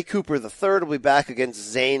 Ray Cooper III will be back against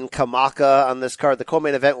Zain Kamaka on this card. The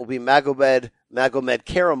co-main event will be Magomed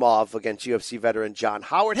Karamov against UFC veteran John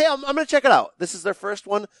Howard. Hey, I'm going to check it out. This is their first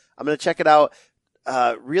one. I'm going to check it out.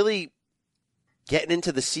 Really getting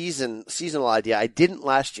into the seasonal idea. I didn't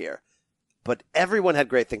last year, but everyone had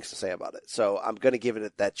great things to say about it. So I'm going to give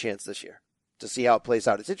it that chance this year to see how it plays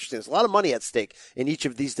out. It's interesting. There's a lot of money at stake in each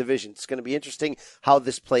of these divisions. It's going to be interesting how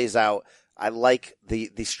this plays out. I like the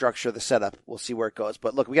structure, the setup. We'll see where it goes.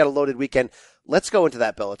 But look, we got a loaded weekend. Let's go into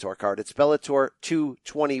that Bellator card. It's Bellator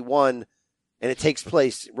 221, and it takes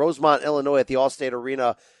place Rosemont, Illinois at the Allstate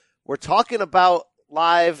Arena. We're talking about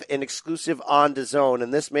live and exclusive on DAZN,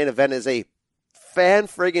 and this main event is a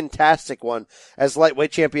fan-friggin-tastic one as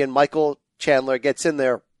lightweight champion Michael Chandler gets in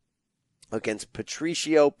there against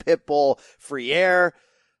Patricio Pitbull Freire.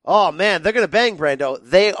 Oh, man, they're going to bang, Brando.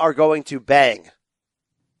 They are going to bang.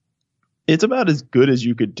 It's about as good as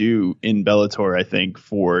you could do in Bellator, I think,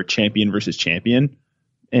 for champion versus champion,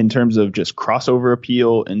 in terms of just crossover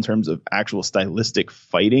appeal, in terms of actual stylistic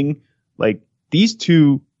fighting. Like, these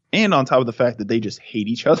two, and on top of the fact that they just hate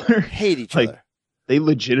each other. They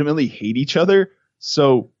legitimately hate each other.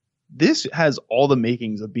 So this has all the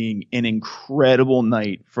makings of being an incredible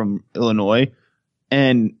night from Illinois.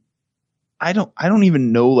 And I don't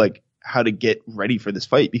even know, like, how to get ready for this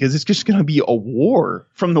fight because it's just going to be a war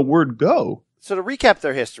from the word go. So to recap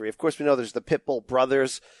their history, of course, we know there's the Pitbull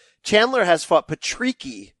brothers. Chandler has fought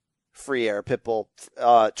Patricky Freire Pitbull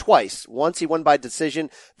twice. Once he won by decision.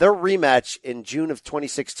 Their rematch in June of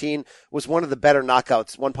 2016 was one of the better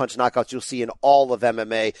knockouts, one-punch knockouts you'll see in all of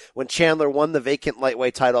MMA. When Chandler won the vacant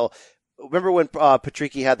lightweight title, remember when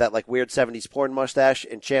Patricky had that like weird 70s porn mustache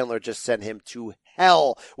and Chandler just sent him to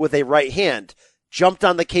hell with a right hand, jumped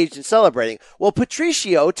on the cage and celebrating. Well,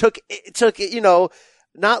 Patricio took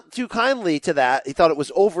not too kindly to that. He thought it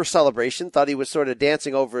was over celebration, thought he was sort of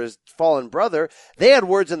dancing over his fallen brother. They had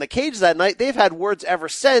words in the cage that night. They've had words ever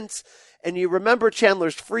since. And you remember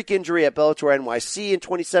Chandler's freak injury at Bellator NYC in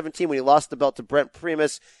 2017 when he lost the belt to Brent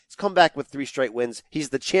Primus. He's come back with 3 straight wins. He's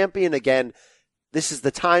the champion again. This is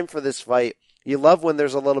the time for this fight. You love when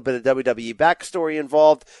there's a little bit of WWE backstory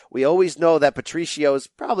involved. We always know that Patricio is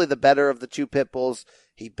probably the better of the two Pitbulls.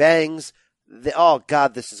 He bangs. Oh,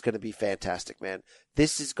 God, this is going to be fantastic, man.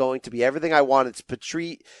 This is going to be everything I want. It's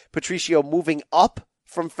Patricio moving up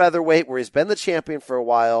from featherweight, where he's been the champion for a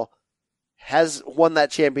while, has won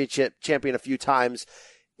that champion a few times.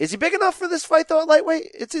 Is he big enough for this fight, though, at lightweight?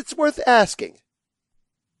 It's worth asking.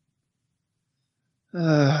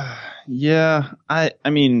 Yeah, I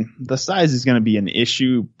mean, the size is going to be an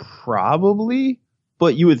issue probably,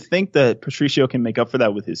 but you would think that Patricio can make up for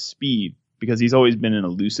that with his speed because he's always been an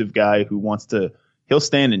elusive guy who wants to, he'll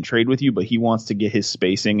stand and trade with you, but he wants to get his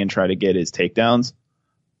spacing and try to get his takedowns.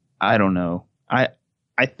 I don't know. I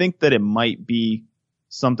think that it might be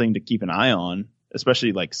something to keep an eye on,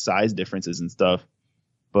 especially like size differences and stuff,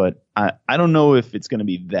 but I don't know if it's going to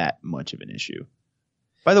be that much of an issue.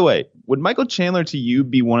 By the way, would Michael Chandler to you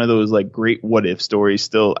be one of those like great what if stories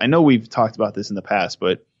still? I know we've talked about this in the past,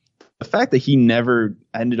 but the fact that he never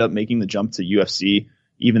ended up making the jump to UFC,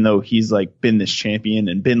 even though he's like been this champion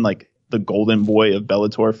and been like the golden boy of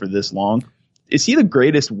Bellator for this long, is he the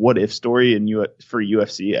greatest what if story for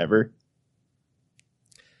UFC ever?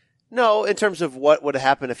 No, in terms of what would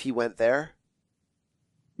happen if he went there.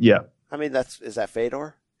 Yeah. I mean, is that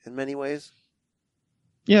Fedor in many ways?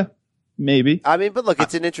 Yeah. Maybe. I mean, but look,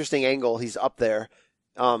 it's an interesting angle. He's up there.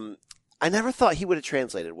 I never thought he would have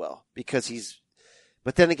translated well because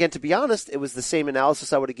but then again, to be honest, it was the same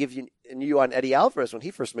analysis I would have given you on Eddie Alvarez when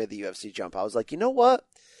he first made the UFC jump. I was like, you know what?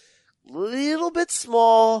 Little bit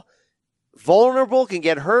small, vulnerable, can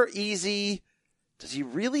get hurt easy. Does he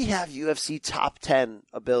really have UFC top 10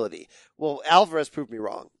 ability? Well, Alvarez proved me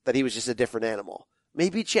wrong, that he was just a different animal.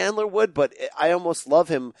 Maybe Chandler would, but I almost love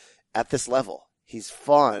him at this level. He's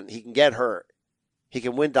fun. He can get hurt. He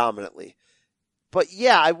can win dominantly. But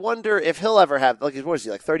yeah, I wonder if he'll ever have, like, what is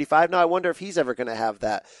he, like 35 now? I wonder if he's ever going to have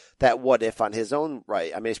that what if on his own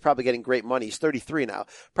right. I mean, he's probably getting great money. He's 33 now.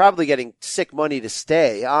 Probably getting sick money to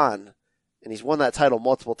stay on. And he's won that title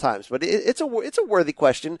multiple times. But it's a worthy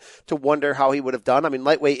question to wonder how he would have done. I mean,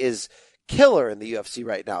 lightweight is killer in the UFC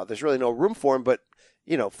right now. There's really no room for him. But,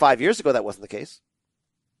 5 years ago, that wasn't the case.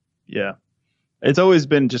 Yeah. It's always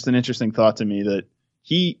been just an interesting thought to me that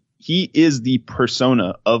he is the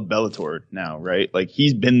persona of Bellator now, right? Like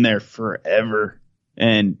he's been there forever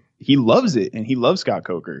and he loves it and he loves Scott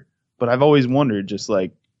Coker. But I've always wondered just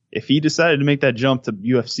like if he decided to make that jump to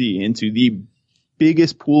UFC into the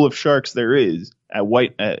biggest pool of sharks there is at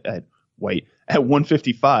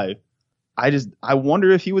 155, I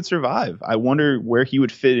wonder if he would survive. I wonder where he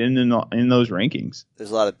would fit in those rankings. There's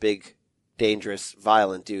a lot of big, dangerous,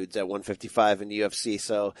 violent dudes at 155 in the UFC,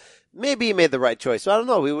 so maybe he made the right choice. So I don't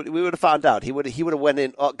know. We would have found out. He would have went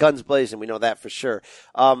in guns blazing. We know that for sure.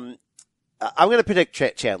 I'm going to predict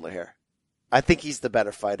Chandler here. I think he's the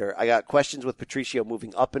better fighter. I got questions with Patricio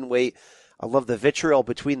moving up in weight. I love the vitriol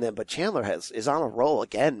between them, but Chandler is on a roll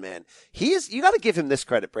again, man. You got to give him this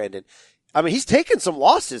credit, Brandon. I mean, he's taken some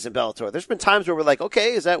losses in Bellator. There's been times where we're like,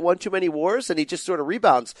 okay, is that one too many wars? And he just sort of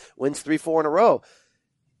rebounds, wins 3-4 in a row.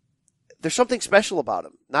 There's something special about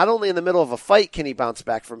him. Not only in the middle of a fight can he bounce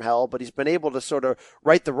back from hell, but he's been able to sort of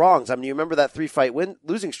right the wrongs. I mean, you remember that 3-fight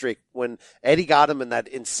losing streak when Eddie got him in that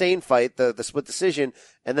insane fight, the split decision,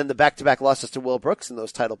 and then the back-to-back losses to Will Brooks in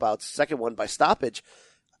those title bouts, second one by stoppage.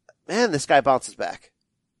 Man, this guy bounces back.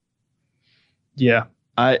 Yeah,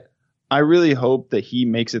 I really hope that he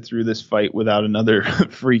makes it through this fight without another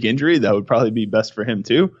freak injury. That would probably be best for him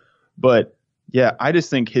too. But yeah, I just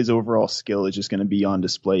think his overall skill is just going to be on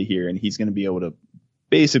display here, and he's going to be able to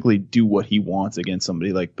basically do what he wants against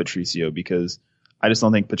somebody like Patricio, because I just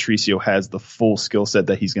don't think Patricio has the full skill set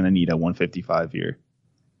that he's going to need at 155 here.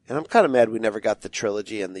 And I'm kind of mad we never got the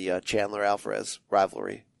trilogy and the Chandler-Alvarez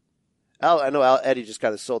rivalry. I know Eddie just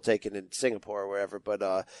got his soul taken in Singapore or wherever,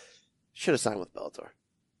 but should have signed with Bellator.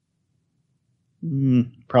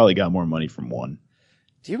 Probably got more money from one.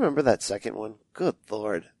 Do you remember that second one? Good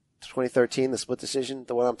Lord. 2013, the split decision,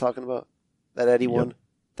 the one I'm talking about? That Eddie won?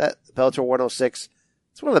 That Bellator 106.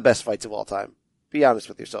 It's one of the best fights of all time. Be honest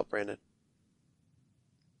with yourself, Brandon.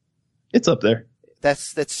 It's up there.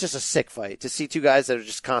 That's just a sick fight. To see two guys that are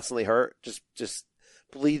just constantly hurt, just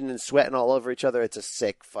bleeding and sweating all over each other, it's a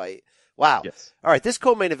sick fight. Wow. Yes. All right, this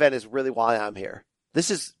co-main event is really why I'm here.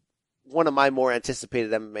 This is one of my more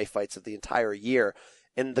anticipated MMA fights of the entire year.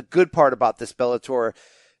 And the good part about this Bellator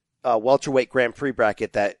welterweight Grand Prix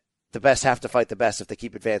bracket that the best have to fight the best if they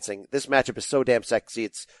keep advancing. This matchup is so damn sexy.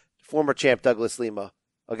 It's former champ Douglas Lima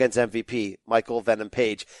against MVP Michael Venom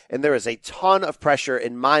Page. And there is a ton of pressure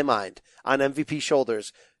in my mind on MVP's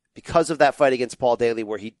shoulders because of that fight against Paul Daly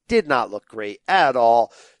where he did not look great at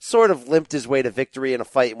all, sort of limped his way to victory in a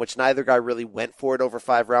fight in which neither guy really went for it over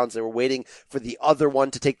 5 rounds. They were waiting for the other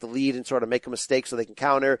one to take the lead and sort of make a mistake so they can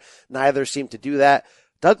counter. Neither seemed to do that.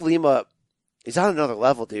 Doug Lima is on another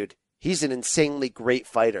level, dude. He's an insanely great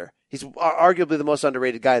fighter. He's arguably the most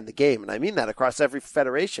underrated guy in the game, and I mean that across every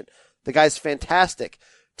federation. The guy's fantastic.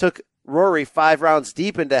 Took Rory 5 rounds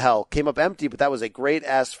deep into hell, came up empty, but that was a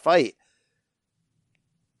great-ass fight.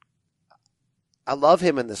 I love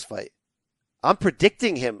him in this fight. I'm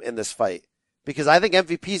predicting him in this fight because I think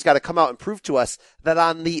MVP's got to come out and prove to us that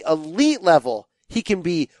on the elite level, he can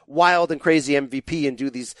be wild and crazy MVP and do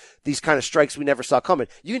these kind of strikes we never saw coming.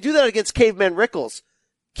 You can do that against Caveman Rickles.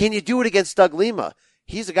 Can you do it against Doug Lima?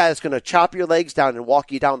 He's a guy that's going to chop your legs down and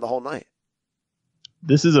walk you down the whole night.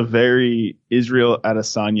 This is a very Israel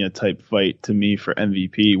Adesanya type fight to me for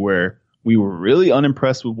MVP, where we were really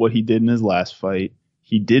unimpressed with what he did in his last fight.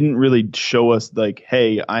 He didn't really show us like,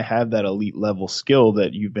 hey, I have that elite level skill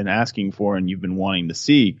that you've been asking for and you've been wanting to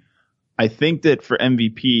see. I think that for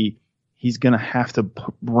MVP, he's going to have to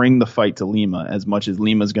bring the fight to Lima as much as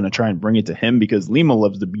Lima's going to try and bring it to him because Lima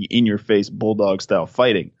loves to be in your face bulldog style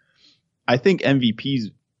fighting. I think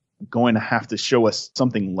MVP's going to have to show us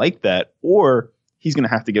something like that, or he's going to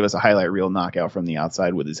have to give us a highlight reel knockout from the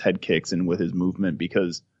outside with his head kicks and with his movement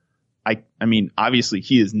because I mean, obviously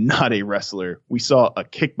he is not a wrestler. We saw a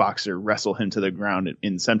kickboxer wrestle him to the ground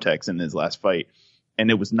in Semtex in his last fight, and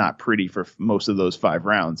it was not pretty for most of those 5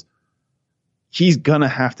 rounds. He's going to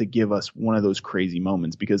have to give us one of those crazy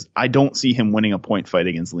moments because I don't see him winning a point fight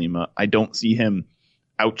against Lima. I don't see him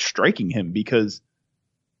outstriking him because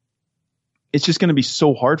it's just going to be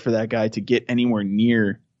so hard for that guy to get anywhere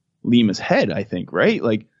near Lima's head, I think, right?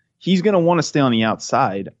 Like, he's going to want to stay on the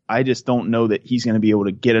outside. I just don't know that he's going to be able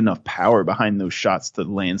to get enough power behind those shots to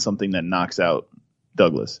land something that knocks out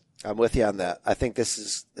Douglas. I'm with you on that. I think this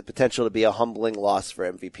is the potential to be a humbling loss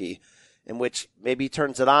for MVP, in which maybe he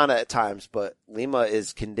turns it on at times, but Lima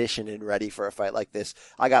is conditioned and ready for a fight like this.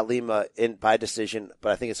 I got Lima in by decision,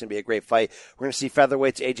 but I think it's going to be a great fight. We're going to see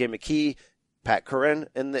featherweights AJ McKee, Pat Curran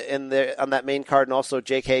on that main card, and also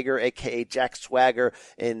Jake Hager, aka Jack Swagger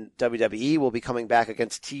in WWE, will be coming back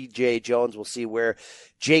against TJ Jones. We'll see where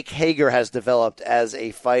Jake Hager has developed as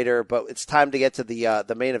a fighter, but it's time to get to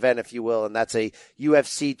the main event, if you will, and that's a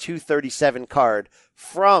UFC 237 card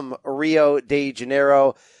from Rio de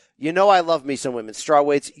Janeiro. You know I love me some women's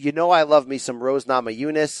strawweights. You know I love me some Rose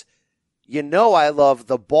Namajunas. You know I love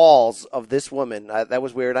the balls of this woman. That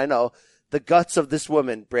was weird, I know. The guts of this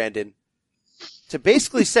woman, Brandon. To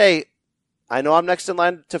basically say, I know I'm next in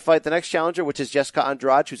line to fight the next challenger, which is Jessica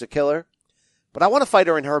Andrade, who's a killer, but I want to fight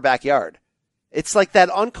her in her backyard. It's like that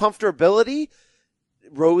uncomfortability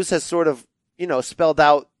Rose has sort of, spelled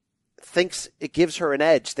out, thinks it gives her an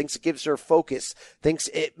edge, thinks it gives her focus, thinks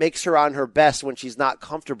it makes her on her best when she's not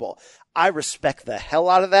comfortable. I respect the hell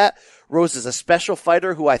out of that. Rose is a special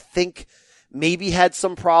fighter who I think maybe had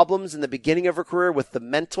some problems in the beginning of her career with the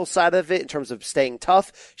mental side of it in terms of staying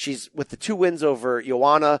tough. She's with the 2 wins over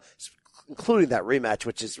Joanna, including that rematch,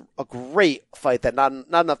 which is a great fight that not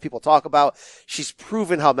enough people talk about. She's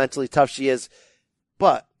proven how mentally tough she is,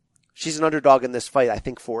 but she's an underdog in this fight, I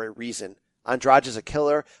think, for a reason. Andrade is a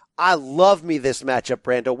killer. I love me this matchup,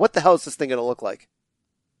 Brando. What the hell is this thing going to look like?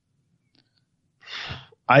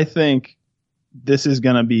 I think this is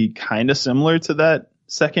going to be kind of similar to that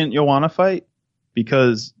second Joanna fight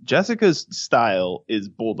because Jessica's style is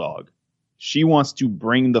bulldog. She wants to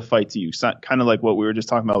bring the fight to you, kind of like what we were just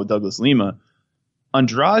talking about with Douglas Lima.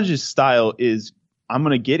 Andrade's style is, I'm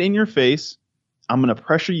going to get in your face, I'm going to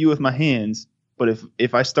pressure you with my hands, but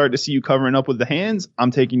if I start to see you covering up with the hands,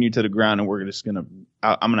 I'm taking you to the ground and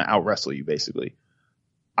I'm going to out wrestle you, basically.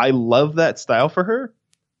 I love that style for her,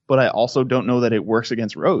 but I also don't know that it works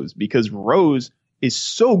against Rose because Rose is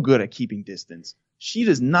so good at keeping distance. She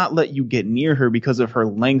does not let you get near her because of her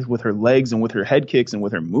length with her legs and with her head kicks and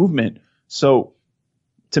with her movement. So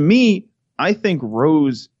to me, I think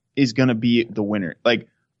Rose is going to be the winner. Like,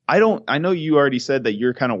 I know you already said that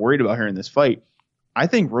you're kind of worried about her in this fight. I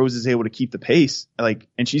think Rose is able to keep the pace,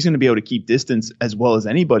 and she's going to be able to keep distance as well as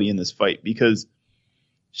anybody in this fight because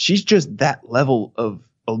she's just that level of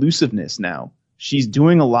elusiveness now. She's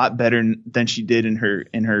doing a lot better than she did in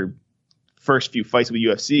her first few fights with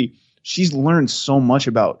UFC. She's learned so much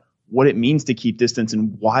about what it means to keep distance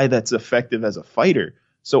and why that's effective as a fighter.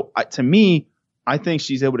 So to me, I think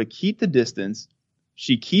she's able to keep the distance.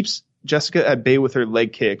 She keeps Jessica at bay with her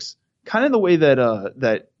leg kicks, kind of the way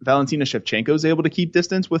that Valentina Shevchenko is able to keep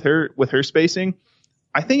distance with her spacing.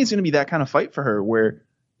 I think it's going to be that kind of fight for her where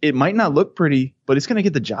it might not look pretty, but it's going to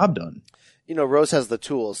get the job done. You know, Rose has the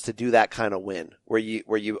tools to do that kind of win where you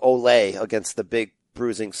olay against the big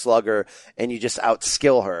bruising slugger and you just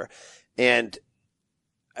outskill her. And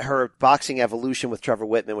her boxing evolution with Trevor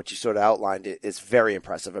Whitman, which you sort of outlined, is very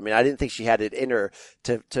impressive. I mean, I didn't think she had it in her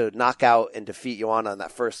to knock out and defeat Joanna in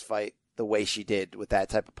that first fight the way she did with that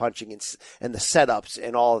type of punching and the setups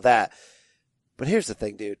and all of that. But here's the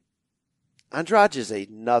thing, dude. Andrade is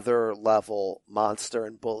another level monster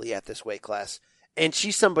and bully at this weight class. And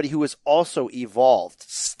she's somebody who has also evolved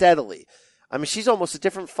steadily. I mean, she's almost a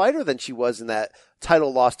different fighter than she was in that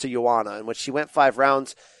title loss to Joanna, in which she went 5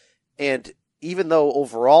 rounds. And even though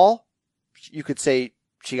overall, you could say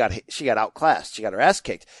she got outclassed, she got her ass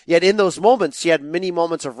kicked. Yet in those moments, she had many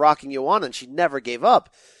moments of rocking Joanna, and she never gave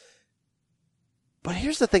up. But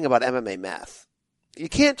here's the thing about MMA math. You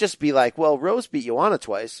can't just be like, well, Rose beat Joanna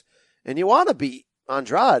twice, and Joanna beat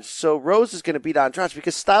Andrade, so Rose is going to beat Andrade,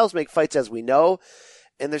 because styles make fights, as we know,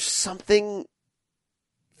 and there's something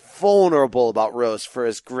vulnerable about Rose for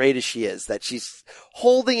as great as she is, that she's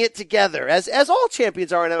holding it together, as all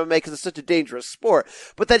champions are in MMA because it's such a dangerous sport,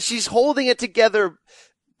 but that she's holding it together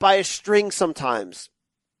by a string sometimes,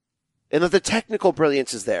 and that the technical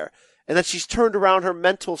brilliance is there, and that she's turned around her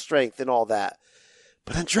mental strength and all that.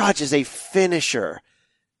 But Andrade is a finisher.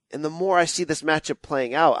 And the more I see this matchup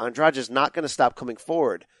playing out, Andrade is not going to stop coming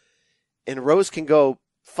forward. And Rose can go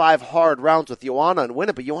 5 hard rounds with Joanna and win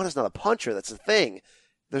it, but Joanna's not a puncher. That's the thing.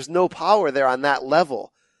 There's no power there on that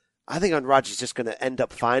level. I think Andrade is just going to end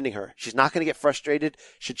up finding her. She's not going to get frustrated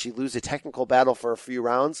should she lose a technical battle for a few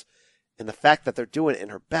rounds. And the fact that they're doing it in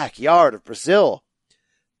her backyard of Brazil,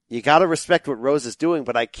 you got to respect what Rose is doing,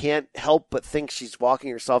 but I can't help but think she's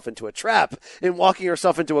walking herself into a trap and walking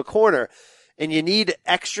herself into a corner. And you need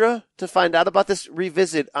extra to find out about this.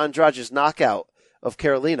 Revisit Andrade's knockout of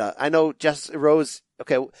Carolina. I know Rose,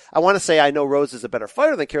 okay, I want to say I know Rose is a better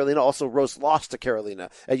fighter than Carolina. Also, Rose lost to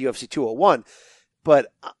Carolina at UFC 201.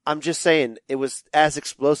 But I'm just saying it was as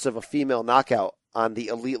explosive a female knockout on the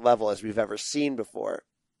elite level as we've ever seen before.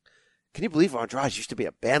 Can you believe Andrade used to be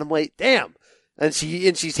a bantamweight? Damn. And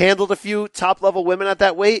she's handled a few top-level women at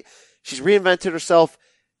that weight. She's reinvented herself.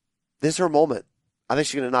 This is her moment. I think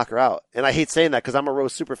she's going to knock her out. And I hate saying that because I'm a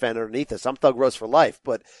Rose superfan underneath this. I'm Thug Rose for life.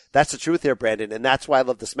 But that's the truth here, Brandon. And that's why I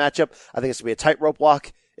love this matchup. I think it's going to be a tightrope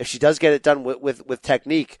walk. If she does get it done with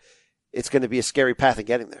technique, it's going to be a scary path in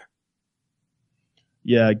getting there.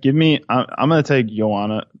 Yeah, I'm going to take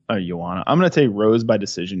Joanna. I'm going to take Rose by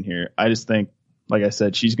decision here. I just think, like I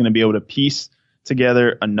said, she's going to be able to piece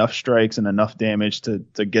together enough strikes and enough damage to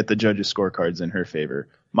get the judges' scorecards in her favor.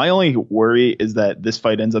 My only worry is that this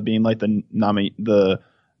fight ends up being like the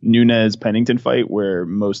Nunes Pennington fight where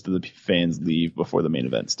most of the fans leave before the main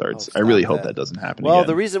event starts. I really hope that doesn't happen again.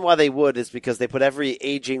 The reason why they would is because they put every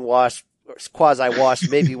aging washed, quasi-washed,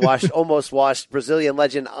 maybe washed, almost washed Brazilian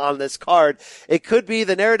legend on this card. It could be,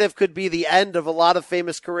 the narrative could be the end of a lot of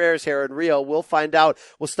famous careers here in Rio. We'll find out.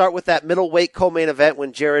 We'll start with that middleweight co-main event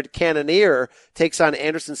when Jared Cannonier takes on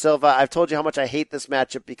Anderson Silva. I've told you how much I hate this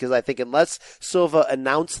matchup because I think unless Silva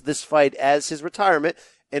announced this fight as his retirement,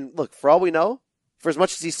 and look, for all we know, for as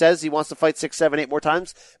much as he says he wants to fight 6, 7, 8 more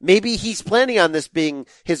times, maybe he's planning on this being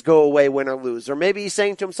his go-away win or lose. Or maybe he's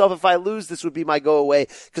saying to himself, if I lose, this would be my go-away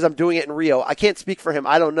because I'm doing it in Rio. I can't speak for him.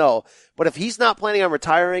 I don't know. But if he's not planning on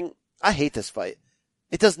retiring, I hate this fight.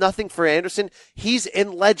 It does nothing for Anderson. He's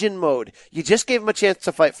in legend mode. You just gave him a chance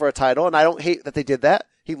to fight for a title, and I don't hate that they did that.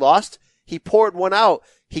 He lost. He poured one out.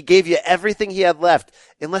 He gave you everything he had left.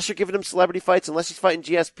 Unless you're giving him celebrity fights, unless he's fighting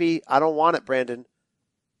GSP, I don't want it, Brandon.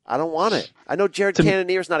 I don't want it. I know Jared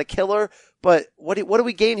Cannonier is not a killer, but what do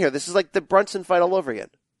we gain here? This is like the Brunson fight all over again.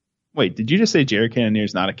 Wait, did you just say Jared Cannonier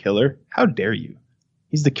is not a killer? How dare you?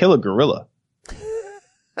 He's the killer gorilla.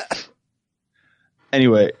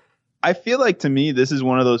 Anyway, I feel like to me this is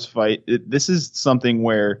one of those fights. This is something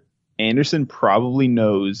where Anderson probably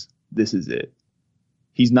knows this is it.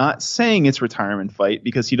 He's not saying it's retirement fight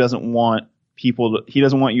because he doesn't want people, he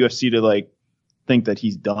doesn't want UFC to like think that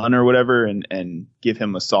he's done or whatever and give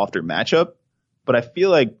him a softer matchup. But I feel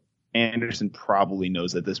like Anderson probably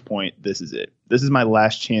knows at this point, this is it. This is my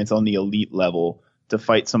last chance on the elite level to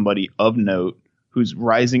fight somebody of note who's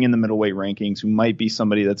rising in the middleweight rankings, who might be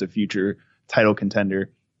somebody that's a future title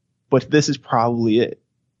contender. But this is probably it.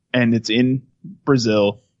 And it's in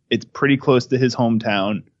Brazil. It's pretty close to his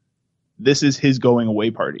hometown. This is his going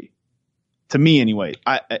away party. To me, anyway.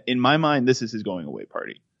 In my mind, this is his going away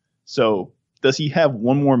party. So does he have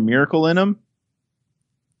one more miracle in him?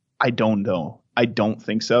 I don't know. I don't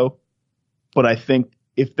think so. But I think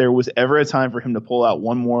if there was ever a time for him to pull out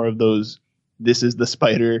one more of those, this is the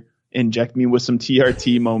spider, inject me with some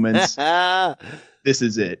TRT moments, this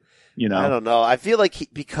is it. You know, I don't know. I feel like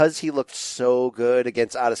because he looked so good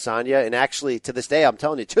against Adesanya, and actually to this day, I'm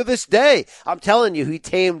telling you, he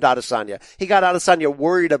tamed Adesanya. He got Adesanya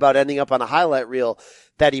worried about ending up on a highlight reel,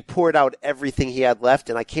 that he poured out everything he had left,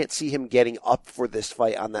 and I can't see him getting up for this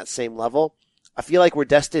fight on that same level. I feel like we're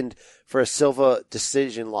destined for a Silva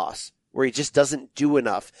decision loss, where he just doesn't do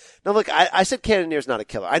enough. Now, look, I said Cannonier's not a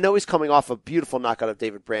killer. I know he's coming off a beautiful knockout of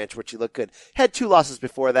David Branch, which he looked good. Had 2 losses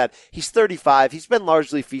before that. He's 35. He's been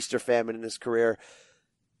largely feast or famine in his career.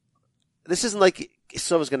 This isn't like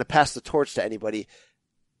Silva's going to pass the torch to anybody.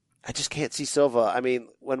 I just can't see Silva. I mean,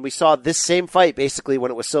 when we saw this same fight, basically,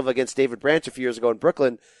 when it was Silva against David Branch a few years ago in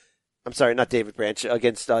Brooklyn, I'm sorry, not David Branch,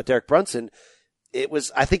 against Derek Brunson,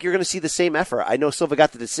 I think you're going to see the same effort. I know Silva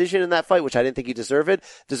got the decision in that fight, which I didn't think he deserved.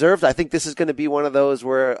 I think this is going to be one of those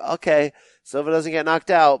where, okay, Silva doesn't get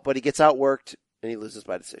knocked out, but he gets outworked and he loses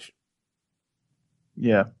by decision.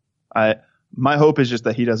 Yeah. My hope is just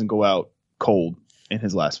that he doesn't go out cold in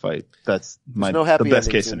his last fight. That's no happy the best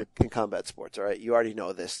case scenario in combat sports. All right. You already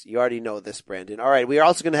know this. Brandon. All right. We are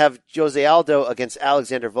also going to have Jose Aldo against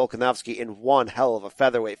Alexander Volkanovski in one hell of a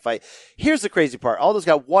featherweight fight. Here's the crazy part. Aldo's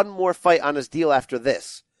got one more fight on his deal after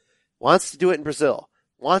this. Wants to do it in Brazil.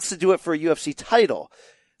 Wants to do it for a UFC title.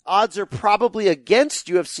 Odds are probably against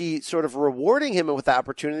UFC sort of rewarding him with the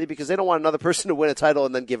opportunity because they don't want another person to win a title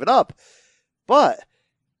and then give it up. But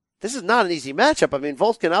this is not an easy matchup. I mean,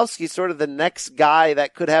 Volkanovski's sort of the next guy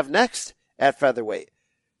that could have next at featherweight.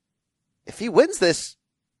 If he wins this,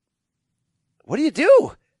 what do you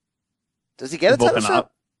do? Does he get a title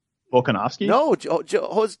shot? Volkanovski? No,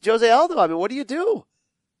 Jose Aldo. I mean, what do you do?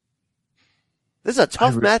 This is a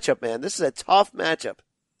tough matchup, man. This is a tough matchup.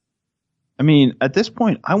 I mean, at this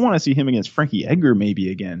point, I want to see him against Frankie Edgar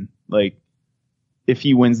maybe again. Like, if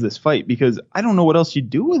he wins this fight, because I don't know what else you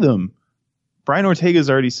do with him. Brian Ortega's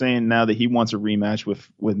already saying now that he wants a rematch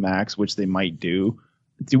with Max, which they might do.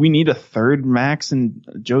 Do we need a third Max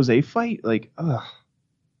and Jose fight? Like, ugh.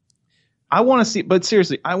 I want to see, but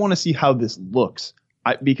seriously, I want to see how this looks.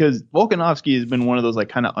 Because Volkanovski has been one of those like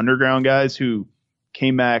kind of underground guys who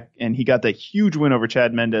came back and he got that huge win over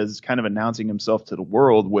Chad Mendes, kind of announcing himself to the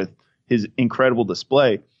world with his incredible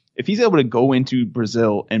display. If he's able to go into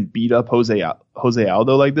Brazil and beat up Jose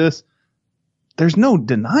Aldo like this, there's no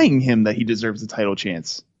denying him that he deserves a title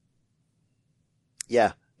chance.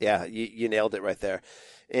 Yeah, you nailed it right there.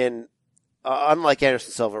 And unlike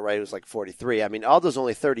Anderson Silva, right, who's like 43, I mean, Aldo's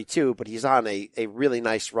only 32, but he's on a really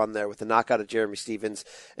nice run there with the knockout of Jeremy Stevens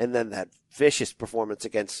and then that vicious performance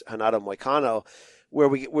against Renato Moicano, where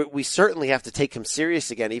we certainly have to take him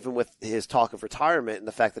serious again, even with his talk of retirement and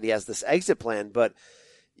the fact that he has this exit plan. But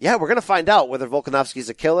yeah, we're going to find out whether Volkanovski's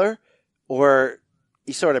a killer or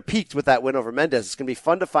he sort of peaked with that win over Mendes. It's going to be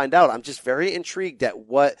fun to find out. I'm just very intrigued at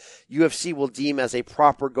what UFC will deem as a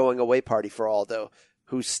proper going away party for Aldo,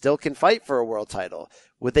 who still can fight for a world title.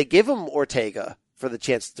 Would they give him Ortega for the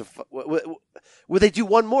chance to, would they do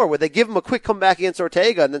one more? Would they give him a quick comeback against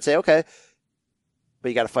Ortega and then say, okay, but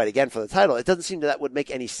you got to fight again for the title? It doesn't seem that would make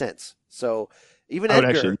any sense. So even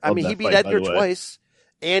Edgar, I mean, he beat Edgar twice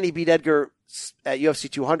and he beat Edgar at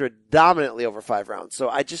UFC 200 dominantly over 5 rounds. So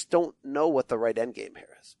I just don't know what the right end game here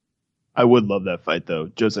is. I would love that fight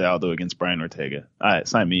though. Jose Aldo against Brian Ortega. All right,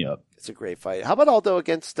 sign me up. It's a great fight. How about Aldo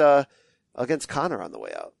against Conor on the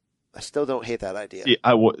way out? I still don't hate that idea.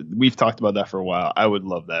 Yeah, we've talked about that for a while. I would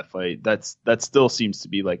love that fight. That still seems to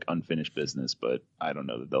be like unfinished business, but I don't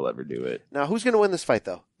know that they'll ever do it. Now, who's going to win this fight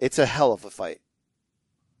though? It's a hell of a fight.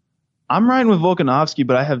 I'm riding with Volkanovski,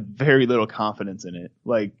 but I have very little confidence in it.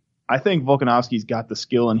 Like, I think Volkanovski's got the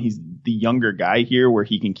skill and he's the younger guy here where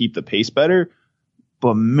he can keep the pace better.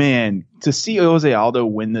 But man, to see Jose Aldo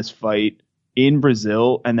win this fight in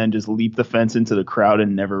Brazil and then just leap the fence into the crowd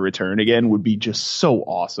and never return again would be just so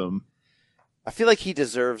awesome. I feel like he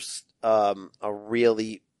deserves a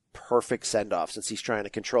really perfect send-off since he's trying to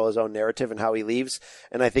control his own narrative and how he leaves.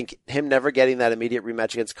 And I think him never getting that immediate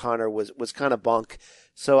rematch against Conor was kind of bunk.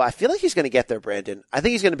 So I feel like he's going to get there, Brandon. I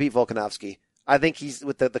think he's going to beat Volkanovski. I think he's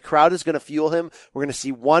with the crowd is going to fuel him. We're going to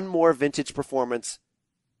see one more vintage performance,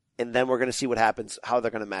 and then we're going to see what happens, how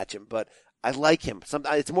they're going to match him. But I like him.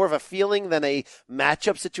 It's more of a feeling than a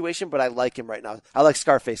matchup situation, but I like him right now. I like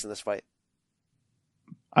Scarface in this fight.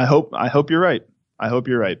 I hope you're right.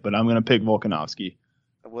 But I'm going to pick Volkanovski.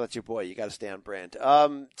 Well, that's your boy. You got to stay on brand.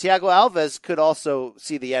 Thiago Alves could also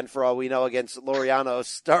see the end for all we know against Laureano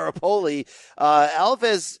Staropoli.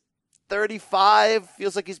 Alves, 35,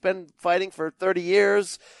 feels like he's been fighting for 30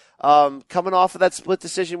 years. Coming off of that split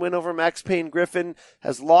decision win over Max Payne Griffin,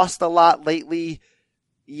 has lost a lot lately.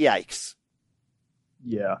 Yikes.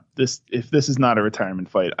 Yeah, if this is not a retirement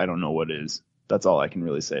fight, I don't know what is. That's all I can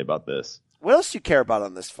really say about this. What else do you care about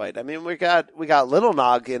on this fight? I mean, we got Little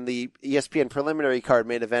Nog in the ESPN preliminary card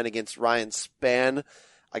main event against Ryan Spann.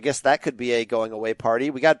 I guess that could be a going away party.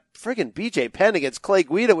 We got friggin' BJ Penn against Clay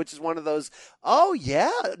Guida, which is one of those, oh yeah,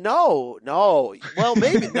 no. Well,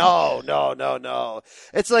 maybe, no.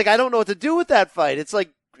 It's like, I don't know what to do with that fight. It's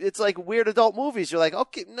like weird adult movies. You're like,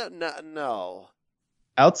 okay, no.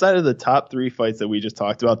 Outside of the top 3 fights that we just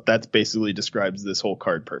talked about, that basically describes this whole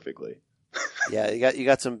card perfectly. Yeah, you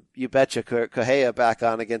got some, you betcha, Correia back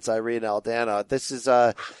on against Irene Aldana. This is,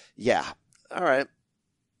 yeah. All right.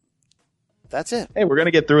 That's it. Hey, we're going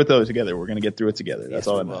to get through it together. That's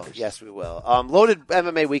all that matters. Yes, we will. Loaded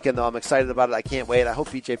MMA weekend, though. I'm excited about it. I can't wait. I hope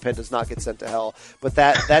BJ Penn does not get sent to hell. But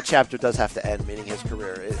that chapter does have to end, meaning his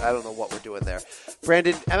career. I don't know what we're doing there.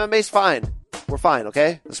 Brandon, MMA's fine. We're fine,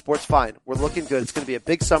 okay? The sport's fine. We're looking good. It's going to be a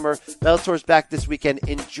big summer. Bellator's back this weekend.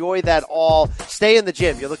 Enjoy that all. Stay in the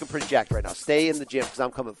gym. You're looking pretty jacked right now. Stay in the gym because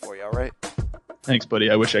I'm coming for you, all right? Thanks, buddy.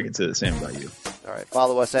 I wish I could say the same about you. All right.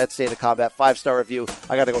 Follow us at State of Combat. 5-star review.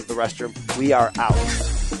 I got to go to the restroom. We are out.